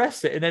not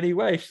address it in any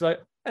way. She's like,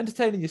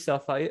 entertaining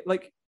yourself, are you?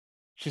 Like,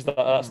 she's like,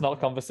 that's not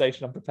a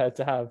conversation I'm prepared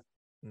to have.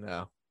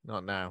 No,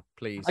 not now,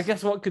 please. I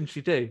guess what can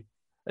she do?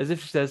 As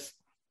if she says,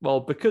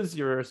 well, because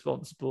you're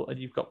irresponsible and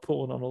you've got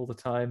porn on all the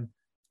time,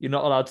 you're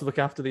not allowed to look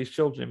after these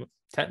children.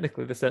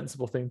 Technically the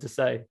sensible thing to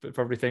say, but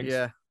probably thinks.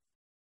 Yeah.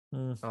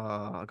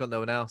 I've got no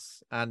one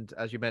else. And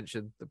as you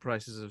mentioned, the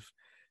prices of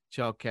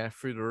childcare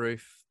through the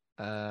roof.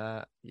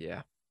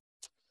 Yeah.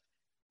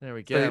 There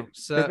we go.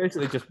 So they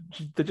basically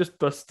just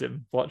bust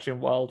him watching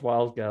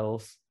Wild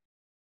Girls.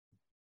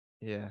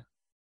 Yeah.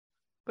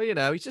 But you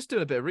know, he's just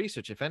doing a bit of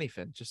research, if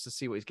anything, just to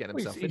see what he's getting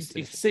himself into.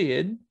 He's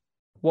seeing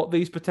what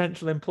these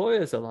potential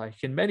employers are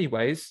like. In many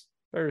ways,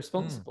 very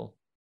responsible.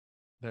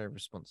 Very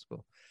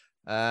responsible.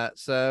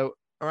 So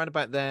around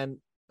about then,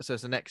 so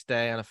it's the next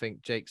day, and I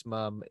think Jake's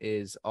mum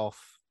is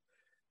off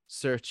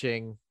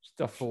searching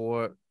Stuff.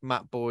 for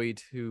Matt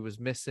Boyd, who was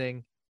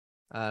missing.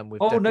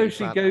 With Oh no,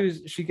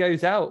 Deputy she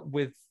goes out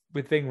with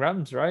Ving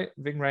Rhames, right?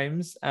 Ving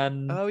Rhames,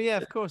 and Oh yeah,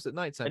 of course, at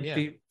nighttime. and Yeah.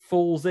 she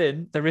falls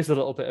in. There is a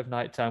little bit of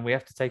nighttime. We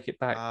have to take it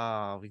back.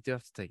 Ah, we do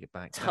have to take it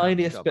back. Ah, I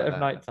Tiniest forgot bit about of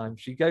that. nighttime.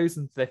 She goes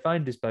and they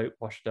find his boat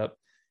washed up.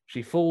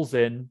 She falls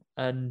in,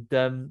 and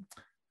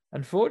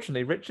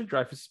unfortunately, Richard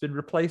Dreyfuss has been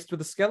replaced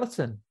with a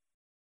skeleton.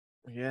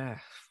 Yeah,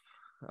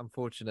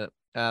 unfortunate.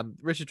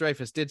 Richard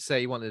Dreyfuss did say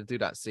he wanted to do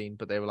that scene,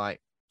 but they were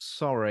like,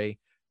 "Sorry,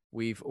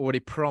 we've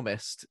already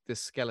promised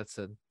this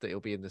skeleton that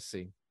he'll be in this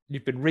scene."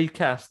 You've been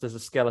recast as a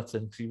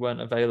skeleton because you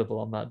weren't available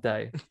on that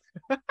day.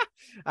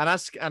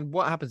 And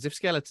what happens if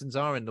skeletons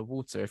are in the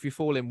water? If you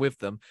fall in with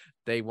them,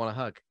 they want a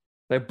hug.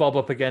 They bob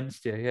up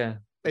against you, yeah.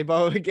 They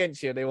bow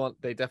against you.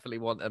 They definitely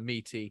want a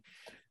meaty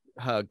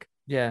hug.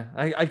 Yeah,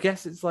 I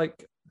guess it's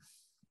like,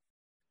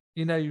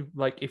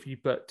 like if you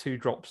put 2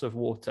 drops of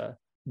water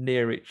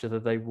near each other,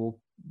 they will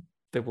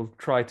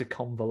try to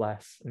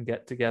convalesce and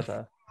get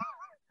together.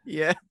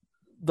 Yeah.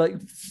 Like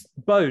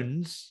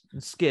bones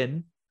and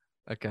skin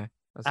Okay.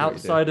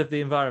 outside of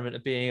the environment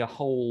of being a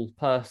whole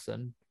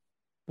person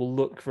will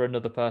look for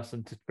another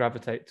person to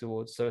gravitate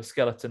towards. So a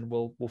skeleton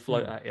will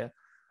float at you.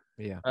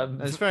 Yeah.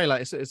 And it's very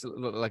like it's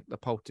like the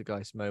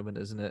poltergeist moment,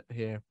 isn't it?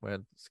 Here, where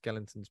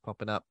skeletons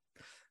popping up,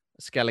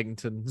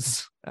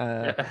 skeletons,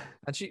 Yeah.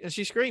 and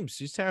she screams.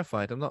 She's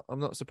terrified. I'm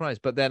not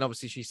surprised. But then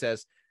obviously she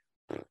says,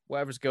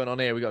 "Whatever's going on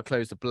here, we got to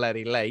close the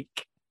bloody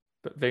lake."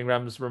 But Ving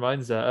Rhames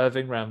reminds her.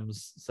 Irving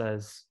Rhames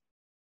says,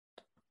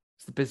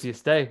 "It's the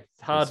busiest day.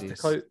 It's hard to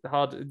close.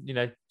 Hard.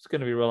 It's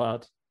going to be real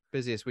hard.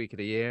 Busiest week of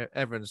the year.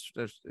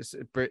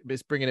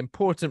 It's bringing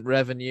important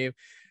revenue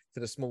to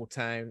the small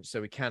town,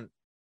 so we can't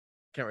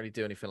really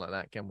do anything like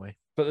that, can we?"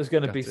 But there's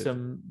going to be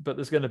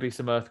Gutted.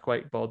 some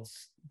earthquake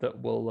bods that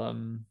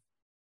will.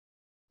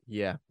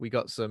 Yeah, we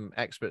got some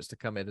experts to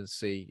come in and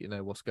see,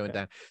 what's going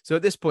down. So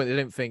at this point, they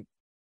don't think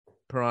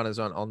piranhas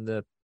aren't on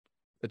the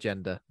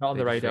agenda. Not on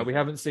They the just radar. think- We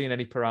haven't seen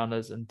any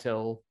piranhas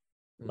until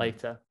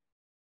later.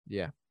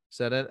 Yeah.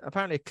 So then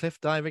apparently a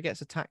cliff diver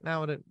gets attacked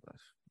now.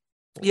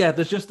 Yeah,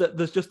 there's just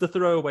a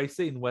throwaway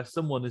scene where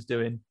someone is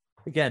doing,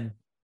 again,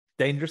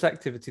 dangerous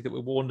activity that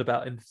we're warned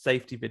about in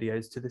safety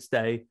videos to this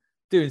day,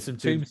 doing some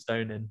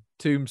tombstoning.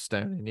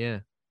 Tombstoning, yeah.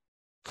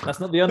 That's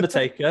not the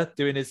Undertaker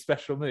doing his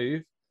special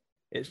move.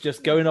 It's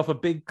just going off a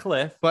big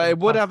cliff. But it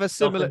and would have a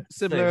passing off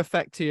similar into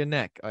effect to your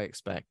neck, I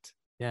expect.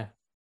 Yeah.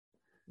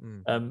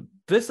 Mm.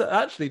 This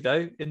actually,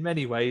 though, in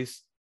many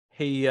ways,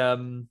 it's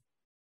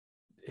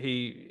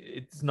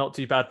not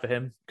too bad for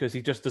him because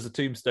he just does a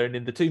tombstone.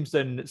 In the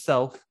tombstone in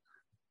itself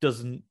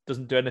doesn't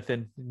do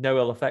anything, no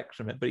ill effects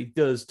from it, but he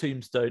does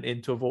tombstone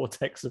into a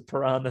vortex of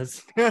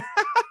piranhas.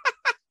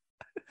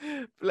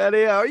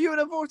 Bloody hell, are you in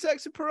a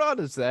vortex of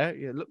piranhas there?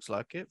 Yeah, it looks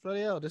like it.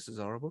 Bloody hell, this is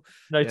horrible.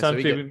 No time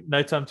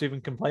to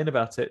even complain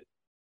about it.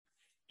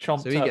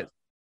 Chomped up.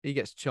 He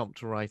gets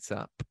chomped right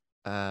up.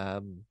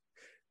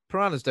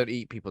 Piranhas don't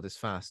eat people this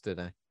fast, do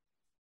they?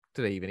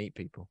 Do they even eat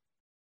people?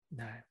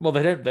 No. Well,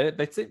 they don't.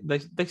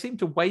 They seem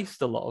to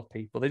waste a lot of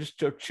people. They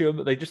just chew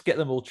them. They just get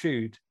them all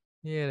chewed.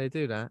 Yeah, they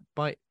do that.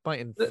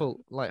 Biting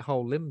full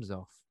whole limbs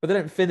off. But they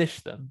don't finish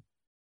them.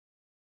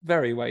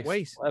 Very Waste.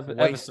 Waste.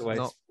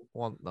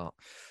 Want not.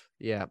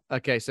 Yeah.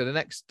 Okay. So the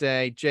next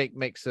day, Jake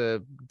makes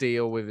a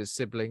deal with his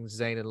siblings,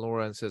 Zane and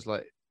Laura, and says,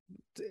 like,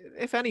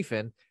 if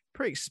anything,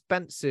 pretty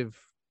expensive.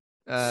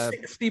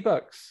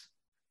 $60.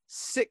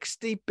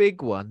 60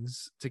 big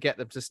ones to get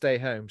them to stay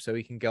home so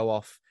he can go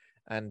off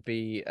and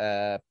be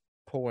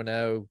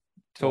porno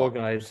tour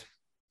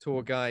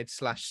guide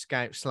 /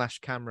 scout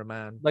 /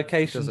 cameraman,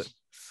 location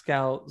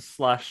scout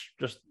 /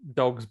 just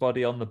dog's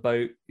body on the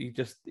boat. He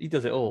does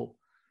it all.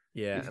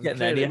 Yeah. He's getting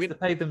there. He has to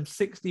pay them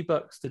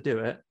 $60 to do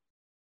it.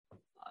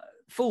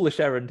 Foolish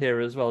errand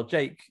here as well.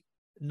 Jake,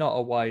 not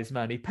a wise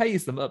man. He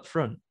pays them up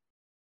front.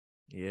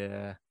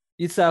 Yeah.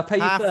 You'd say, I'll pay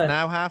half you 30,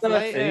 now, half 30,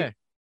 later.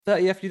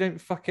 30 if you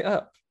don't fuck it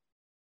up.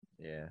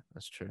 Yeah,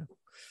 that's true.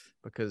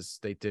 Because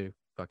they do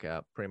fuck it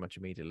up pretty much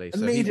immediately.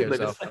 Immediately,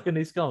 so the second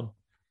he's gone.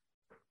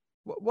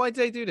 Why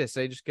do they do this?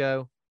 They just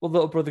go. Well,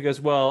 little brother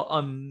goes, well,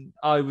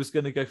 I was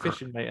going to go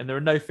fishing, mate, and there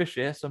are no fish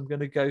here, so I'm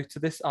going to go to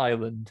this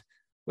island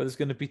where there's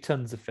going to be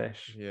tons of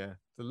fish. Yeah.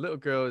 The little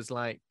girl is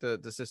like, the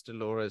sister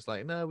Laura is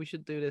like, no, we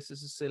should do this.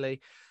 This is silly.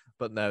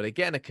 But no, they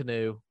get in a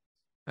canoe.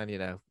 And,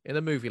 in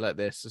a movie like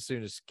this, as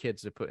soon as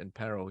kids are put in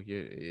peril, it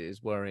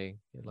is worrying.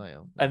 You're like,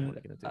 oh, and what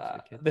are you going to do to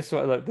the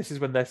kids? This is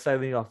when they're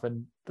sailing off,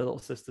 and the little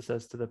sister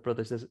says to the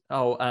brother, says,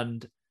 oh,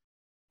 and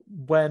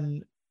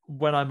when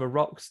I'm a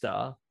rock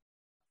star,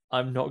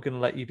 I'm not going to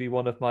let you be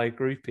one of my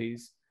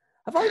groupies.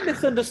 Have I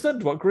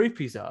misunderstood what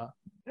groupies are?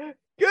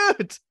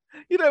 Good.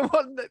 You know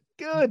what?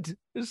 Good.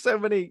 There's so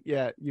many.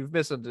 Yeah, you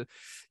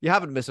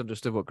haven't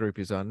misunderstood what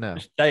groupies are. No,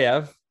 they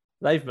have.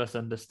 They've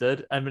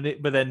misunderstood.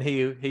 But then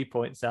he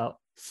points out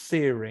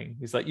searing.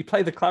 He's like, you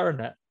play the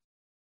clarinet.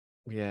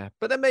 Yeah,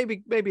 but then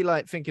maybe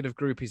like thinking of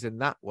groupies in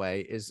that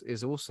way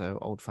is also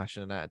old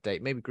fashioned and out of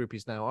date. Maybe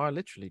groupies now are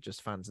literally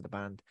just fans of the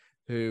band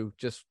who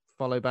just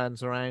follow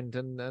bands around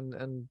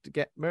and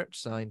get merch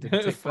signed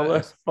and take follow,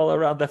 photos. follow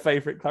around their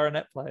favorite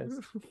clarinet players.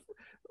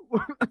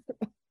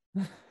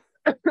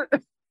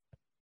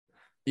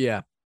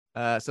 Yeah.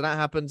 So that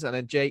happens, and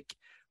then Jake,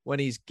 when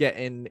he's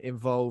getting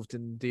involved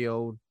in the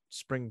old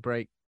spring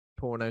break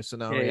porno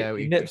scenario,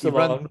 he nips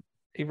along.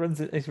 He runs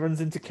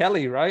into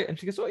Kelly, right? And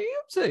she goes, "What are you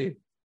up to?"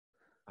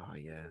 Oh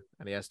yeah,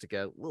 and he has to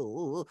go.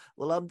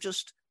 Well, I'm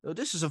just. Oh,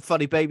 this is a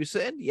funny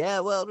babysitting. Yeah,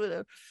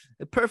 well,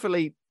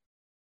 perfectly.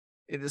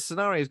 The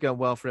scenario is going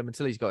well for him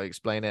until he's got to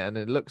explain it, and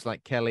it looks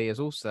like Kelly is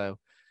also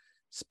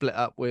split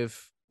up with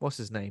what's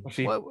his name?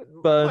 She what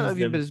burns have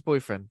you him. been his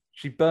boyfriend?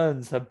 She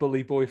burns her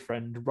bully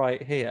boyfriend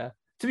right here.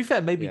 To be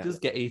fair, maybe Yeah. he does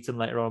get eaten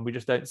later on. We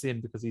just don't see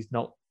him because he's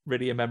not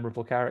really a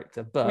memorable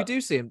character. But We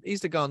do see him.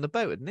 He's the guy on the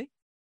boat, isn't he?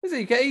 Is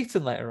he get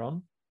eaten later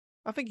on?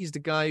 I think he's the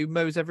guy who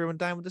mows everyone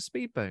down with the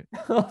speedboat.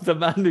 The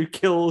man who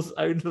kills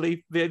the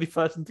only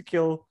person to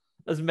kill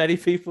as many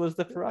people as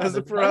the piranhas. As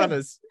the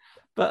piranhas.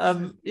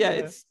 But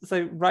it's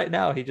so right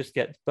now he just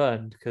gets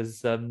burned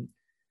because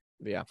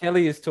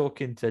Kelly is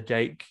talking to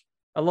Jake.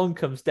 Along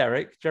comes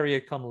Derek, Jerry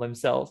O'Connell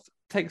himself,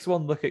 takes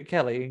one look at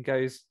Kelly and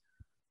goes,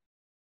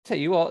 "Tell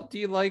you what, do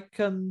you like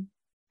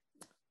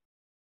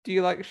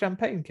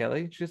champagne,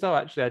 Kelly?" She goes, "Oh,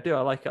 actually I do.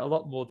 I like it a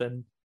lot more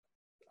than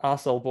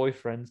arsehole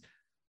boyfriends."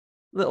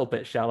 Little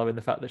bit shallow in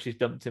the fact that she's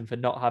dumped him for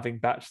not having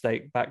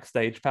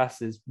backstage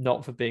passes,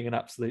 not for being an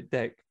absolute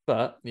dick.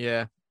 But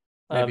yeah,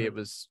 maybe it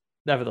was.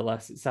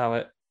 Nevertheless, it's how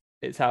it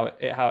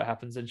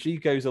happens, and she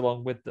goes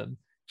along with them.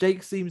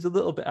 Jake seems a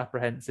little bit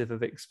apprehensive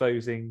of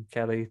exposing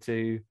Kelly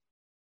to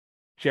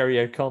Jerry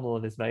O'Connell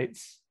and his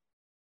mates.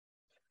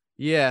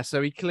 Yeah,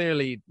 so he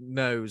clearly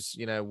knows,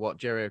 what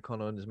Jerry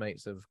O'Connell and his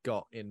mates have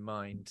got in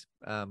mind,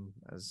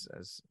 as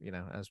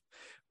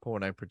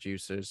porno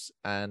producers,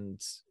 and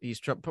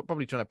he's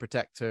probably trying to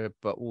protect her,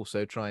 but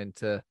also trying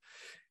to.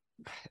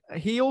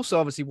 He also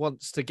obviously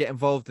wants to get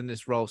involved in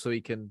this role so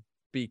he can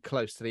be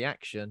close to the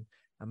action,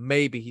 and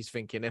maybe he's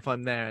thinking, if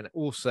I'm there and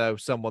also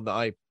someone that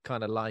I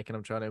kind of like and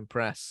I'm trying to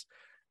impress,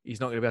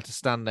 he's not going to be able to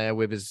stand there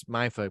with his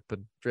mouth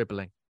open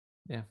dribbling.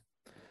 Yeah.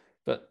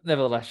 But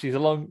nevertheless, she's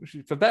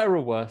for better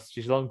or worse,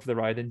 she's along for the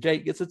ride. And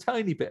Jake gets a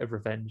tiny bit of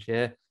revenge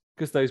here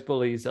because those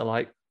bullies are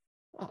like,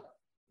 "Oh,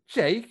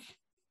 Jake?"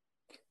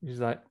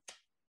 He's like,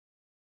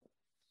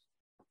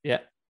 "Yeah,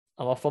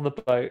 I'm off on the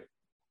boat."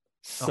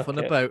 Off on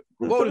the boat.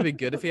 What would have been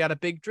good if he had a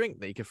big drink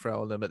that he could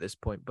throw on them at this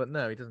point. But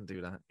no, he doesn't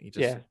do that. He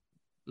just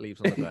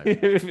leaves on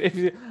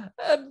the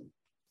boat.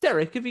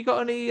 Derek, have you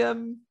got any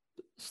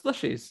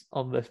slushies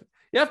on this?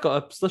 Yeah, I've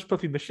got a slush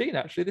puppy machine,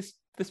 actually.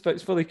 This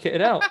boat's fully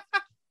kitted out.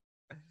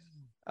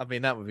 I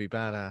mean, that would be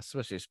badass,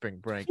 especially spring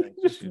break.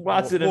 Just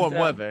wazzing warm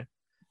them weather.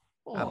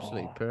 Oh.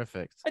 Absolutely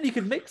perfect. And you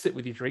can mix it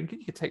with your drink, and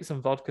you could take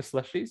some vodka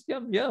slushies.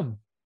 Yum, yum.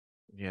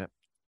 Yeah,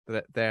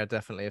 they're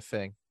definitely a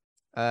thing.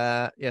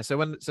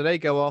 So they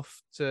go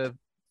off to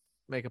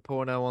make a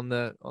porno on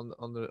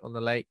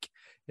the lake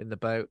in the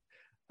boat,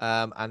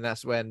 and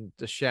that's when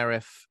the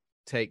sheriff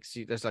takes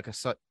you. There's like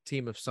a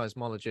team of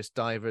seismologist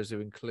divers who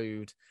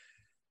include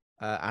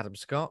Adam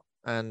Scott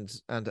and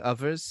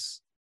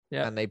others.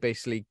 Yeah, and they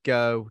basically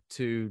go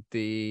to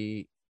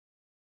the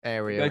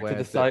area to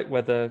the site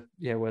where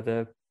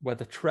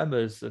the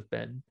tremors have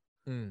been,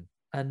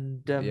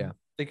 and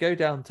they go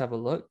down to have a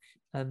look.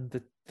 And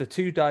the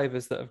two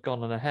divers that have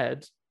gone on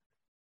ahead,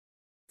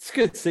 it's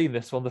good seeing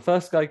this one. The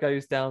first guy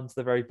goes down to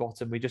the very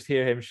bottom. We just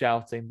hear him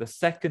shouting. The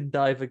second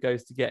diver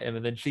goes to get him,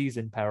 and then she's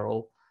in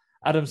peril.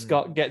 Adam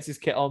Scott gets his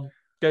kit on,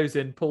 goes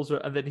in, pulls her,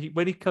 and then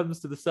when he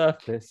comes to the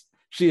surface,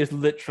 she is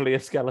literally a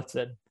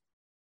skeleton.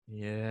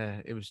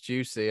 Yeah, it was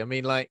juicy. I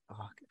mean,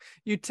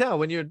 you'd tell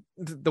when you're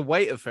the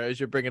weight of her as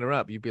you're bringing her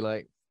up, you'd be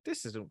like,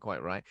 this isn't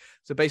quite right.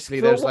 So basically,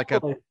 there's like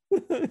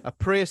a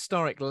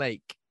prehistoric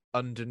lake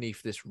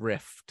underneath this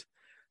rift,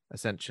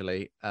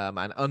 essentially.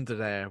 And under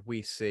there,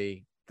 we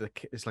see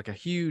it's like a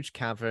huge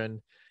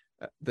cavern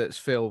that's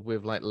filled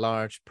with like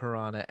large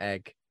piranha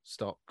egg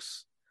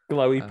stocks.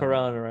 Glowy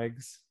piranha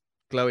eggs.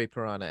 Glowy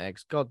piranha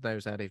eggs. God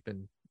knows how they've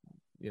been,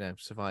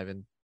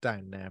 surviving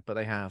down there, but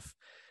they have.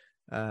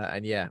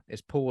 And yeah,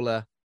 it's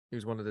Paula,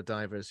 who's one of the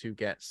divers, who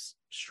gets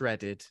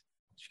shredded.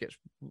 She gets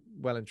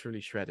well and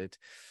truly shredded.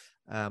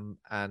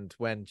 And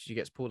when she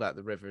gets pulled out of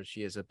the river,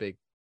 she is what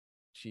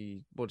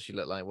does she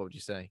look like? What would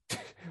you say?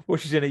 Well,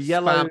 she's in a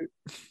yellow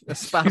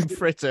spam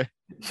fritter.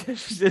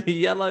 She's in a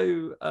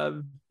yellow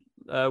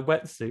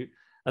wetsuit,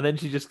 and then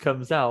she just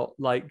comes out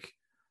like,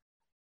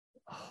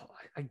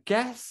 I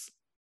guess,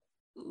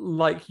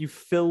 like you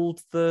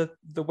filled the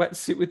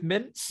wetsuit with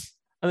mints,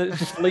 and then it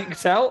just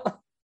leaked out.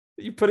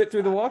 You put it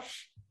through the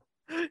wash.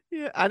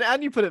 Yeah,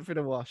 and you put it through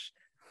the wash.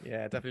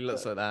 Yeah, it definitely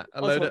looks like that.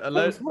 A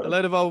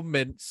load of old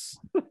mints.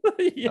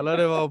 Yeah. A load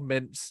of old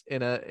mints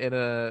in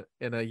a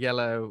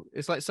yellow.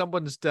 It's like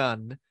someone's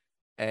done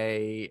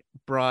a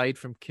bride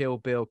from Kill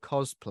Bill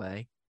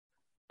cosplay,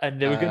 and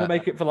they were going to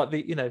make it for like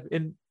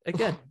in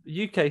again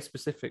UK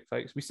specific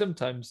folks. We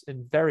sometimes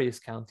in various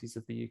counties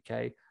of the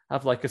UK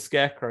have like a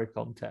scarecrow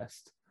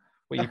contest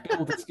where you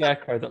build a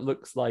scarecrow that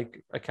looks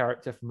like a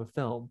character from a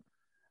film.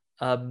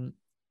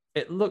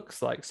 it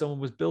looks like someone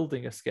was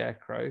building a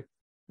scarecrow.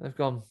 They've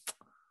gone,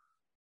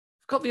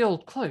 I've got the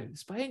old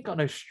clothes, but I ain't got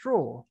no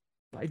straw.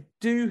 But I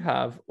do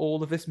have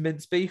all of this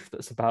mince beef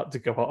that's about to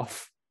go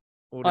off.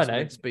 All this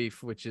minced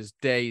beef, which is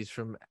days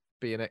from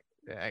being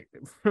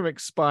from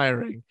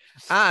expiring,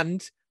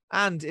 and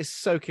it's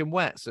soaking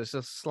wet. So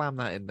just slam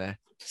that in there.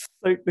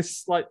 So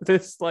this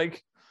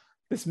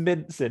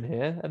mince in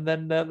here, and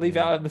then leave it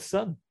out in the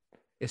sun.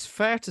 It's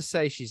fair to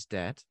say she's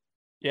dead.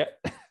 Yeah,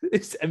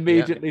 it's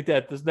immediately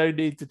dead. There's no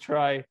need to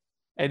try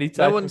any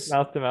type of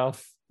mouth to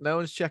mouth. No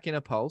one's checking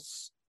a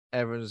pulse.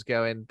 Everyone's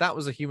going, that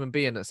was a human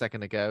being a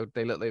second ago.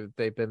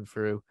 They've been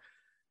through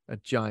a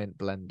giant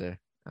blender,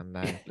 and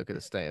now look at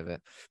the state of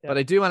it. Yeah. But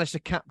they do manage to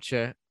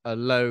capture a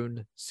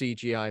lone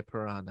CGI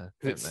piranha.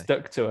 It's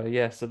stuck to her,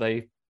 yeah. So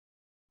they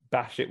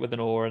bash it with an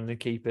oar and they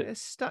keep it.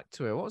 It's stuck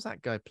to her. What was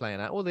that guy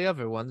playing at? All the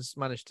other ones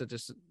managed to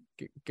just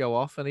go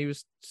off, and he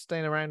was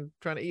staying around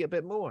trying to eat a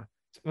bit more.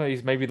 Well,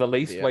 he's maybe the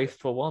least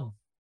wasteful one.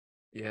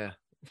 Yeah.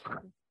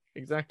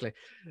 Exactly.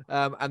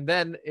 And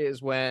then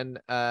is when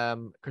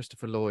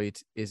Christopher Lloyd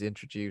is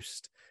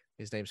introduced.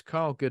 His name's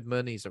Carl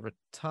Goodman. He's a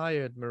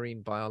retired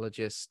marine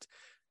biologist.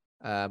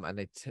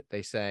 And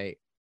they say,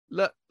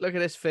 look at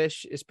this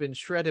fish. It's been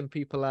shredding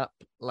people up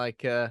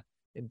like a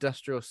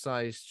industrial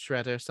sized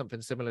shredder,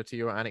 something similar to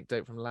your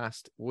anecdote from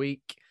last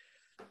week.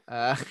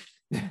 What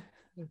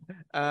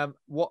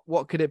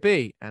could it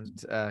be?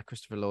 And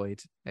Christopher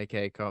Lloyd,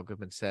 aka Carl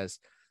Goodman, says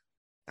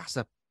that's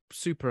a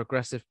super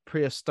aggressive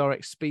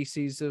prehistoric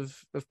species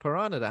of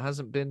piranha that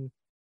hasn't been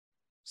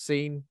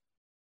seen,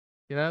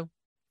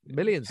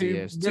 millions of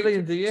years.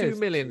 2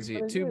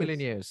 million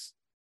years.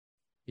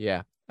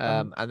 Yeah.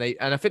 And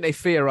I think they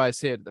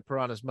theorize here that the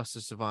piranhas must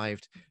have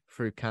survived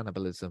through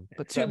cannibalism.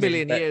 But 2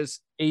 million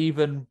years,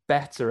 even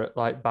better at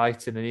like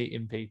biting and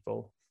eating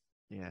people.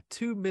 Yeah,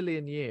 2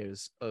 million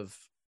years of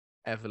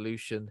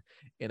evolution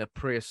in a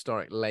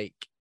prehistoric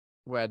lake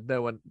where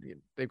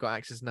they've got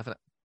access to nothing.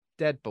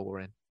 Dead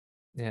boring.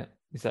 Yeah,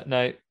 is that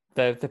no?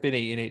 They've been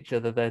eating each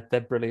other. They're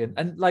brilliant,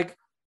 and like,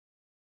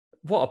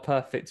 what a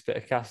perfect bit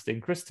of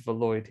casting. Christopher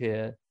Lloyd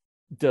here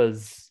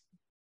does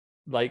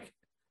like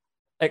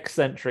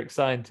eccentric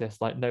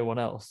scientist like no one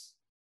else.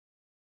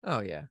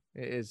 Oh yeah,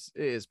 it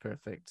is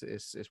perfect.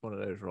 It's one of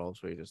those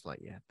roles where you're just like,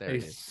 yeah, there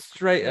He's it is.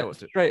 Straight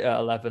at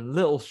 11.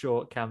 Little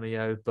short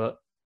cameo, but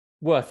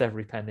worth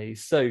every penny.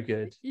 So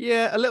good.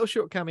 Yeah, a little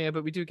short cameo,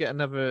 but we do get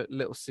another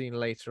little scene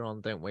later on,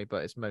 don't we?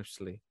 But it's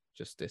mostly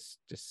just this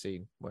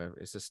scene where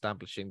it's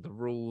establishing the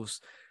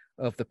rules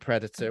of the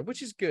Predator,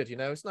 which is good.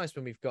 It's nice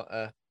when we've got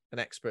an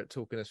expert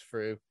talking us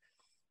through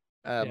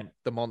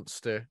the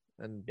monster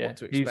and what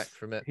to expect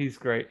from it. He's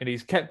great, and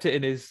he's kept it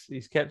in his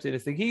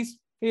thing.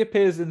 He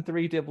appears in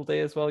 3 Double D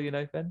as well,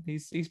 Ben.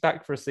 He's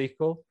back for a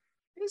sequel.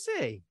 Is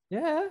he?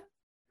 Yeah.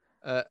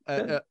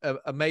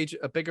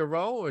 A bigger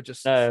role, or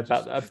just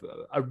about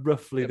a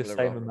roughly the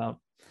same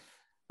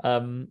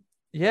amount.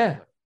 Yeah.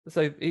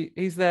 So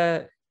he's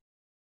there.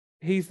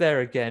 He's there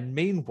again.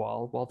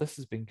 Meanwhile, while this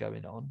has been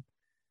going on,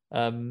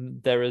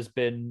 there has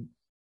been,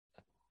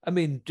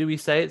 do we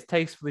say it's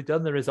tastefully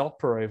done? There is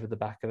opera over the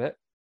back of it.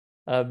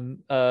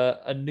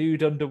 A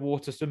nude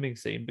underwater swimming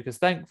scene, because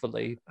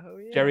thankfully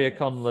Jerry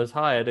O'Connell has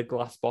hired a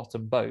glass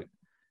bottom boat,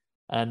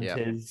 and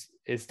his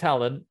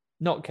talent,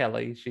 not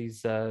Kelly,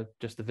 she's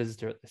just a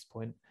visitor at this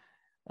point.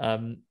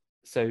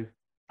 So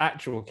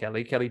actual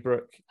Kelly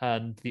Brook,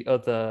 and the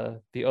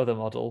other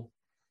model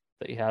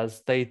that he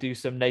has, they do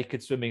some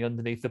naked swimming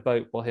underneath the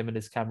boat while him and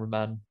his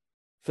cameraman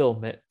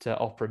film it to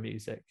opera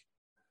music.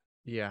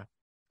 Yeah.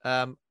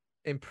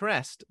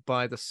 Impressed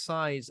by the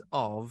size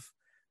of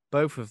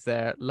both of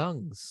their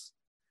lungs,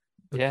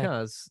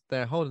 because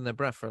they're holding their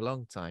breath for a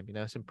long time.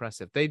 It's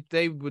impressive.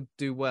 They would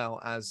do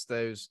well as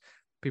those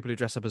people who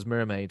dress up as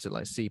mermaids at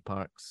like sea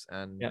parks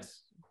and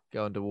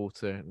go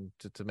underwater and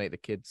to make the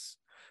kids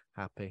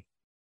happy.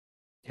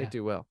 They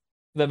do well.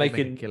 They're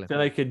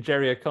making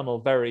Jerry O'Connell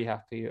very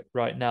happy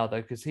right now,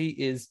 though, because he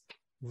is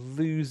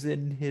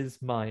losing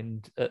his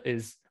mind at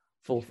his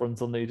full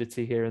frontal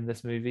nudity here in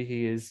this movie.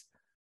 He is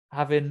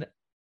having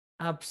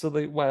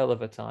absolute whale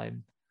of a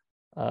time.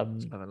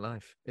 It's having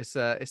life. It's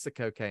the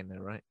cocaine,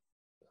 though, right?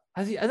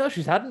 Has he? I know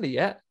she's had any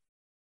yet.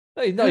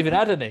 No, he's not even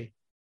had any.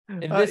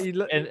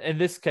 In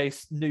this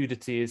case,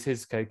 nudity is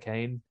his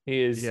cocaine.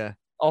 He is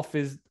off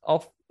his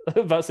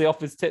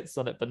tits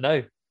on it, but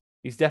no,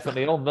 he's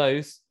definitely on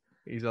those.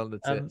 He's on the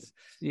tits.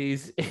 He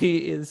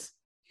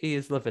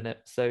is loving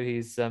it. So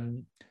he's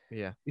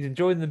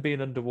enjoying them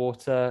being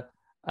underwater,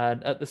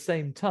 and at the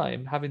same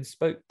time, having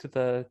spoke to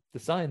the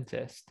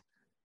scientist,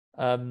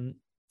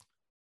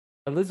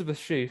 Elizabeth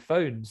Shue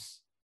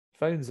phones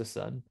her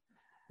son.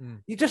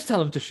 You just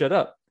tell him to shut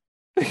up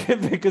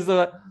because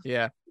shut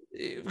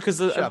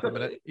up a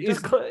minute.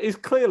 He's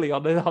clearly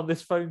on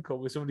this phone call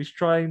with somebody who's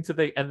trying to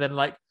think, and then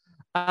like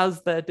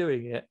as they're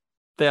doing it,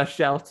 they are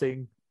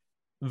shouting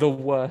the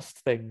worst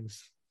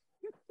things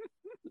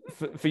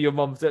for your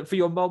mom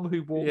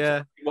who walked.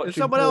 Yeah. If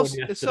someone else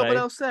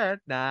said,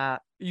 "Nah,"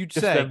 you'd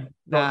just say,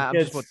 "Nah," I'm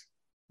just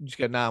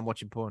go, "Nah, I'm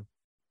watching porn."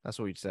 That's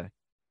what you'd say.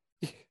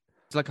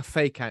 like a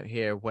fake out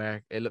here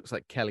where it looks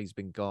like Kelly's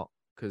been got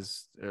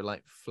because her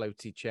like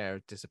floaty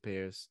chair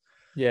disappears.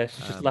 Yeah,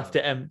 she's just left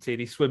it empty.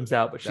 He swims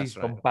out, but she's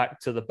gone back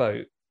to the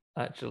boat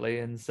actually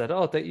and said,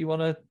 "Oh, don't you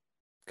want to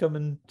come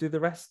and do the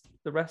rest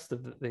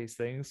of these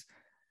things?"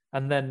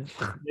 And then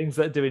the things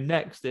they're doing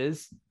next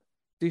is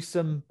do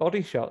some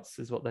body shots,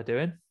 is what they're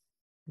doing.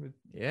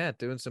 Yeah,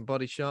 doing some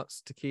body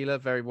shots. Tequila,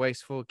 very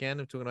wasteful again.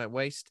 I'm talking about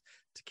waste.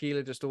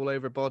 Tequila just all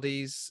over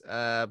bodies.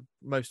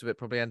 Most of it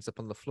probably ends up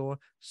on the floor.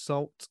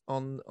 Salt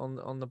on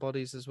the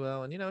bodies as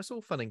well. And it's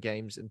all fun and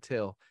games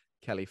until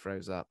Kelly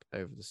throws up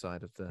over the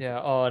side of the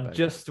and boat.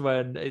 Just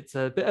when it's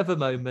a bit of a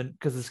moment,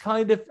 because there's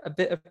kind of a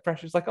bit of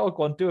pressure. It's like, oh,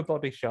 go on, do a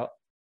body shot.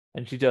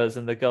 And she does,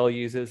 and the girl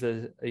uses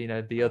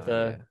the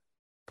other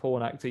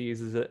porn actor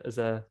uses it as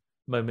a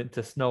moment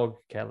to snog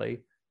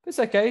Kelly. But it's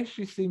okay.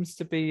 She seems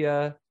to be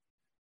going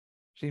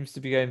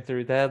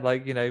through there.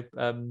 Like,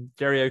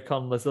 Jerry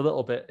O'Connell is a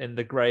little bit in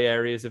the grey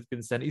areas of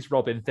consent. He's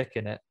Robin Thicke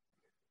in it.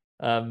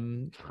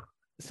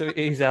 So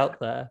he's out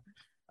there.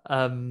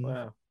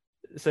 Wow.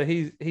 So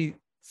he's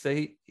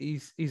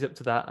up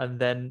to that, and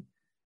then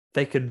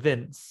they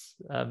convince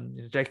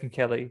Jake and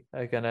Kelly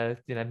are gonna,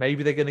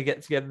 maybe they're gonna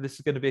get together. This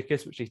is gonna be a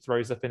kiss, which he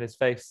throws up in his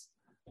face.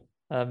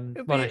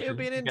 It'll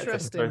be an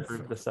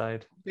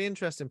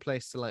interesting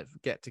place to like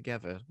get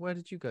together. Where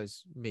did you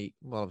guys meet?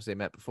 Well, obviously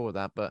met before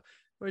that, but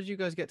where did you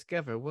guys get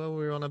together? Well,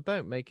 we were on a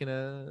boat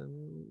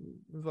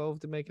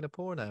involved in making a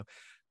porno.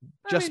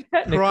 Just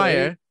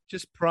prior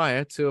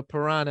to a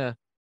piranha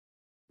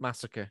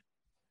massacre.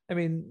 I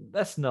mean,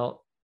 let's not,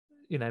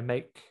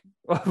 make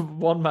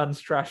one man's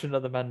trash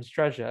another man's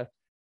treasure.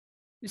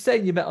 You're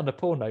saying you met on a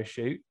porno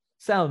shoot.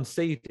 Sounds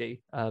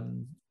seedy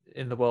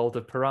in the world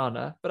of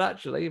Piranha, but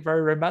actually a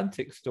very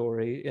romantic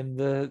story in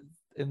the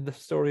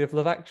story of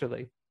Love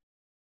Actually.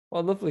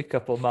 What a lovely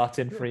couple,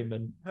 Martin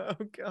Freeman. Oh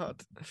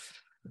God.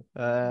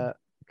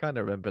 Kind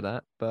of remember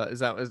that, but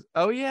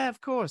oh yeah, of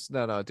course.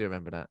 No, I do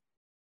remember that.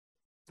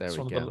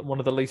 There we go. One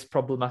of the least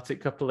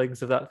problematic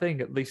couplings of that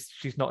thing. At least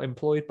she's not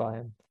employed by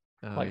him,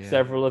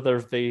 several other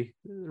of the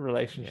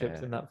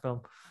relationships in that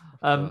film.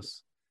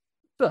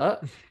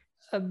 But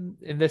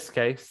in this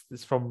case,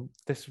 this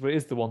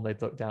is the one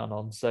they'd look down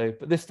on. So,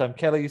 but this time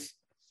Kelly's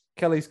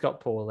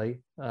got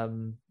poorly.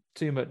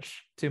 Too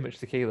much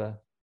tequila.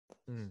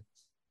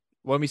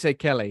 When we say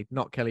Kelly,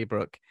 not Kelly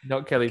Brook,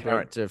 not Kelly Brook,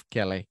 character of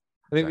Kelly.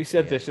 I think we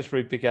said this just before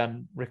we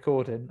began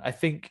recording. I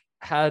think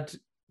had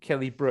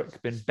Kelly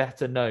Brook been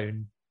better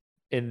known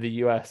in the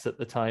US at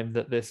the time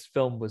that this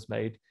film was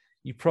made,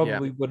 you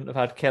probably wouldn't have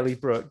had Kelly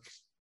Brook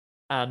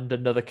and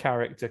another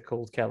character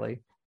called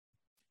Kelly.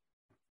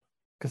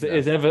 Because it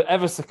is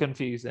ever so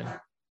confusing.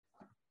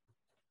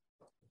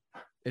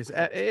 It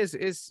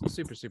is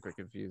super, super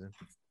confusing.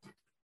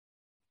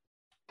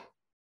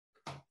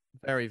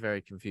 Very,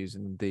 very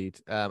confusing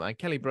indeed. And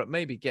Kelly Brook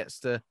maybe gets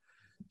the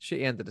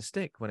shitty end of the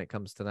stick when it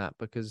comes to that,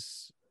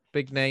 because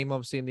big name,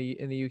 obviously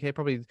in the UK,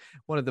 probably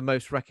one of the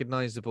most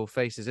recognizable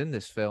faces in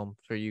this film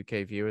for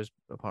UK viewers,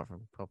 apart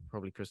from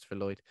probably Christopher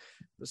Lloyd,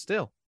 but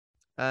still.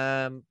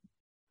 So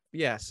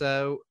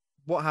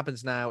what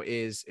happens now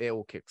is it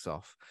all kicks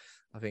off.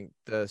 I think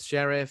the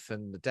sheriff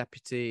and the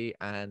deputy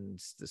and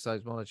the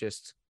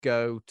seismologist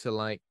go to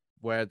like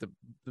where the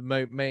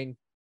main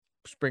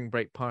spring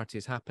break party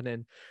is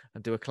happening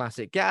and do a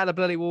classic get out of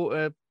bloody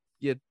water.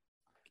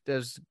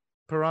 There's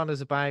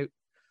piranhas about,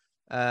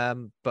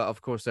 but of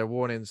course their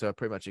warnings are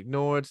pretty much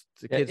ignored.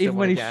 The kids even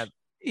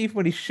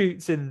when he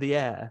shoots in the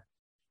air,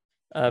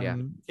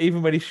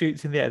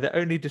 that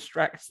only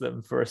distracts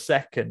them for a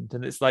second,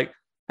 and it's like,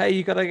 hey,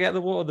 you gotta get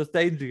the water, there's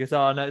danger. He goes,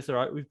 oh no, it's all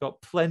right, we've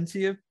got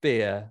plenty of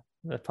beer.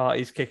 The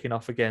party's kicking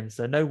off again,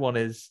 so no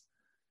one's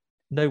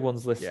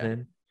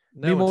listening.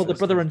 Meanwhile, the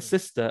brother and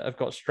sister have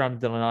got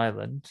stranded on an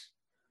island.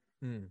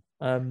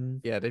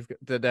 They've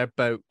got their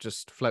boat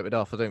just floated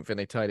off. I don't think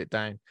they tied it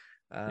down.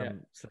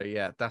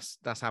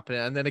 That's happening.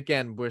 And then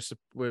again,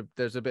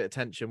 there's a bit of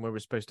tension where we're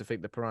supposed to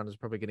think the piranha's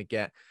probably going to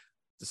get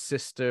the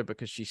sister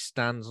because she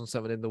stands on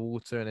something in the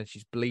water and then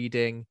she's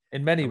bleeding.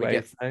 In many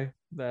ways,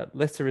 that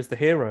Litter is the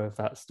hero of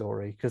that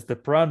story, because the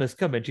piranha's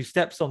coming. She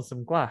steps on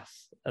some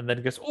glass and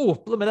then goes, "Oh,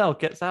 blooming hell!"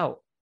 Gets out.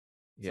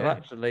 So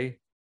actually,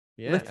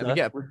 Litter and we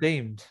get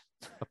redeemed.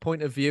 A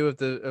point of view of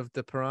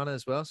the piranha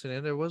as well. So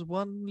there was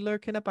one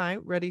lurking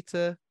about, ready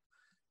to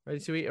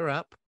eat her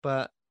up,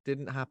 but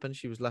didn't happen.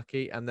 She was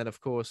lucky. And then of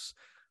course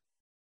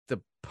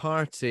the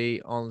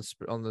party on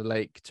the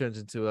lake turns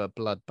into a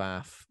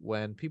bloodbath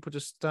when people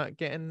just start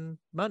getting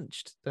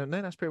munched, don't they?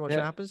 That's pretty much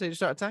what happens. They just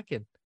start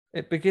attacking.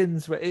 It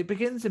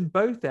begins in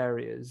both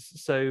areas.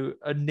 So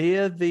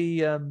near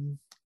the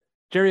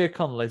Jerry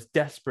O'Connell is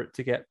desperate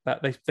to get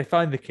back. They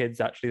find the kids,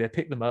 actually. They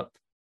pick them up.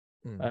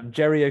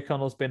 Jerry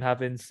O'Connell's been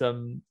having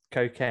some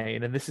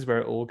cocaine, and this is where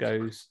it all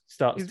goes.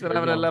 He's been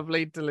having a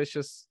lovely,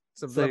 delicious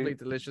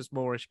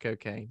Moorish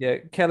cocaine. Yeah,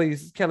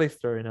 Kelly's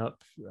throwing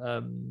up.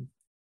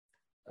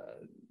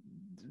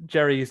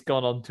 Jerry's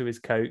gone on to his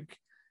coke,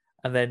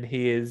 and then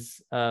he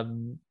is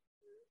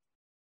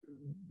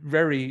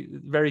very,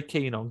 very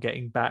keen on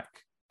getting back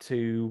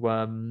to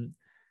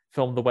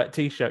film the wet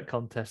t-shirt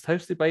contest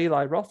hosted by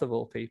Eli Roth of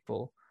all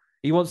people.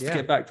 He wants to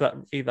get back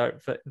to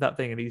that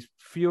thing, and he's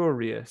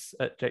furious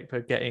at Jake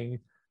Paul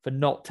for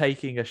not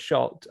taking a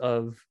shot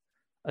of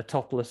a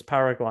topless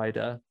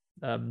paraglider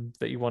that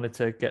he wanted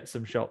to get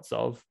some shots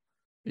of.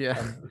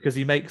 Yeah, because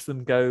he makes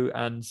them go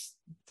and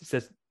he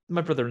says,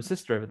 "My brother and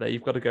sister over there,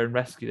 you've got to go and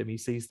rescue them." He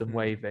sees them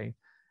waving,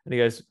 and he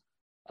goes,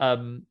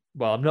 "Well,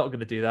 I'm not going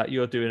to do that.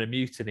 You're doing a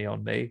mutiny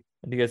on me."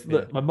 And he goes,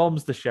 "Look, my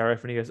mom's the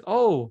sheriff." And he goes,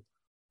 "Oh,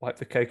 wipe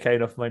the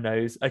cocaine off my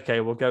nose.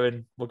 Okay, we'll go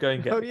and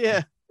get." Oh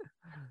yeah.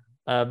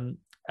 And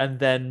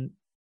then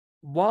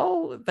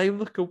while they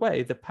look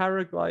away,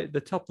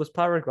 the topless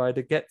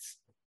paraglider gets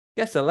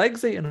her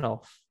legs eaten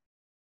off.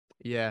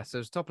 Yeah, so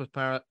it's topless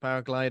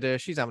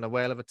paraglider. She's having a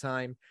whale of a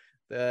time.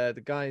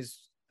 The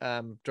guys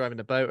driving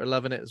the boat are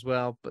loving it as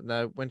well. But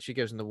no, when she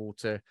goes in the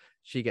water,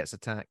 she gets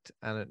attacked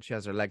and she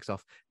has her legs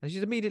off. And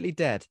she's immediately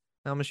dead.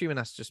 Now, I'm assuming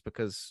that's just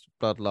because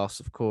blood loss,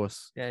 of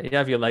course. Yeah, you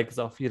have your legs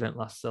off, you don't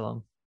last so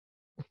long.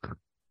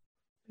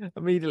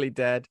 Immediately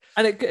dead.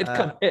 And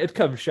it'd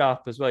come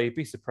sharp as well. You'd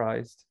be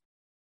surprised.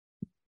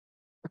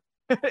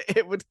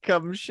 It would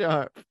come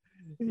sharp.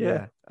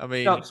 Yeah. I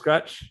mean, sharp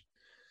scratch.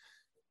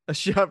 A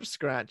sharp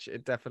scratch.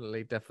 It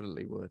definitely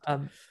would.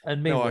 And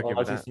meanwhile,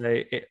 as you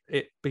say,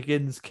 it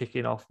begins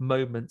kicking off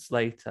moments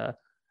later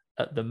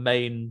at the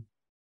main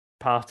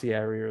party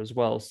area as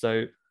well.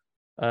 So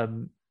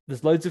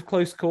there's loads of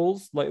close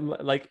calls.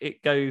 Like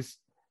it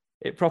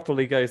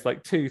properly goes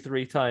like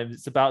 2-3 times.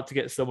 It's about to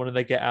get someone and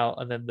they get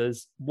out, and then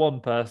there's one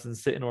person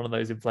sitting on one of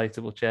those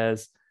inflatable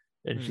chairs,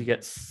 and she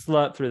gets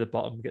slurped through the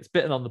bottom, gets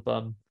bitten on the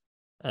bum,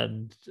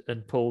 and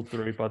pulled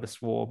through by the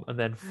swarm. And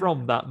then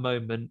from that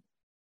moment,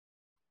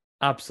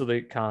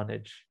 absolute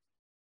carnage.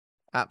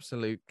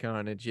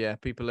 Yeah,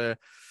 people are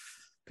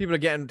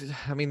getting,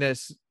 I mean,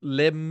 there's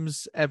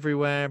limbs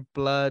everywhere,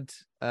 blood.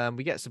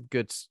 We get some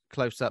good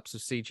close-ups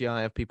of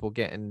CGI of people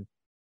getting,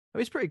 I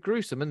mean, it's pretty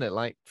gruesome, isn't it?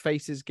 Like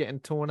faces getting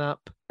torn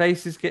up.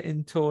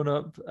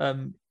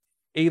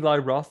 Eli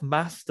Roth,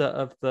 master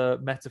of the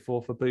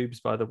metaphor for boobs,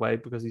 by the way,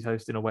 because he's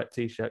hosting a wet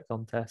t-shirt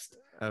contest.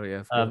 Oh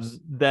yeah, of course.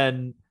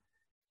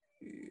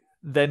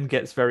 Then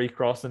gets very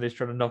cross and is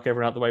trying to knock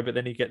everyone out the way, but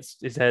then he gets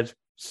his head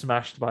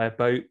smashed by a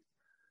boat.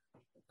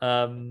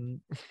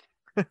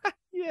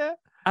 Yeah.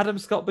 Adam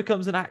Scott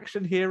becomes an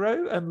action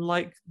hero and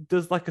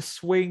does a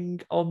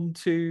swing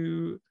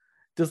onto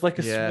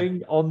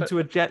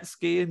a jet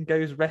ski and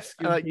goes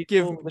rescuing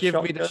people.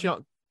 Give me the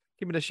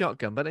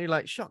shotgun. But you're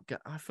like, shotgun.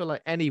 I feel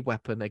like any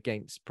weapon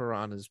against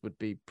piranhas would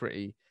be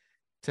pretty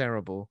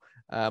terrible.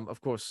 Of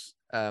course,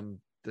 the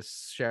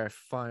sheriff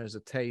fires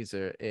a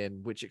taser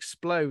in, which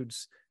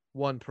explodes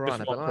one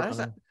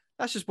piranha.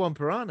 That's just one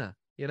piranha,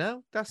 you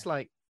know? That's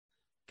like,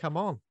 come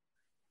on.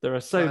 There are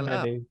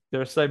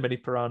so many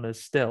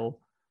piranhas still.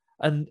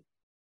 And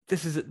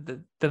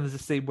then there's a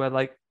scene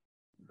where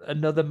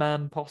another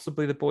man,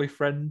 possibly the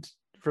boyfriend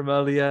from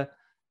earlier,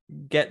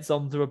 gets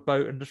onto a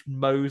boat and just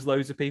mows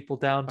loads of people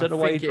down. Don't know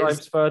why he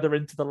drives further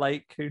into the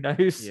lake. Who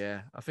knows?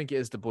 Yeah, I think it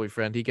is the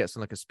boyfriend. He gets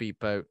on a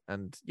speedboat,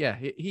 and yeah,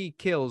 he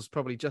kills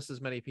probably just as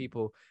many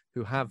people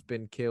who have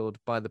been killed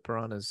by the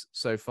piranhas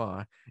so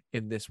far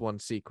in this one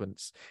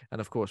sequence. And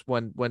of course,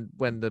 when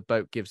the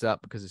boat gives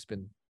up because it's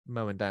been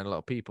mowing down a lot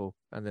of people,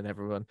 and then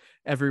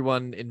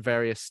everyone in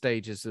various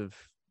stages of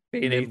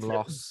limb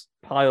loss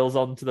piles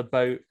onto the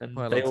boat, and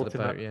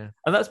yeah.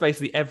 And that's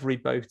basically every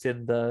boat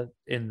in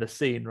the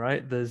scene,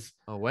 right? There's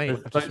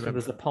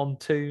a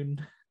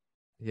pontoon.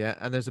 Yeah,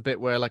 and there's a bit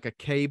where a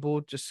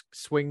cable just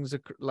swings,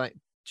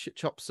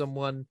 chops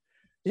someone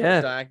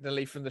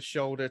diagonally from the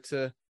shoulder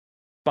to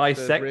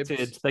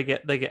bisected. They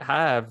get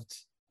halved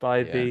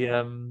by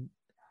the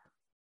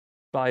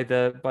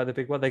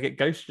big one. They get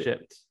ghost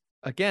shipped.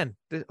 Again,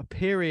 a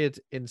period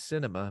in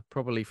cinema,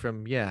 probably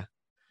from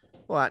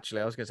well,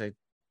 actually, I was going to say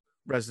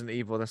Resident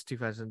Evil. That's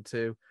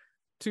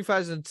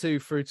 2002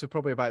 through to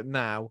probably about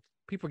now.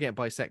 People getting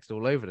bisected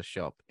all over the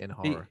shop in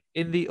horror.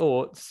 In the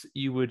aughts,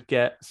 you would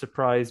get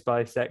surprise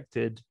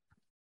bisected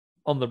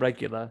on the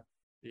regular.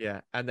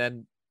 Yeah, and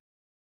then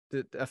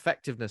the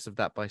effectiveness of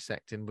that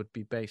bisecting would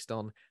be based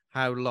on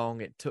how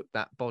long it took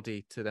that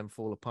body to then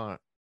fall apart.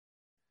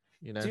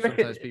 You know,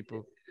 sometimes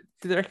people.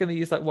 Do they reckon they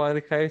use Wile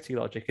E. Coyote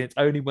logic? And it's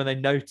only when they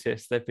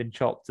notice they've been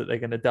chopped that they're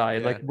going to die.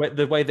 Yeah.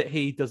 The way that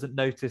he doesn't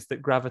notice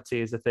that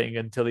gravity is a thing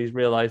until he's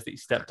realized that he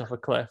stepped off a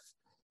cliff.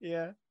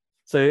 Yeah.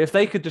 So if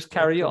they could just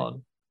carry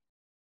on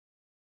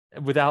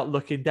without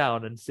looking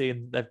down and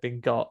seeing they've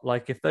been got,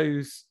 if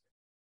those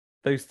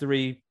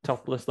 3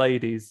 topless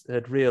ladies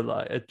had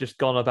just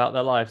gone about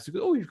their lives,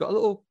 oh, you've got a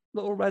little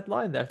red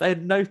line there. If they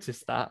had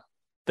noticed that,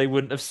 they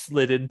wouldn't have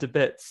slid into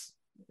bits.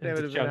 They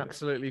would have been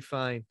absolutely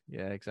fine.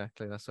 Yeah,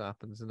 exactly. That's what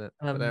happens, isn't it?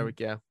 But there we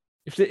go.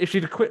 If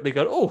she'd have quickly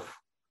gone, oh,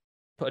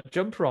 put a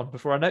jumper on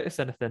before I notice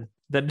anything,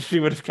 then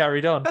she would have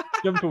carried on.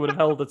 Jumper would have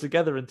held her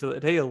together until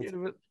it healed.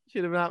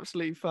 She'd have been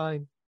absolutely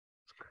fine.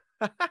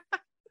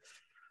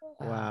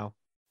 Wow.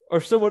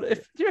 Or do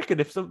you reckon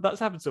if that's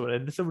happened to someone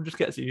and someone just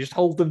gets you just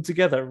hold them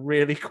together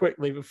really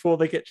quickly before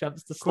they get a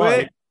chance to slide?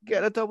 Quick,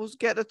 get the doubles,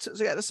 get the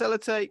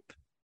sellotape.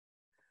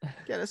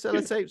 Get a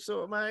sellotape,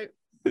 sort them out.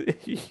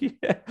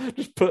 Yeah,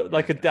 just put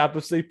like a dab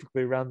of super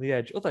glue around the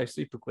edge. Although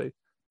super glue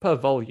per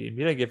volume,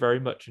 you don't get very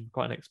much in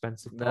quite an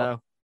expensive pot.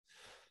 No,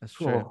 that's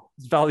true.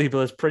 It's valuable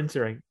as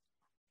printer ink.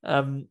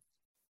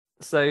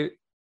 So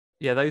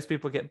yeah, those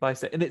people get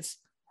bisect, and it's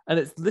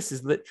this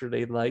is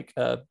literally like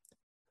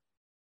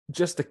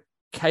just a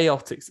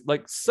chaotic,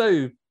 like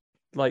so,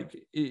 like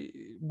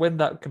when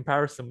that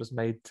comparison was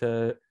made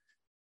to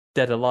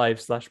Dead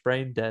Alive /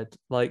 Brain Dead,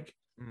 like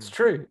it's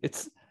true.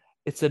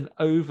 It's an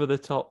over the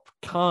top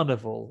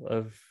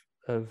carnival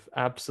of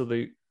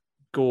absolute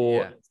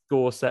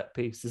gore set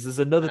pieces. There's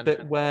another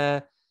bit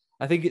where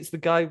I think it's the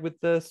guy with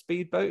the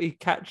speedboat. He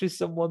catches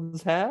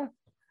someone's hair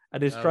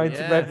and is trying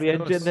to rev the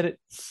engine. Then it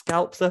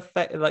scalps her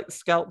face, like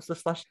scalps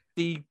her /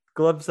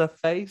 de-gloves her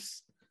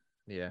face.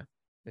 Yeah,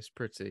 it's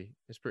pretty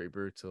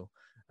brutal.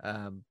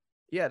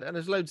 Yeah, and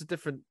there's loads of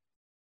different,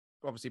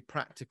 obviously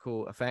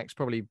practical effects,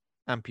 probably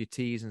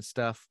amputees and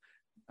stuff,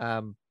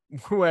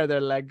 where their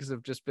legs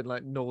have just been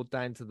like gnawed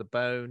down to the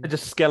bone. They're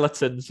just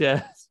skeletons,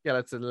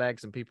 skeleton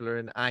legs, and people are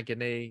in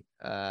agony.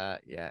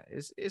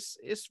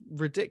 It's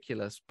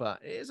ridiculous, but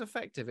it is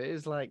effective. It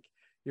is like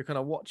you're kind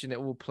of watching it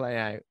all play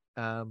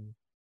out.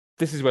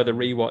 This is where the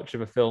rewatch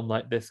of a film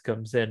like this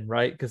comes in,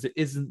 right? Because it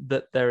isn't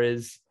that there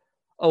is,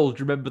 oh, do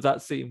you remember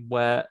that scene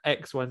where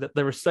X, Y, and Z?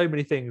 There are so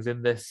many things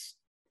in this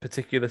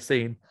particular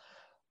scene,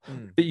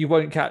 but you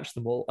won't catch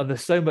them all. And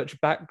there's so much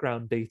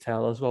background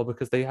detail as well,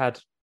 because they had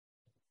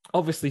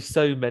obviously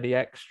so many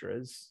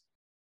extras.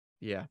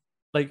 Yeah.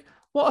 Like,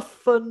 what a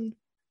fun...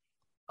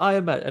 I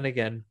imagine, and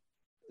again,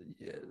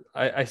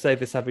 I say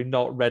this having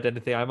not read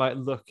anything. I might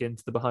look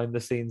into the behind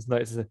the scenes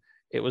notes.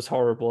 It was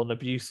horrible and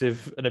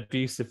abusive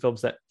film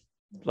set.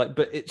 Like,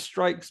 but it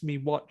strikes me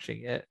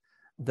watching it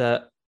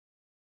that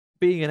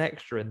being an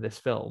extra in this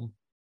film,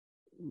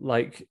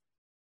 like,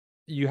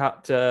 you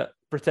had to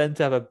pretend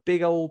to have a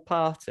big old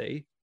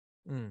party,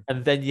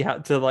 and then you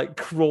had to like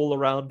crawl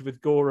around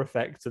with gore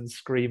effects and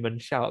scream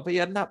and shout. But you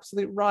had an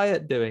absolute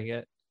riot doing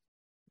it.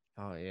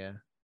 Oh yeah.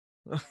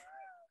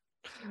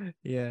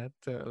 Yeah,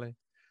 totally.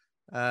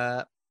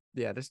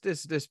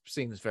 This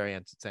scene is very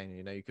entertaining.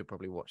 You know, you could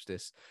probably watch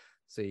this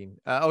scene.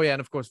 And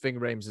of course Ving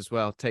Rhames as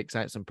well takes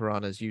out some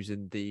piranhas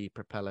using the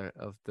propeller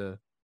of the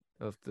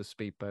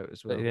speedboat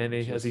as well.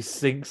 As he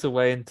sinks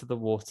away into the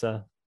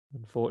water.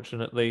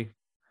 Unfortunately,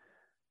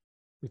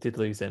 we did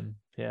lose him.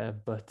 Yeah,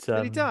 but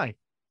did he die?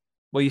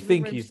 Well, I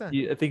think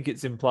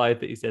it's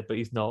implied that he's dead, but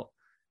he's not,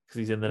 because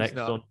he's in the next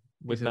one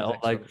with metal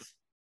legs,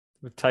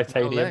 with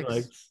titanium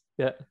legs.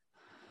 Yeah,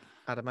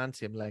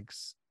 adamantium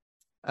legs.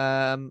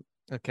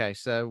 Okay,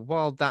 so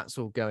while that's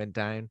all going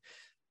down,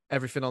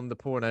 everything on the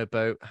porno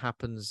boat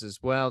happens as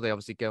well. They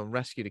obviously go and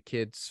rescue the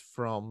kids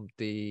from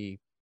the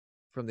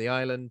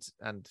island,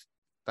 and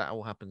that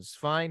all happens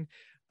fine.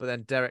 But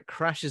then Derek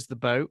crashes the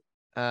boat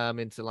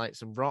into like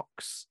some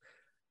rocks,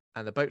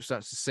 and the boat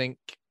starts to sink.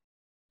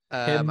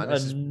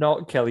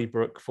 Not Kelly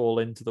Brook fall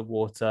into the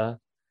water.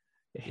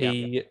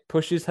 He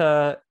pushes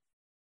her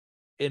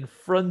in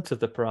front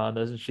of the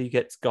piranhas, and she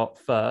gets got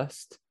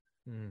first.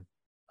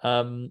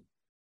 But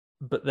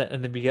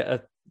then we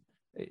get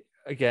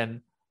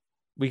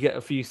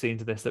a few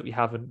scenes of this that we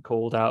haven't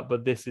called out,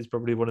 but this is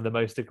probably one of the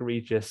most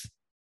egregious.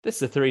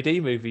 This is a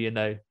 3D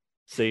movie,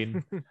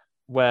 scene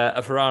where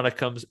a piranha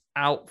comes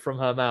out from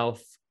her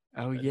mouth.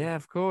 Oh yeah,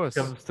 of course.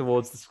 Comes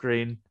towards the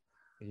screen.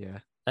 Yeah.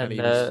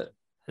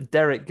 And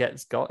Derek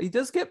gets got. He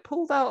does get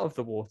pulled out of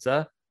the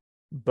water,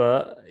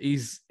 but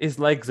his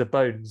legs are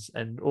bones,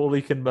 and all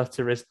he can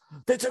mutter is,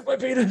 "They took my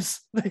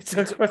penis! They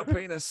took my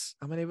penis!"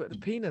 I mean, the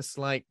penis,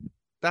 like,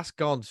 that's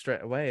gone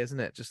straight away, isn't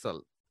it? Just a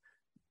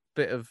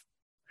bit of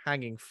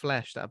hanging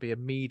flesh that'd be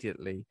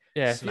immediately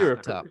if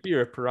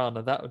you're a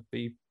piranha, that would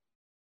be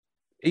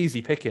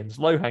easy pickings,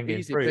 low hanging fruit.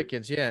 Easy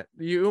pickings, yeah.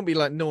 You won't be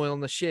like gnawing on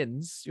the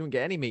shins. You won't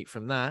get any meat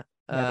from that.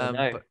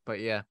 But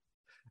yeah.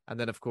 And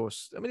then, of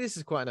course, I mean, this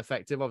is quite an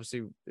effective.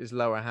 Obviously, his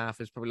lower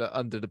half is probably like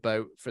under the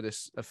boat for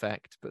this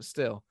effect, but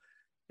still,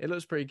 it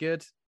looks pretty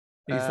good.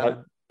 He's like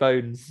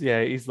bones.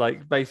 Yeah, he's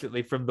like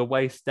basically from the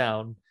waist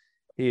down,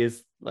 he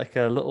is like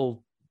a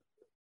little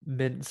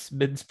mince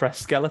press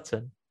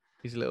skeleton.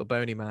 He's a little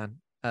bony man.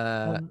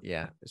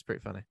 It's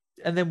pretty funny.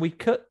 And then we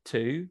cut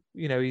to,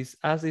 he's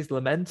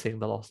lamenting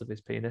the loss of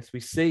his penis,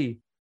 we see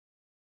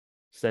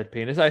said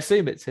penis. I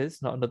assume it's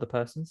his, not another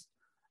person's,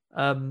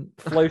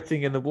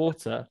 floating in the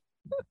water.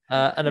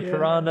 And a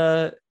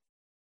piranha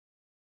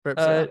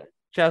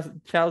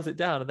chows it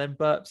down and then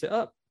burps it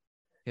up.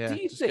 Yeah,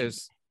 do you think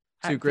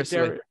too gristly?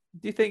 Do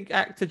you think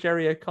actor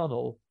Jerry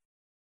O'Connell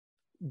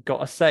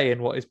got a say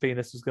in what his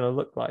penis was going to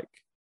look like?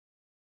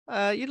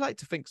 You'd like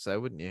to think so,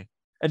 wouldn't you?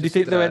 And do you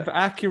think they went for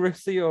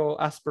accuracy or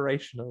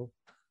aspirational?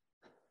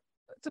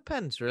 It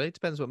depends, really. It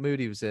depends what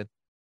mood he was in.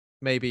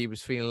 Maybe he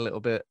was feeling a little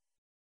bit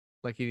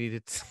like he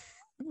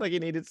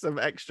needed some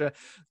extra.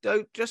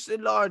 Don't just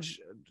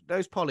enlarge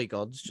those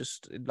polygons.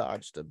 Just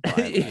enlarge them.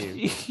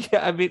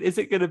 Yeah, I mean, is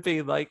it going to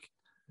be like,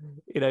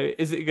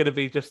 is it going to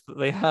be just that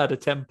they had a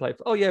template?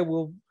 Oh yeah,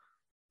 we'll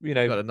you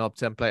know, got a knob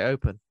template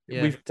open.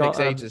 Yeah, we've it takes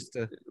got ages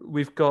to.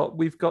 we've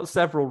got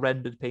several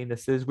rendered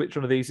penises. Which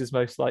one of these is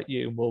most like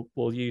you, and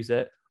we'll use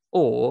it?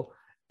 Or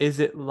is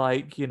it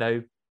like, you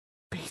know,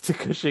 Peter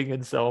Cushing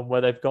and so on,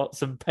 where they've got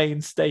some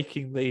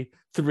painstakingly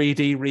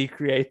 3D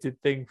recreated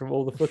thing from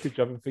all the footage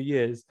of him for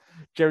years?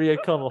 Jerry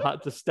O'Connell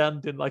had to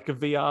stand in like a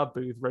VR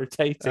booth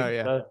rotating Oh,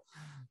 yeah.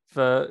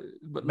 for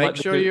Make like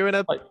sure you're in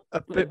a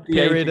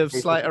period of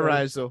slight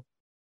arousal.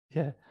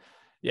 Yeah.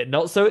 Yeah,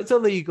 not so it's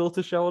illegal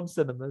to show on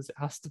cinemas. It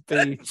has to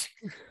be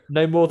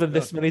no more than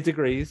this many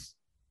degrees.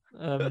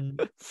 Go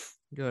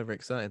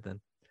overexcited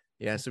then.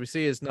 Yeah, so we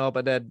see his knob,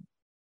 and then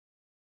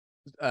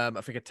I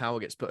think a towel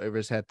gets put over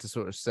his head to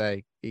sort of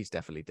say he's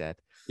definitely dead.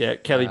 Yeah,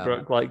 Kelly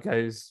Brook like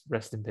goes,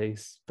 rest in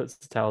peace, puts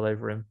the towel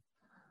over him.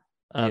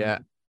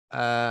 And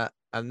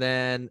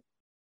then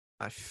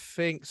I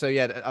think so.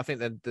 Yeah, I think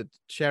that the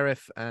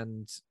sheriff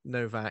and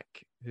Novak,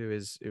 who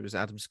was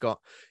Adam Scott,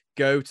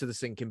 go to the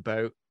sinking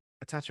boat,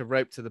 attach a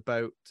rope to the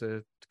boat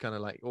to kind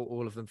of like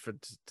all of them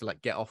to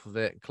like get off of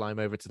it and climb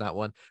over to that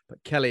one.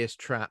 But Kelly is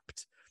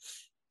trapped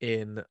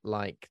in,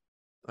 like,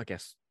 I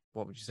guess,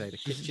 what would you say, the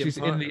kitchen? She's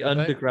part in the of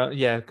underground.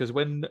 Yeah, because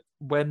when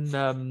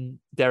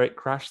Derek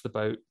crashed the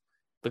boat,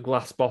 the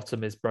glass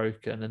bottom is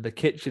broken and the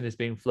kitchen is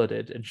being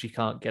flooded and she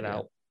can't get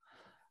out.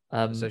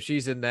 So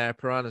she's in there.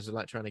 Piranhas are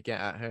like trying to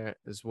get at her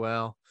as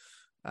well.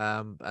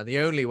 And the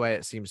only way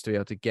it seems to be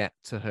able to get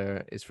to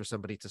her is for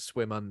somebody to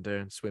swim under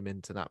and swim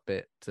into that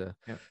bit to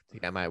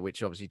get them out,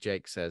 which obviously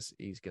Jake says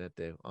he's going to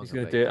do. He's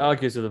going to do it.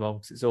 Argues with the mom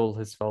because it's all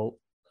his fault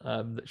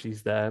that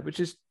she's there, which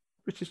is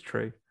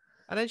true.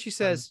 And then she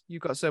says,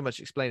 "You've got so much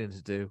explaining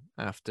to do."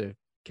 After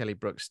Kelly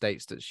Brook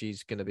states that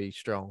she's going to be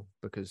strong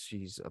because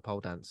she's a pole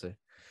dancer.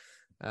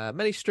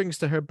 Many strings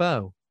to her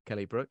bow,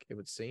 Kelly Brook, it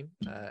would seem,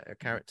 her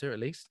character at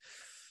least.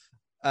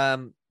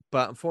 But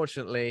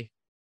unfortunately,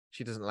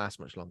 she doesn't last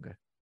much longer.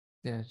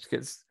 Yeah, she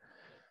gets,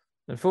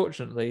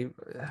 unfortunately,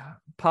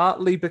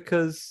 partly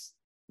because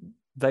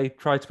they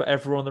try to put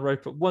everyone on the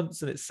rope at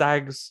once and it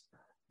sags,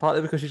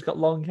 partly because she's got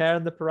long hair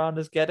and the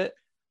piranhas get it.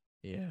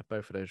 Yeah,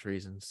 both of those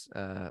reasons.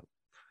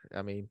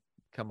 I mean,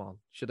 come on,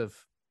 should have.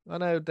 I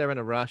know they're in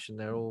a rush and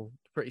they're all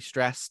pretty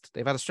stressed.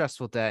 They've had a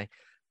stressful day,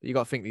 but you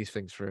got to think these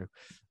things through.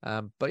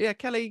 But yeah,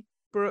 Kelly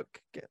Brook,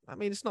 I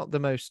mean, it's not the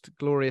most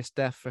glorious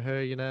death for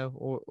her, you know,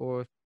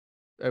 or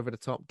over the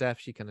top death.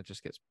 She kind of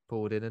just gets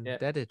pulled in and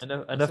deaded.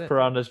 Enough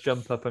piranhas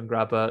jump up and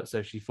grab her,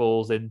 so she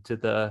falls into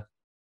the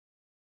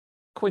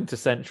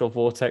quintessential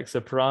vortex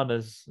of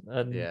piranhas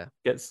and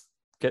gets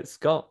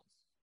got.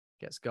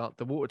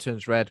 The water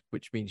turns red,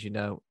 which means, you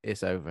know,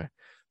 it's over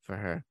for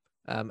her.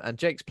 And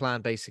Jake's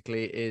plan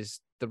basically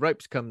is the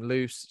ropes come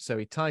loose, so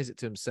he ties it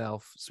to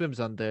himself, swims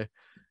under,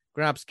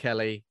 grabs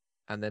Kelly,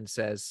 and then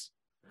says,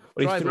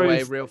 drive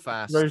away real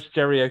fast. Throws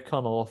Jerry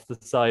O'Connell off the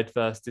side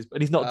first,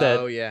 but he's not dead.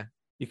 Oh, yeah.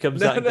 He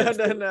comes out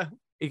and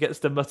he gets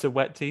to mutter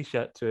wet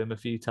t-shirt to him a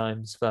few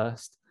times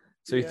first.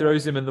 So he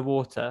throws him in the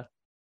water.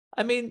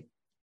 I mean,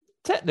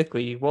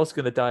 technically he was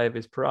going to die of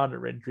his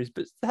piranha injuries,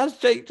 but has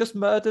Jake just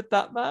murdered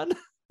that man?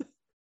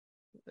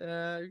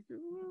 I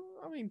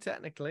mean,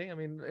 technically,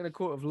 in a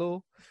court of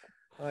law,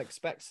 I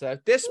expect so.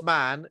 This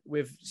man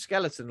with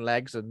skeleton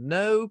legs and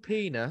no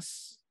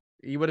penis,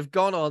 he would have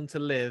gone on to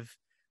live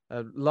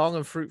a long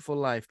and fruitful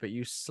life, but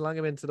you slung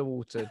him into the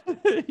water.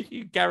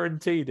 You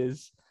guaranteed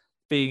his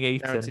being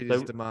eaten. Guaranteed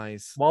his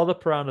demise. While the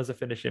piranhas are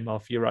finishing him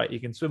off, you're right, you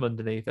can swim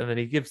underneath, and then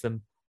he gives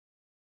them.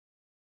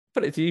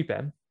 Put it to you,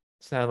 Ben.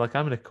 Sound like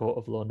I'm in a court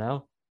of law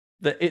now.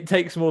 That it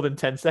takes more than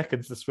 10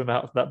 seconds to swim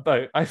out of that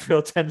boat. I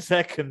feel 10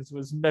 seconds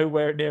was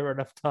nowhere near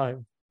enough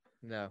time.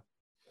 No.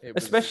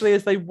 Especially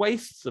as they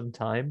waste some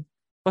time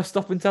by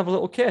stopping to have a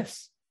little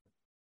kiss.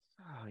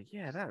 Oh,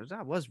 yeah,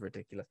 that was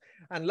ridiculous.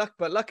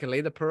 But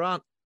luckily, the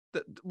piranha...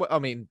 I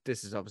mean,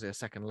 this is obviously a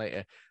second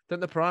later. Don't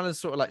the piranhas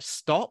sort of like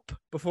stop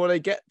before they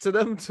get to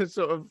them to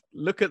sort of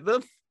look at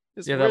them?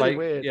 It's really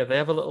weird. Yeah, they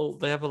have a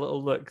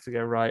little look to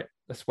go, right,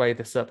 let's weigh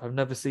this up. I've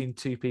never seen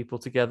two people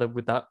together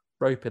with that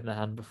rope in their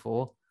hand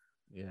before.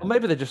 Yeah. Or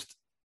maybe they're just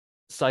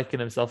psyching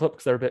themselves up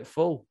because they're a bit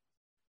full.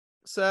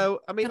 So,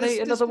 I mean,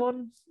 another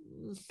one.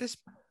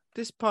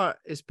 This part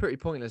is pretty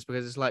pointless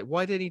because it's like,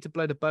 why do they need to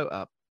blow the boat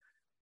up?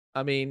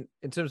 I mean,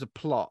 in terms of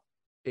plot,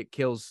 it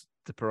kills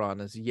the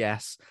piranhas,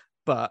 yes.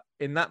 But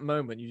in that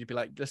moment, you'd be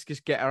like, let's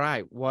just get her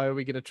out. Why are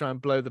we going to try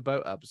and blow the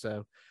boat up?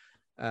 So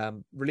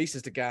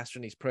releases the gas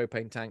from these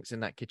propane tanks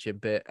in that kitchen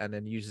bit and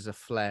then uses a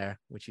flare,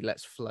 which he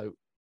lets float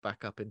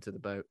back up into the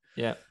boat.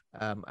 Yeah.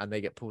 And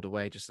they get pulled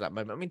away just at that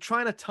moment. I mean,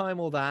 trying to time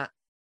all that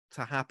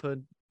to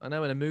happen. I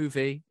know in a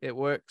movie it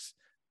works,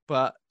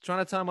 but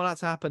trying to time all that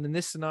to happen in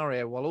this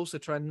scenario while also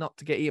trying not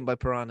to get eaten by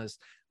piranhas,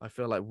 I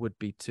feel like would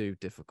be too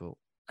difficult.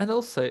 And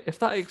also, if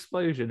that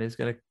explosion is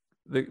going to,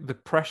 the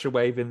pressure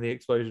wave in the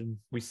explosion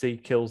we see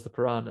kills the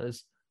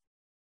piranhas,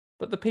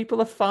 but the people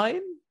are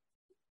fine.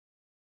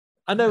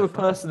 I know a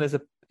person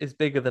is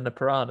bigger than a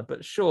piranha,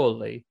 but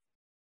surely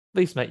at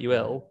least make you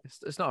ill.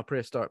 It's not a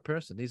prehistoric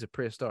person. These are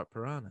prehistoric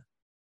piranha.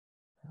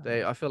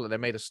 I feel like they're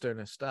made of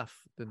sterner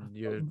stuff than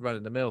your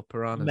run-of-the-mill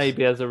piranhas.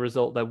 Maybe as a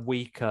result, they're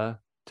weaker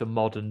to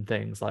modern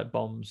things like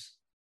bombs.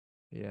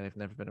 Yeah, they've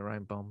never been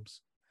around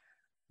bombs.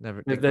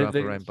 Never They- didn't grow up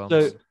they're around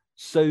bombs.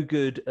 so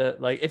good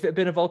at, like, if it had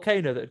been a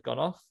volcano that had gone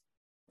off,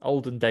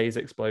 olden days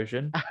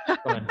explosion,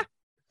 fine.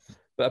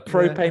 But a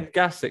propane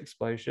gas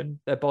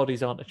explosion, their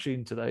bodies aren't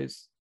attuned to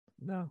those.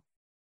 No,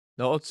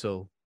 not at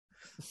all.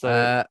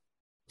 So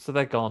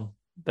they're gone.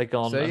 They're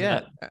gone. So and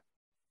yeah, that-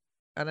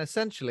 and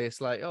essentially it's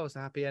like, oh, it's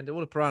a happy end.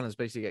 All the piranhas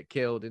basically get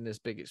killed in this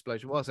big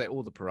explosion. Well, I say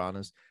all the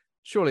piranhas.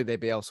 Surely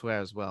they'd be elsewhere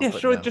as well. yeah, but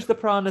sure. no. Just the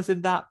piranhas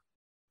in that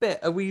bit.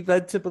 Are we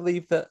led to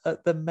believe that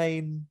at the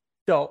main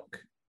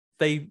dock,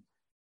 they,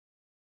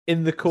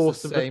 in the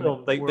course the of the same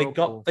film, they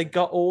whirlpool.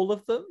 got all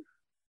of them?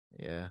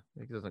 Yeah,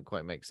 it doesn't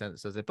quite make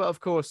sense, does it? But of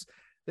course,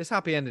 this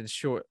happy ending is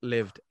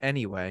short-lived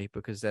anyway,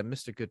 because then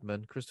Mr.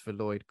 Goodman, Christopher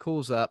Lloyd,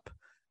 calls up,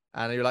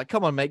 and you're like,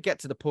 "Come on, mate, get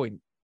to the point.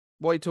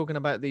 What are you talking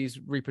about these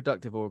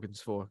reproductive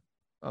organs for?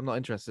 I'm not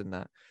interested in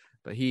that."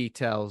 But he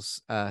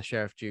tells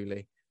Sheriff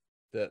Julie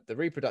that the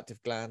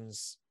reproductive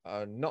glands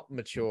are not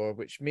mature,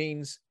 which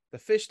means the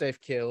fish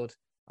they've killed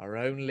are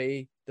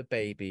only the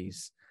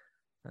babies.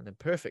 And in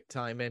perfect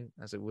timing,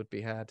 as it would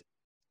be had,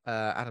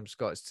 Adam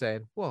Scott is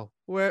saying, "Well,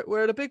 where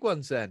are the big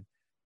ones then?"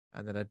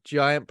 And then a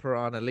giant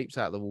piranha leaps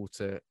out of the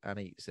water and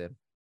eats him.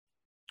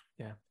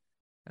 Yeah.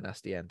 And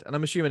that's the end. And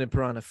I'm assuming in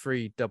Piranha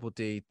 3 Double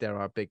D, there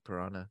are big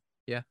piranha.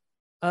 Yeah.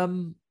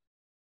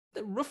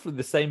 They're roughly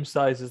the same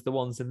size as the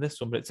ones in this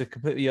one, but it's a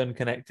completely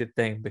unconnected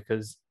thing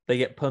because they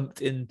get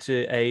pumped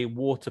into a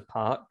water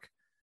park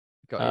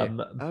Got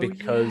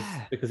you.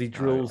 because he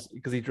drills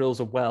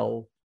a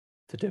well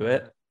to do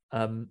it.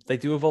 They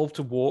do evolve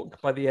to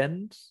walk by the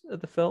end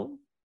of the film.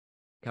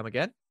 Come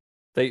again?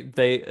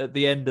 They at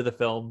the end of the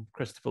film,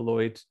 Christopher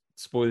Lloyd,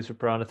 spoilers for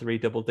Piranha 3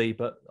 Double D,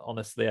 but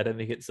honestly, I don't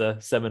think it's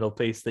a seminal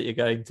piece that you're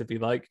going to be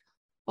like,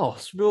 oh,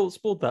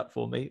 spoiled that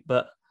for me.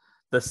 But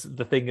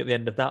the thing at the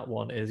end of that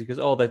one is because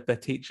they're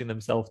teaching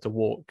themselves to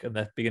walk and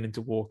they're beginning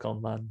to walk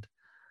on land.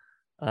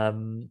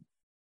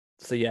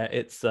 So yeah,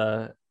 it's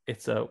a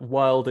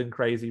wild and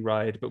crazy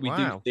ride. But we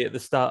do see at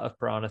the start of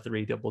Piranha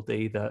 3 Double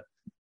D that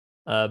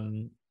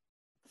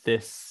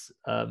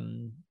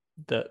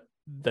that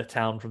the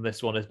town from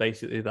this one is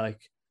basically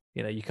like,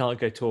 you can't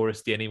go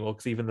touristy anymore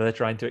because even though they're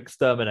trying to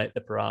exterminate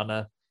the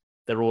piranha,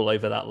 they're all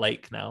over that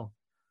lake now.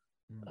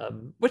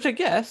 Which I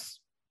guess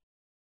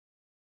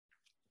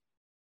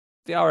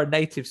they are a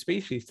native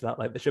species to that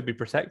lake. They should be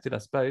protected, I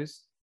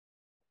suppose.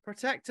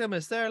 Protect them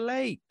as their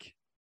lake.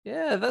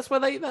 Yeah, that's where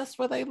they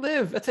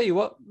live. I tell you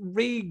what,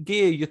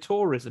 re-gear your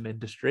tourism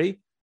industry.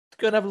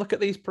 Go and have a look at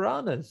these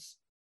piranhas.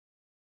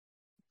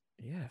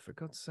 Yeah, for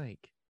God's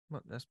sake.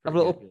 Well, that's have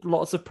pretty good.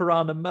 lots of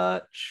piranha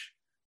merch.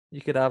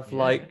 You could have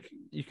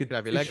you could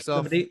have your legs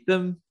off and eat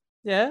them.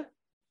 Yeah,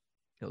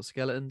 little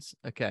skeletons.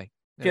 Okay.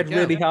 If you had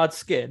really hard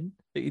skin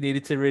that you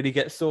needed to really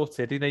get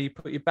sorted, you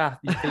put your feet.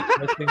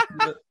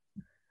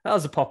 That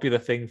was a popular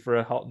thing for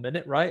a hot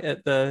minute, right?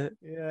 At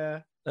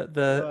the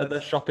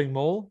shopping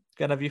mall,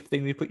 go and have your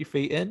thing you put your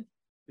feet in.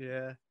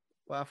 Yeah.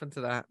 What happened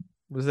to that?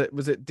 Was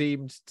it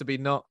deemed to be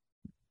not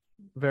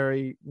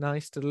very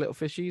nice to the little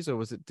fishies, or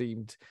was it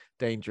deemed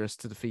dangerous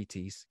to the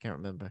feeties? Can't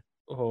remember.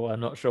 Oh,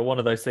 I'm not sure. One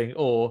of those things,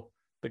 or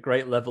the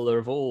great leveler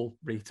of all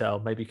retail,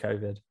 maybe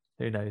COVID.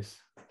 Who knows?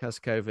 Because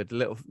COVID,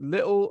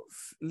 little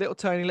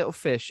tiny little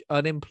fish,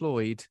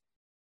 unemployed.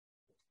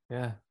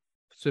 Yeah.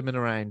 Swimming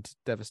around,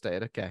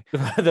 devastated. Okay.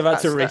 They've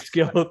had to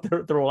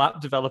reskill. They're all app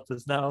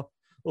developers now.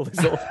 All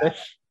these little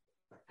fish.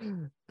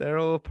 They're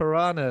all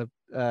piranha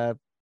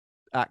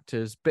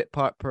actors, bit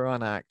part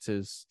piranha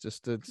actors.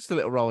 Just a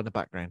little role in the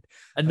background.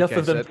 Enough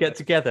of them to get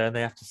together, and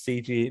they have to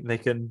CG, and they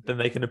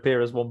can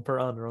appear as one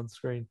piranha on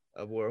screen.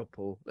 A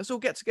whirlpool. Let's all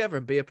get together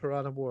and be a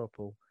piranha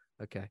whirlpool.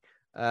 Okay.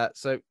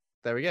 So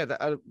there we go.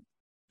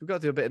 We've got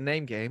to do a bit of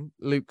name game.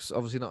 Luke's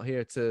obviously not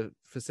here to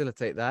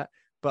facilitate that,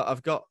 but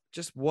I've got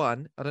just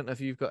one. I don't know if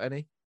you've got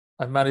any.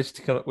 I've managed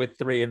to come up with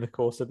 3 in the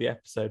course of the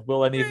episode.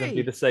 Will any of them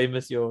be the same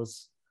as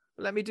yours?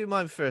 Let me do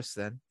mine first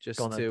then, just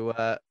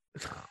because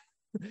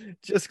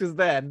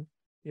then,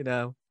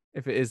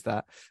 if it is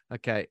that.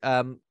 Okay.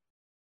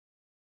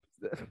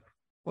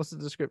 What's the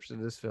description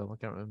of this film? I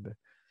can't remember.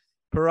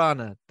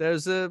 Piranha.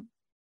 There's an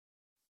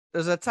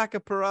attack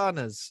of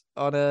piranhas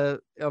on a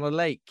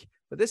lake,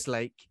 but this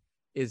lake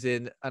is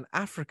in an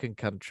African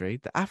country,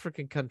 the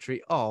African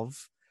country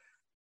of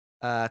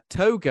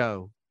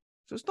Togo.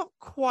 So it's not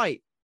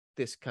quite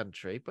this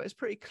country, but it's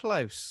pretty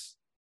close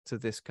to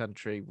this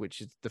country, which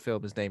is the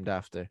film is named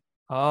after.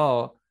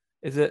 Oh,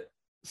 is it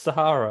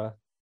Sahara?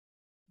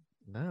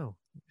 No,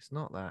 it's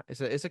not that.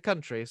 It's a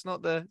country. It's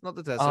not the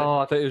desert. Oh,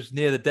 I thought it was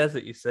near the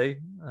desert. You see,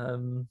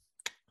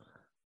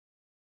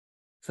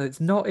 so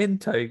it's not in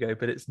Togo,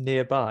 but it's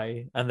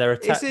nearby, and they're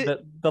attacked.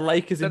 The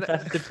lake is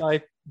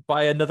infested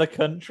by another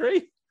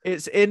country.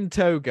 It's in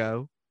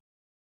Togo,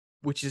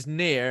 which is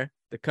near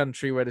the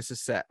country where this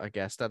is set. I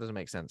guess that doesn't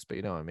make sense, but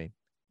you know what I mean.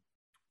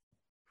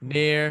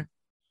 Near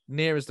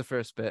is the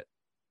first bit.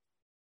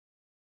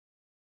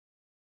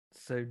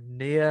 So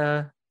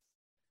near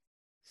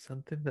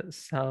something that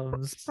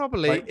sounds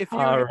probably like if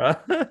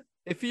Hara.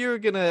 if you're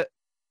gonna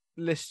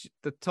list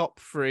the top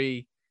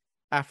 3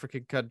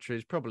 African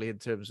countries, probably in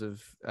terms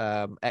of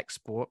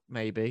export,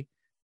 maybe.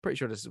 Pretty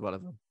sure this is one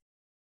of them.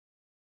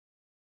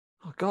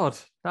 Oh God,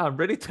 now I'm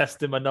really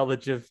testing my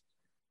knowledge of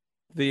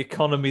the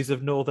economies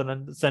of Northern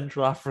and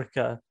Central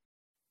Africa,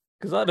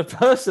 because I'd have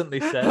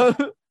personally said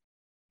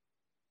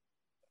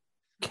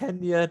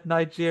Kenya,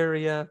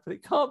 Nigeria, but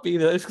it can't be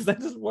those because that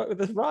doesn't work with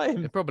this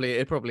rhyme. It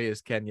probably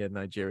is Kenya,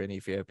 Nigeria, and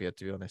Ethiopia,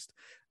 to be honest.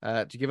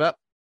 Do you give up?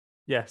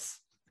 Yes.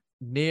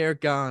 Near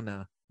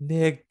Ghana.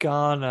 Near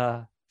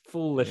Ghana.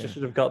 Foolish. Yeah. I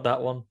should have got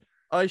that one.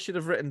 I should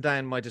have written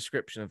down my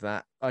description of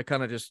that. I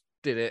kind of just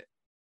did it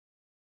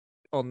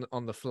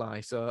on the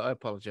fly, so I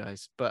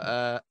apologize.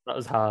 But that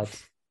was hard.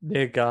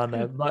 Near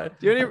Ghana.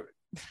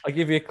 I'll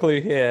give you a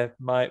clue here.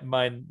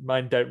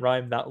 Mine don't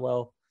rhyme that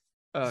well.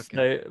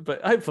 Okay. So,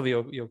 but hopefully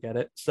you'll get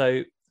it.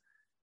 So,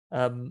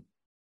 a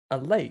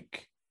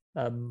lake,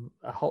 a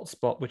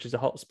hotspot, which is a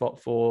hotspot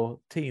for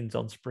teens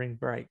on spring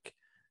break,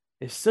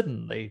 it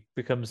suddenly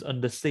becomes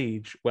under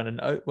siege when an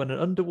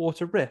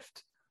underwater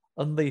rift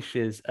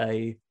unleashes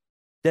a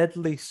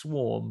deadly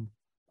swarm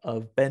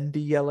of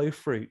bendy yellow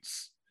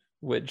fruits,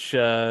 which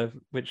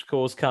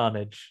cause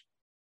carnage.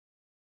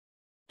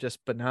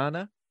 Just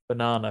banana.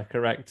 Banana,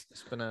 correct.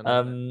 Just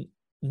banana.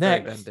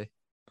 Next,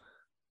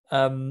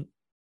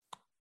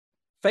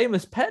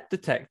 famous pet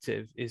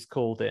detective is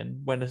called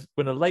in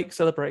when a lake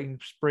celebrating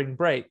spring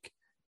break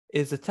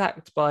is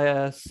attacked by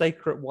a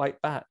sacred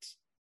white bat.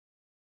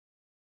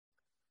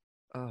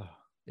 Oh,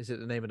 is it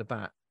the name of the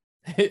bat?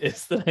 It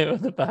is the name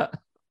of the bat.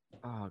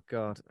 Oh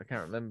God, I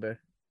can't remember.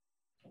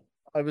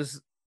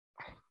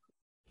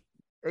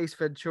 Ace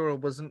Ventura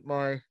wasn't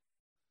a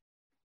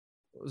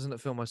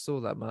film I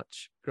saw that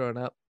much growing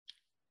up.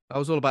 I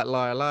was all about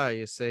Liar Liar,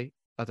 you see.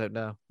 I don't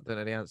know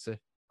the answer.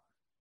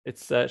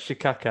 It's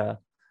Shikaka.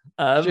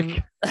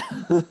 Okay,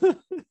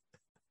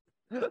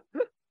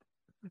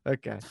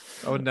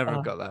 I would never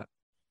have got that.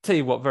 Tell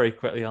you what, very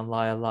quickly on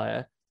Liar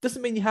Liar,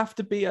 doesn't mean you have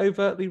to be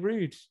overtly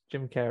rude,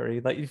 Jim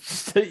Carrey. Like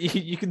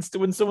you can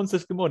still, when someone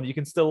says good morning, you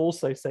can still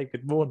also say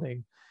good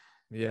morning.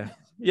 Yeah,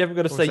 you haven't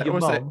got to say your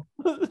mom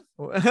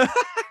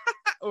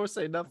or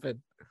say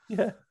nothing.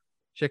 Yeah,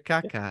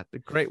 Shikaka, the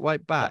great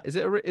white bat. Is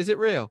it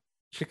real?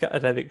 I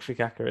don't think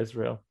Shikaka is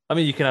real. I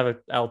mean, you can have an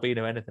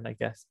albino anything, I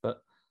guess, but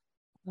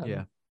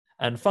yeah.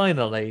 And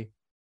finally,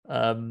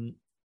 a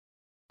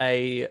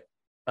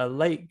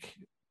lake,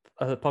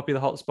 a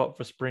popular hotspot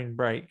for spring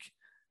break.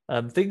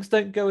 Things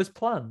don't go as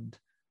planned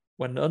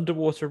when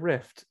underwater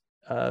rift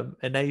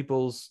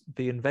enables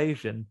the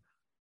invasion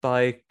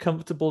by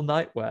comfortable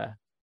nightwear.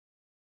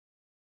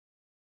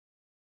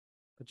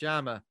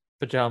 Pajama,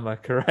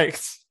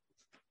 correct.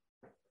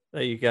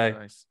 There you go.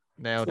 Nice.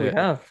 Nailed it. We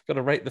have got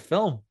to rate the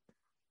film.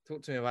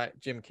 Talk to me about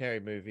Jim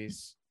Carrey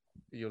movies.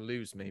 You'll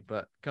lose me,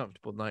 but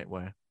comfortable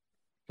nightwear.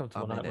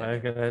 Comfortable nightwear.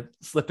 I'm gonna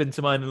slip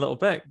into mine in a little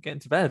bit. Get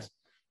into bed.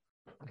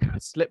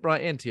 Slip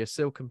right into your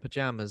silken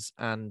pajamas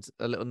and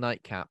a little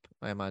nightcap,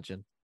 I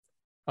imagine.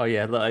 Oh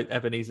yeah, like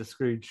Ebenezer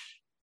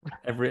Scrooge.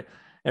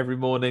 Every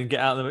morning, get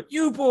out there.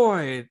 You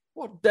boy,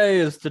 what day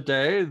is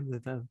today?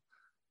 And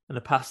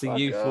a passing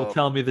youth will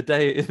tell me the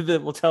day.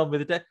 Will tell me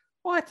the day.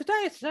 Why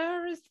today,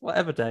 sir, is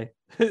whatever day.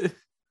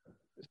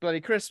 It's bloody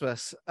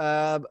Christmas.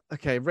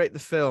 Okay, rate the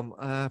film.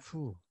 That's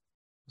a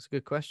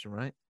good question,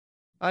 right?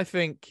 I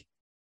think.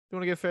 Do you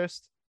want to go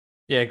first?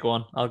 Yeah, go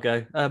on. I'll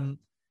go.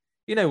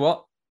 You know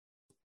what?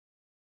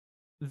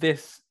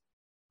 This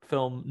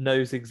film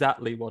knows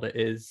exactly what it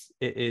is.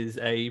 It is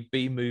a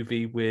B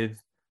movie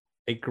with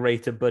a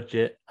greater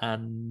budget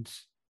and,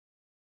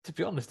 to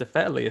be honest, a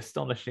fairly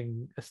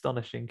astonishing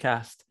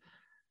cast.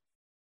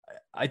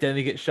 I don't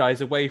think it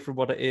shies away from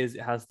what it is.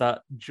 It has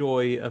that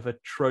joy of a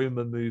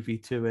trauma movie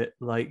to it.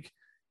 Like,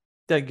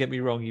 don't get me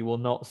wrong, you will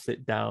not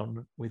sit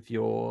down with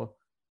your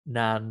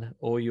nan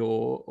or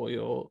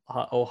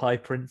high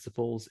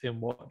principles in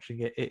watching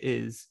it. It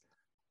is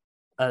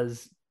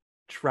as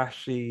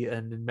trashy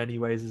and in many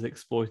ways as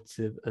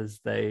exploitative as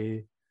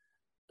they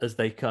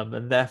come,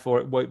 and therefore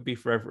it won't be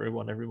for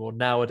everyone.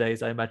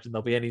 Nowadays, I imagine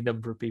there'll be any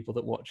number of people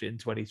that watch it in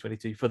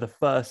 2022 for the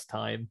first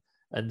time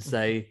and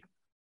say,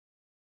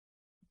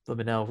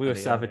 "Blimey hell, we were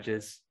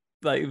savages."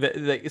 Like,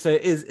 so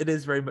it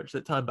is very much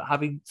that time. But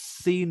having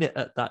seen it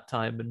at that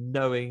time and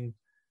knowing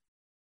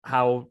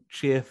how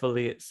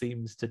cheerfully it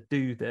seems to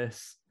do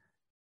this,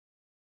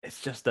 it's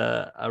just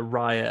a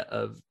riot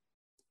of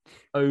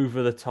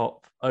over the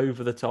top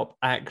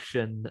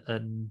action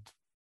and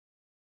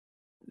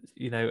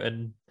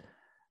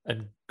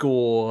and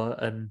gore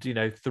and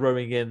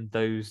throwing in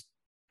those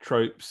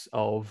tropes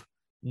of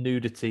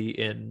nudity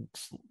in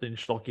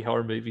schlocky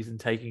horror movies and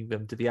taking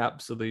them to the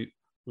absolute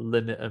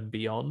limit and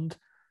beyond.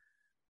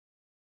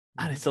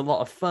 And it's a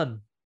lot of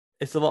fun.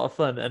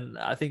 And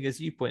I think,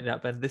 as you pointed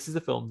out, Ben, this is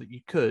a film that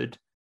you could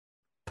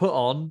put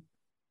on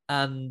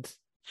and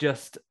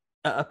just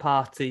at a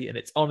party, and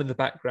it's on in the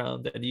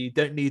background, and you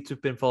don't need to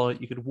have been following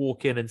it. You could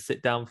walk in and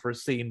sit down for a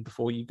scene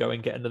before you go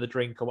and get another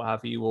drink or what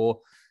have you,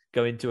 or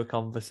go into a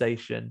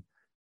conversation.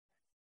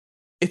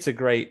 It's a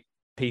great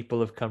people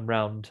have come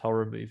round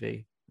horror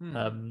movie.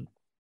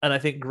 And I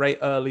think great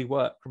early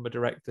work from a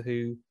director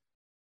who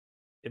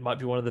it might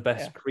be one of the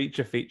best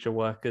creature feature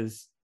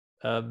workers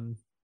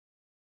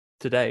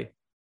today.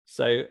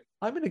 So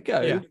I'm going to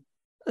go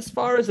as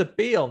far as a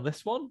B on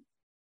this one,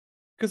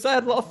 because I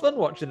had a lot of fun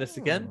watching this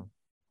again.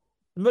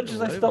 As much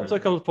as I stopped at a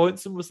couple of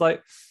points and was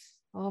like,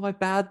 "Oh, my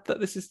bad that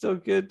this is still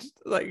good."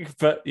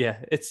 But yeah,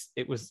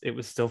 it was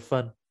still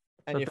fun.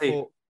 And you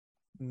thought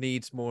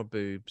needs more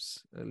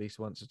boobs at least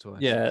once or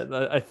twice.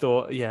 Yeah, I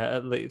thought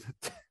at least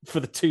for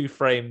the 2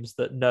 frames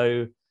that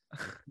no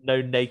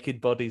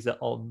naked bodies are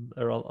on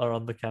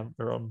the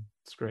camera on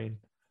screen.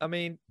 I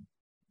mean,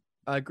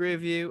 I agree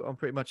with you on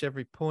pretty much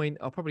every point.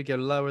 I'll probably go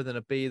lower than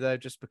a B though,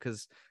 just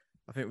because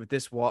I think with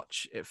this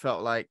watch, it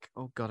felt like,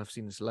 oh God, I've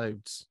seen this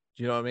loads.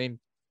 Do you know what I mean?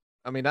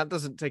 I mean, that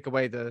doesn't take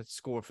away the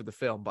score for the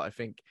film, but I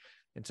think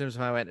in terms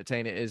of how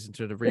entertaining it is, in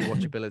terms of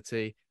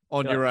rewatchability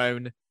on your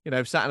own,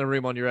 sat in a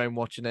room on your own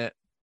watching it,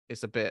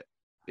 it's a bit.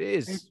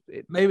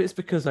 Maybe it's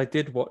because I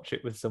did watch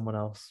it with someone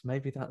else.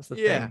 Maybe that's the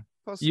thing.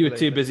 Possibly, you were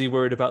too busy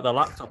worried about the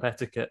laptop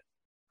etiquette.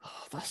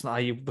 Oh, that's not how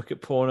you look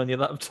at porn on your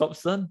laptop,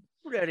 son.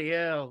 Bloody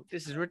hell,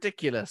 this is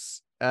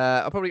ridiculous.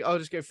 I'll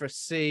just go for a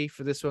C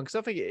for this one because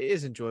I think it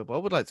is enjoyable. I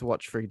would like to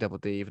watch 3 Double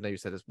D, even though you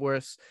said it's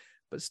worse,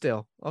 but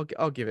still,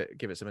 I'll give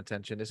it some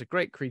attention. It's a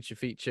great creature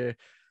feature,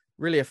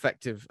 really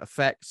effective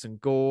effects and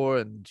gore,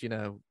 and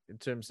in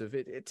terms of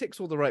it ticks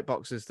all the right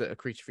boxes that a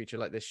creature feature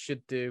like this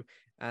should do,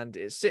 and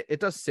it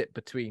does sit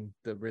between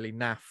the really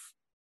naff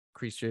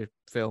creature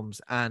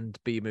films and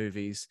B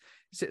movies.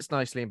 It sits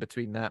nicely in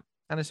between that,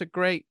 and it's a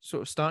great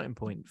sort of starting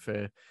point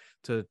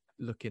to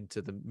look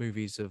into the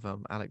movies of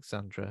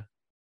Alexandra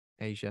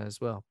Asia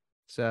as well.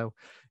 So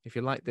if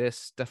you like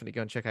this, definitely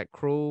go and check out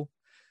Crawl.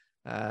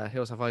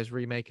 Hills Have Eyes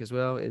remake as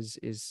well is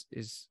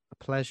a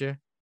pleasure.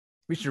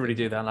 We should really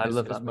do that. And I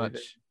love that movie.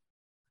 Much.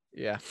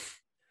 Yeah,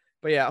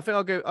 but yeah, I think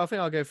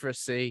I'll go for a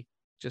C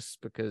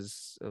just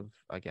because of,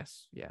 I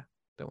guess,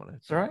 don't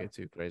want to go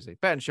too crazy.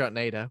 Better than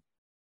Sharknado.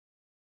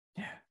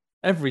 Yeah,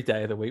 every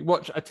day of the week.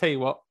 I tell you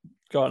what,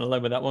 go on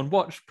alone with that one.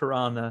 Watch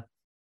Piranha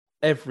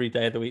every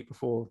day of the week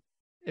before.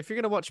 If you're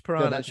gonna watch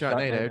Piranha and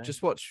Sharknado,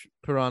 just watch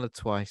Piranha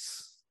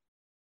twice.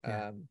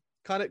 Yeah.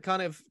 Kind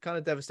of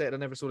devastated. I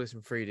never saw this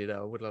in 3D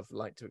though. I would have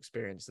liked to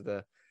experience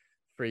the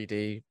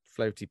 3D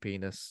floaty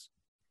penis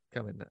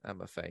coming at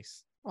my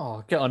face.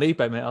 Oh, get on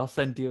eBay, mate. I'll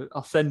send you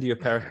a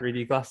pair of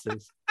 3D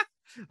glasses.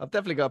 I've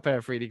definitely got a pair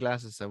of 3D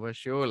glasses somewhere,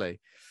 surely.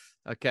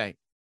 Okay,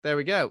 there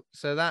we go.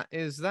 So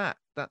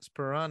that's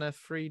Piranha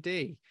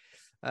 3D.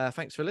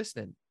 Thanks for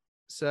listening.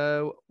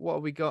 So what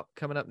have we got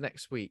coming up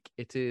next week?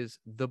 It is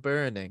The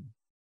Burning.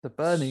 The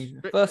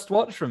Burning. First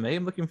watch from me.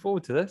 I'm looking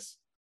forward to this.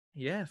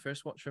 Yeah,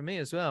 first watch from me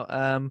as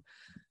well.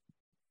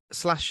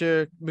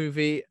 Slasher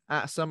movie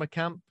at summer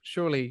camp.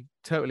 Surely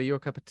totally your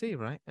cup of tea,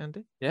 right,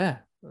 Andy? Yeah.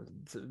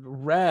 It's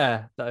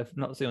rare that I've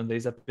not seen one of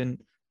these. I've been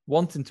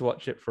wanting to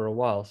watch it for a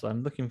while, so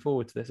I'm looking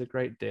forward to this a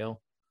great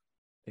deal.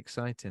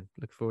 Exciting.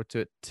 Look forward to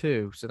it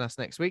too. So that's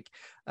next week.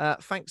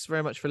 Thanks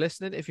very much for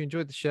listening. If you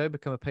enjoyed the show,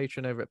 become a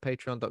patron over at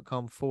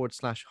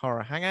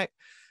patreon.com/horror hangout.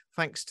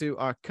 Thanks to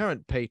our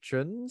current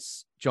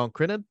patrons: John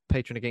Crinnan,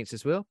 patron against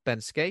his will; Ben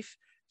Scaife,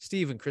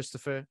 Stephen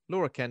Christopher,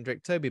 Laura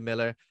Kendrick, Toby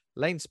Miller,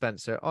 Lane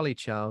Spencer, Ollie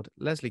Child,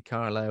 Leslie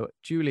Carlo,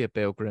 Julia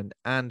Bilgren,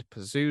 and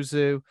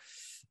Pazuzu.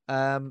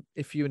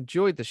 If you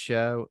enjoyed the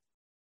show,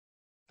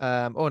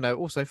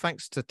 also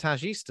thanks to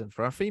Taj Easton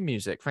for our theme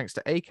music. Thanks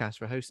to Acast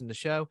for hosting the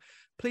show.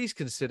 Please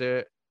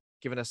consider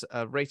giving us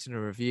a rating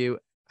and review,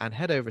 and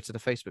head over to the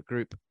Facebook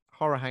group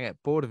Horror Hangout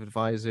Board of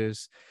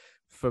Advisors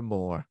for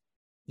more.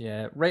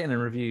 Yeah, rating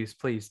and reviews,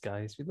 please,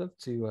 guys. We'd love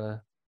to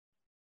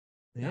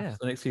have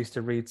an excuse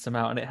to read some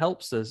out, and it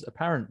helps us,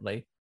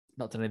 apparently,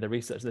 not doing any of the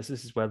research. This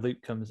is where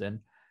Luke comes in.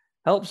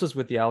 Helps us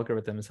with the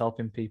algorithms,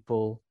 helping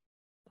people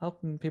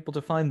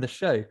to find the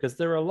show, because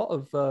there are a lot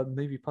of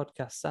movie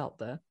podcasts out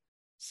there.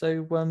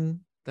 So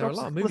there are a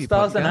lot of movie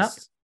stars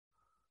podcasts.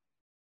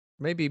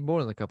 Maybe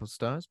more than a couple of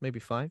stars, maybe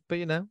 5. But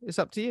it's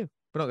up to you.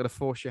 We're not going to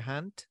force your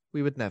hand.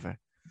 We would never.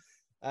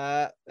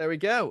 There we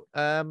go.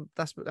 That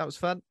was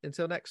fun.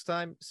 Until next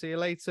time. See you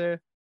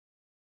later.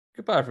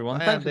 Goodbye, everyone.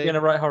 Bye, Thanks Andy. for being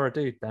a right horror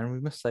dude, Ben. We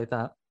must say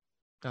that.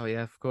 Oh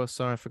yeah, of course.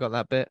 Sorry, I forgot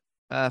that bit.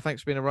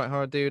 Thanks for being a right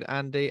horror dude,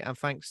 Andy, and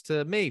thanks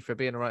to me for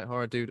being a right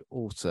horror dude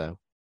also.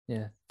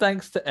 Yeah.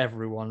 Thanks to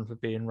everyone for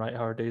being right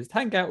horror dudes.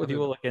 Hang out with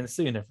you all again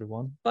soon,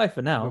 everyone. Bye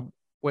for now.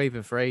 We're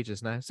waving for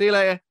ages now. See you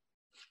later.